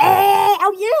 Oh, yeah,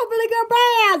 really good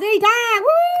brands. Anytime.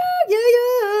 Woo,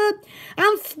 yeah.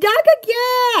 I'm stuck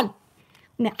again.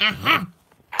 Aha.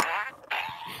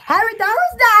 Happy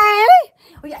Thursday.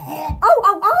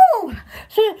 Oh.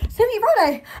 Cindy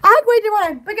Friday. I'm going to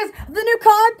run because the new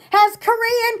card has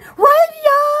Korean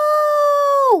radio.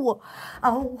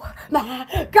 Oh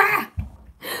my God.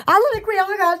 I love the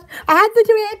Korean, guys. I had to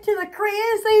tune in to the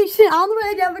Korean station on the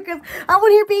radio because I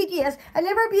want to hear BTS. I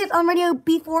never heard BTS on radio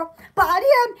before, but I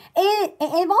did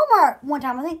in Walmart one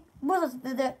time. I think was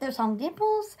their song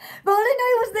Dimples, but I didn't know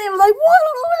it was them. I was like, what? I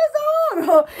don't know that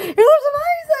song. It was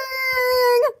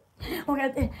amazing.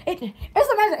 Okay, it's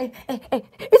amazing.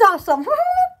 It's awesome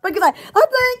because I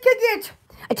think it gets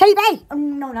a TV.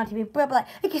 No, not TV, but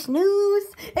it gets news.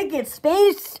 It gets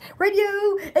Spanish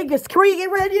radio. It gets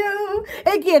Korean radio.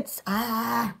 It gets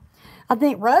I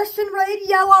think Russian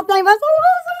radio. I think that's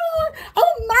awesome.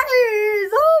 Oh my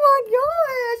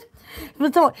gosh.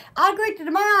 So I go to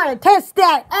tomorrow to test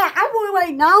that. I'm really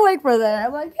waiting all week for that.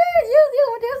 I'm like, yeah,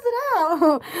 test it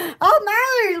out. I'm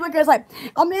amazed because like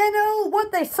I mean I know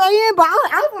what they're saying, but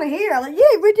I want to hear. I'm like,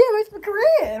 yeah, we do. It's for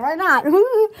Korean, right now.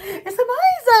 It's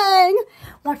amazing.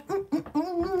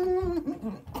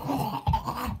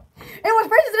 It was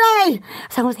pretty today.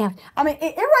 So I mean,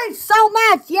 it rained so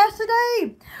much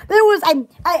yesterday. There was a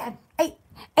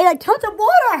tons of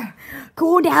water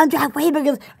going down the driveway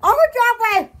because our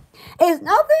driveway is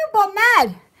nothing but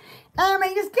mud. I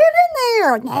mean, just get in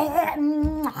there.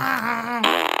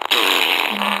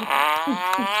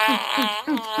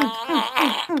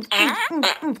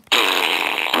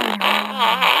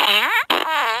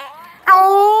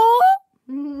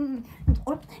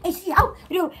 And see how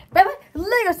baby,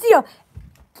 little see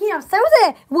so was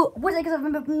it? What's it? Because I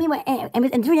remember me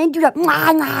and doing into the. I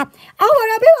want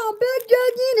to be on big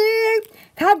judging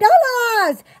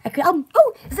 $5.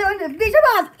 So in the future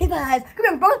you guys, come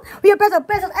here, bro. We have best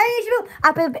Asian. I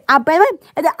bet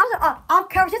and then also off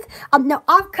countries,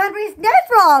 off countries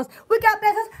naturals. We got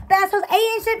best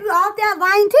Asian shampoo off that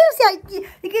line too. So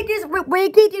you get this where you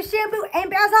get your shampoo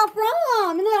and best off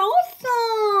from. Isn't that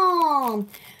awesome?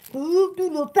 Ooh, do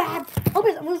the fat. Oh,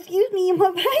 excuse me, my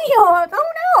video. Oh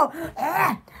no.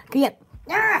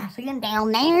 So get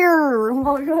down there. Oh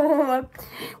my God.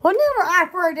 Whenever I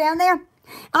fur down there,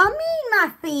 I mean my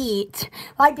feet.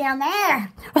 Like down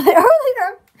there.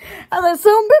 Earlier,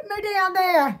 someone bit me down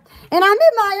there. And I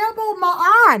meant my elbow, my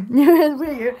arm. It's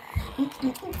weird.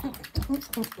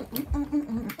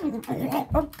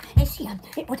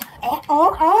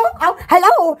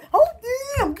 Hello. Oh,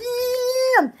 damn.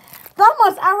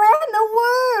 Almost around the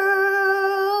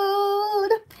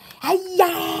world.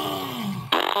 Hey-ya.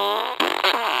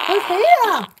 Who's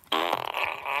here?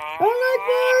 I'm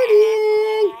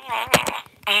recording.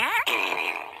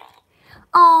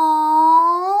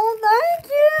 Oh, thank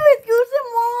you. It's good some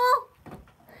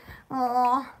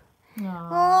more.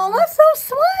 Oh, that's so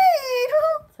sweet.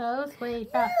 So sweet.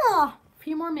 Yeah. A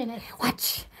few more minutes.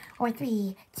 Watch.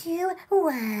 3, 2,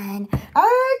 1. Action.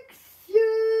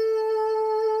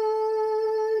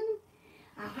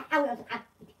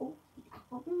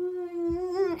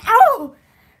 Oh,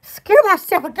 scare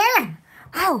myself again.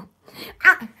 Oh,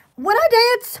 when I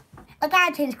dance, I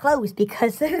gotta change clothes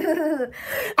because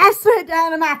I sit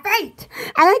down on my feet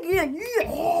and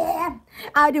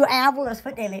I do Alvarez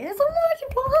foot daily. It's so much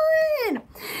fun.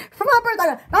 For my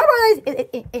birthday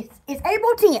is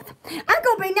April 10th. I'm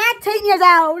gonna be 19 years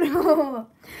old.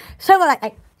 So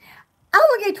like. I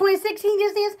will get 2016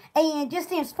 Just Dance and Just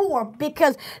Dance 4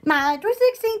 because my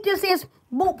 2016 Just Dance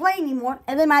won't play anymore,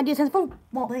 and then my Just Dance 4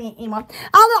 won't play anymore.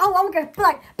 Although I won't get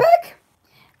like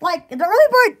the early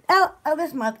bird of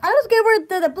this month. I just give her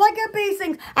the Black Eyed Peas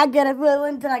things. I get a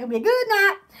feeling tonight gonna be a good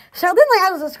night. So then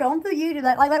I was just scrolling through YouTube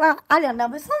like I didn't know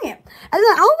this song yet, and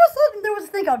then all of a sudden there was a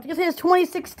thing called Just Dance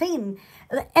 2016.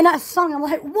 And that song, I'm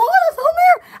like, what is on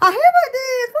there? I heard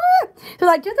this. What? So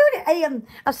like 2:30 a.m.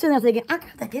 I was sitting there thinking, I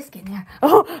got the disc in there.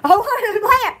 Oh, what is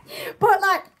that? But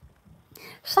like,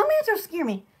 some answers scare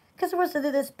me because there was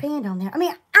this panda on there. I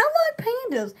mean, I like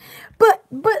pandas, but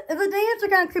the dancer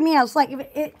kind of creep me out. It's like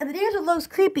if the dancer looks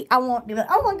creepy, I won't do it.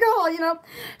 Oh my God,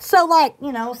 So like,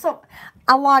 so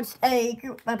I watched a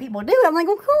group of people do it. I'm like,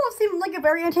 well, cool. It seemed like a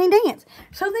very entertaining dance.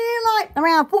 So then, like,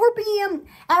 around 4 p.m.,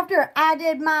 after I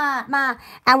did my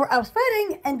hour of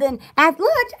sweating, and then after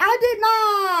lunch, I did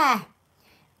my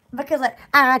because like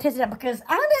I tested it because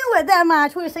I knew that my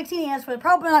 2016 is was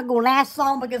probably not going to last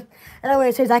long because it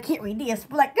always says I can't read this.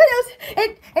 But like goodness,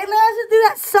 it lasted through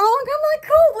that song. I'm like,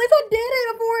 cool, at least I did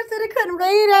it before it said I couldn't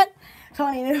read it. So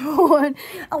I need a new one.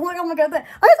 I'm like, oh my god, that's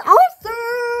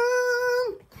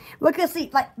awesome. Because see,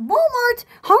 like Walmart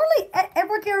hardly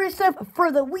ever carries stuff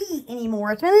for the Wii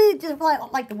anymore. It's mainly just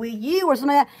like the Wii U or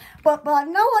something like that. But like,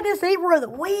 no, I just say for the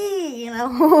Wii, you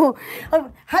know.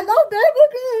 Hello, Dave.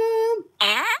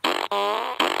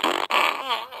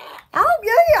 Oh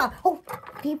yeah. Oh,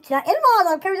 deep down in my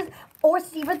life, carry this or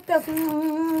see what this.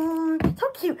 So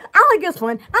cute. I like this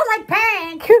one. I like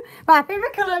pink. My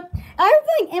favorite color.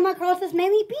 Everything in my closet is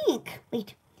mainly pink.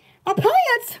 Wait, my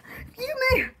pants. You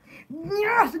may.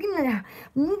 Yes,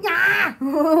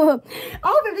 oh,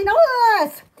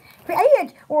 $50.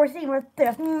 Create or see with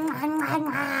this.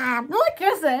 Look,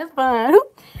 kissing, it's fun.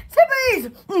 Sippies.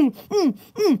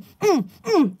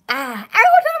 Ah,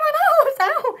 ow, it's on my nose.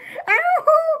 Ow,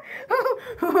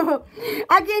 ow.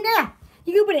 Again, now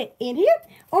you can put it in here,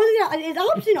 or it's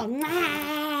optional.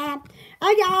 I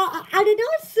did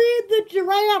not see the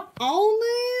giraffe on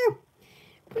there,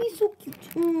 but he's so cute.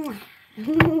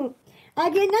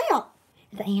 Again now,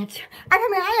 the ant. I got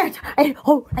my ant. Ant.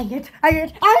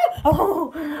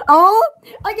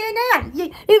 Again now.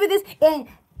 Even this and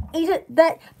he said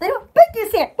that they don't pick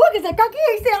this here. Look at that cocky.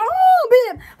 He said, oh,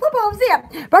 man, flip on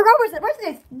zip. But rest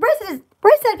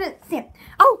zip.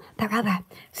 Oh,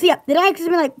 see ya. The next is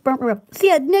be like, see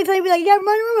ya. Next time be like, yeah,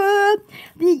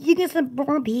 you get some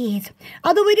beads.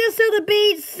 Although we do sell the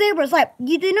beads separate, like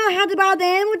you do not have to buy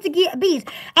them to get beads.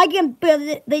 Again,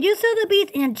 but they do sell the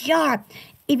beads in a jar.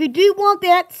 If you do want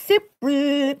that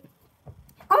separate,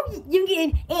 oh, you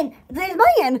can get in this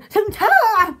man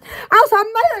sometime. Also, my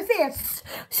mother says,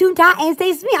 sometime and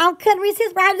stays me. I'll cut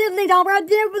resist right there, link all right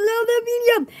there below the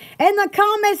video. In the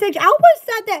comment section, I always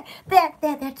thought that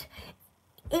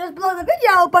it was below the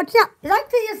video, but yeah, like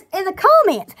to is in the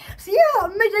comments. So yeah,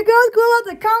 make sure go up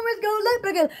the comments, go look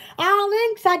because our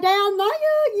links are down there.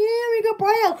 Yeah, we go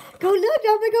browse. Go look,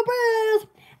 y'all, we go browse.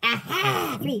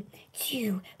 Aha! 3,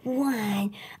 2,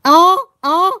 1. Oh.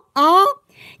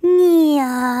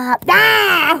 Yeah.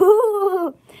 Ah!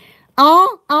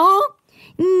 Oh.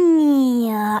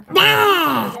 Yeah.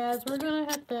 Ah! Guys, we're gonna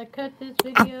have to cut this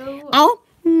video.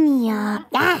 Yeah.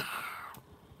 Ah!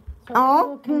 So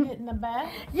people can get in the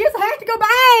back. Yes, I have to go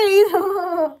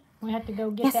bathe. We have to go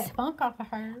get that funk off of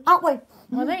her. Oh, wait.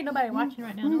 Well, there ain't nobody watching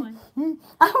right now, anyway.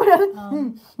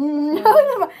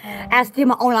 I still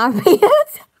my own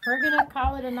outfits. We're gonna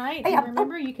call it a night. And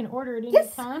remember, you can order it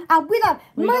anytime. Yes, we love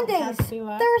Mondays,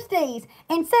 Thursdays,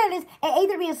 and Saturdays at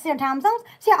either be a center time zones.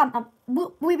 So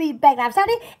we'll be back live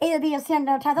Saturday, either be a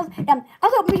center time zones.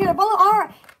 Also, be sure to follow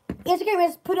our Instagram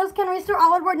is Poodles Canary Store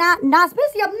all over not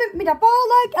especially me to follow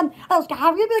like I was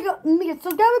have you me to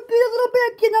subscribe a little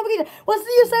bit, you know. We'll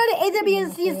see you Saturday, either be a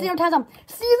center time zone.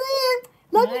 See you then.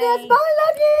 Love you guys. Bye.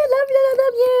 Love you.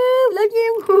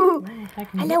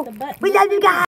 I know. We love you guys.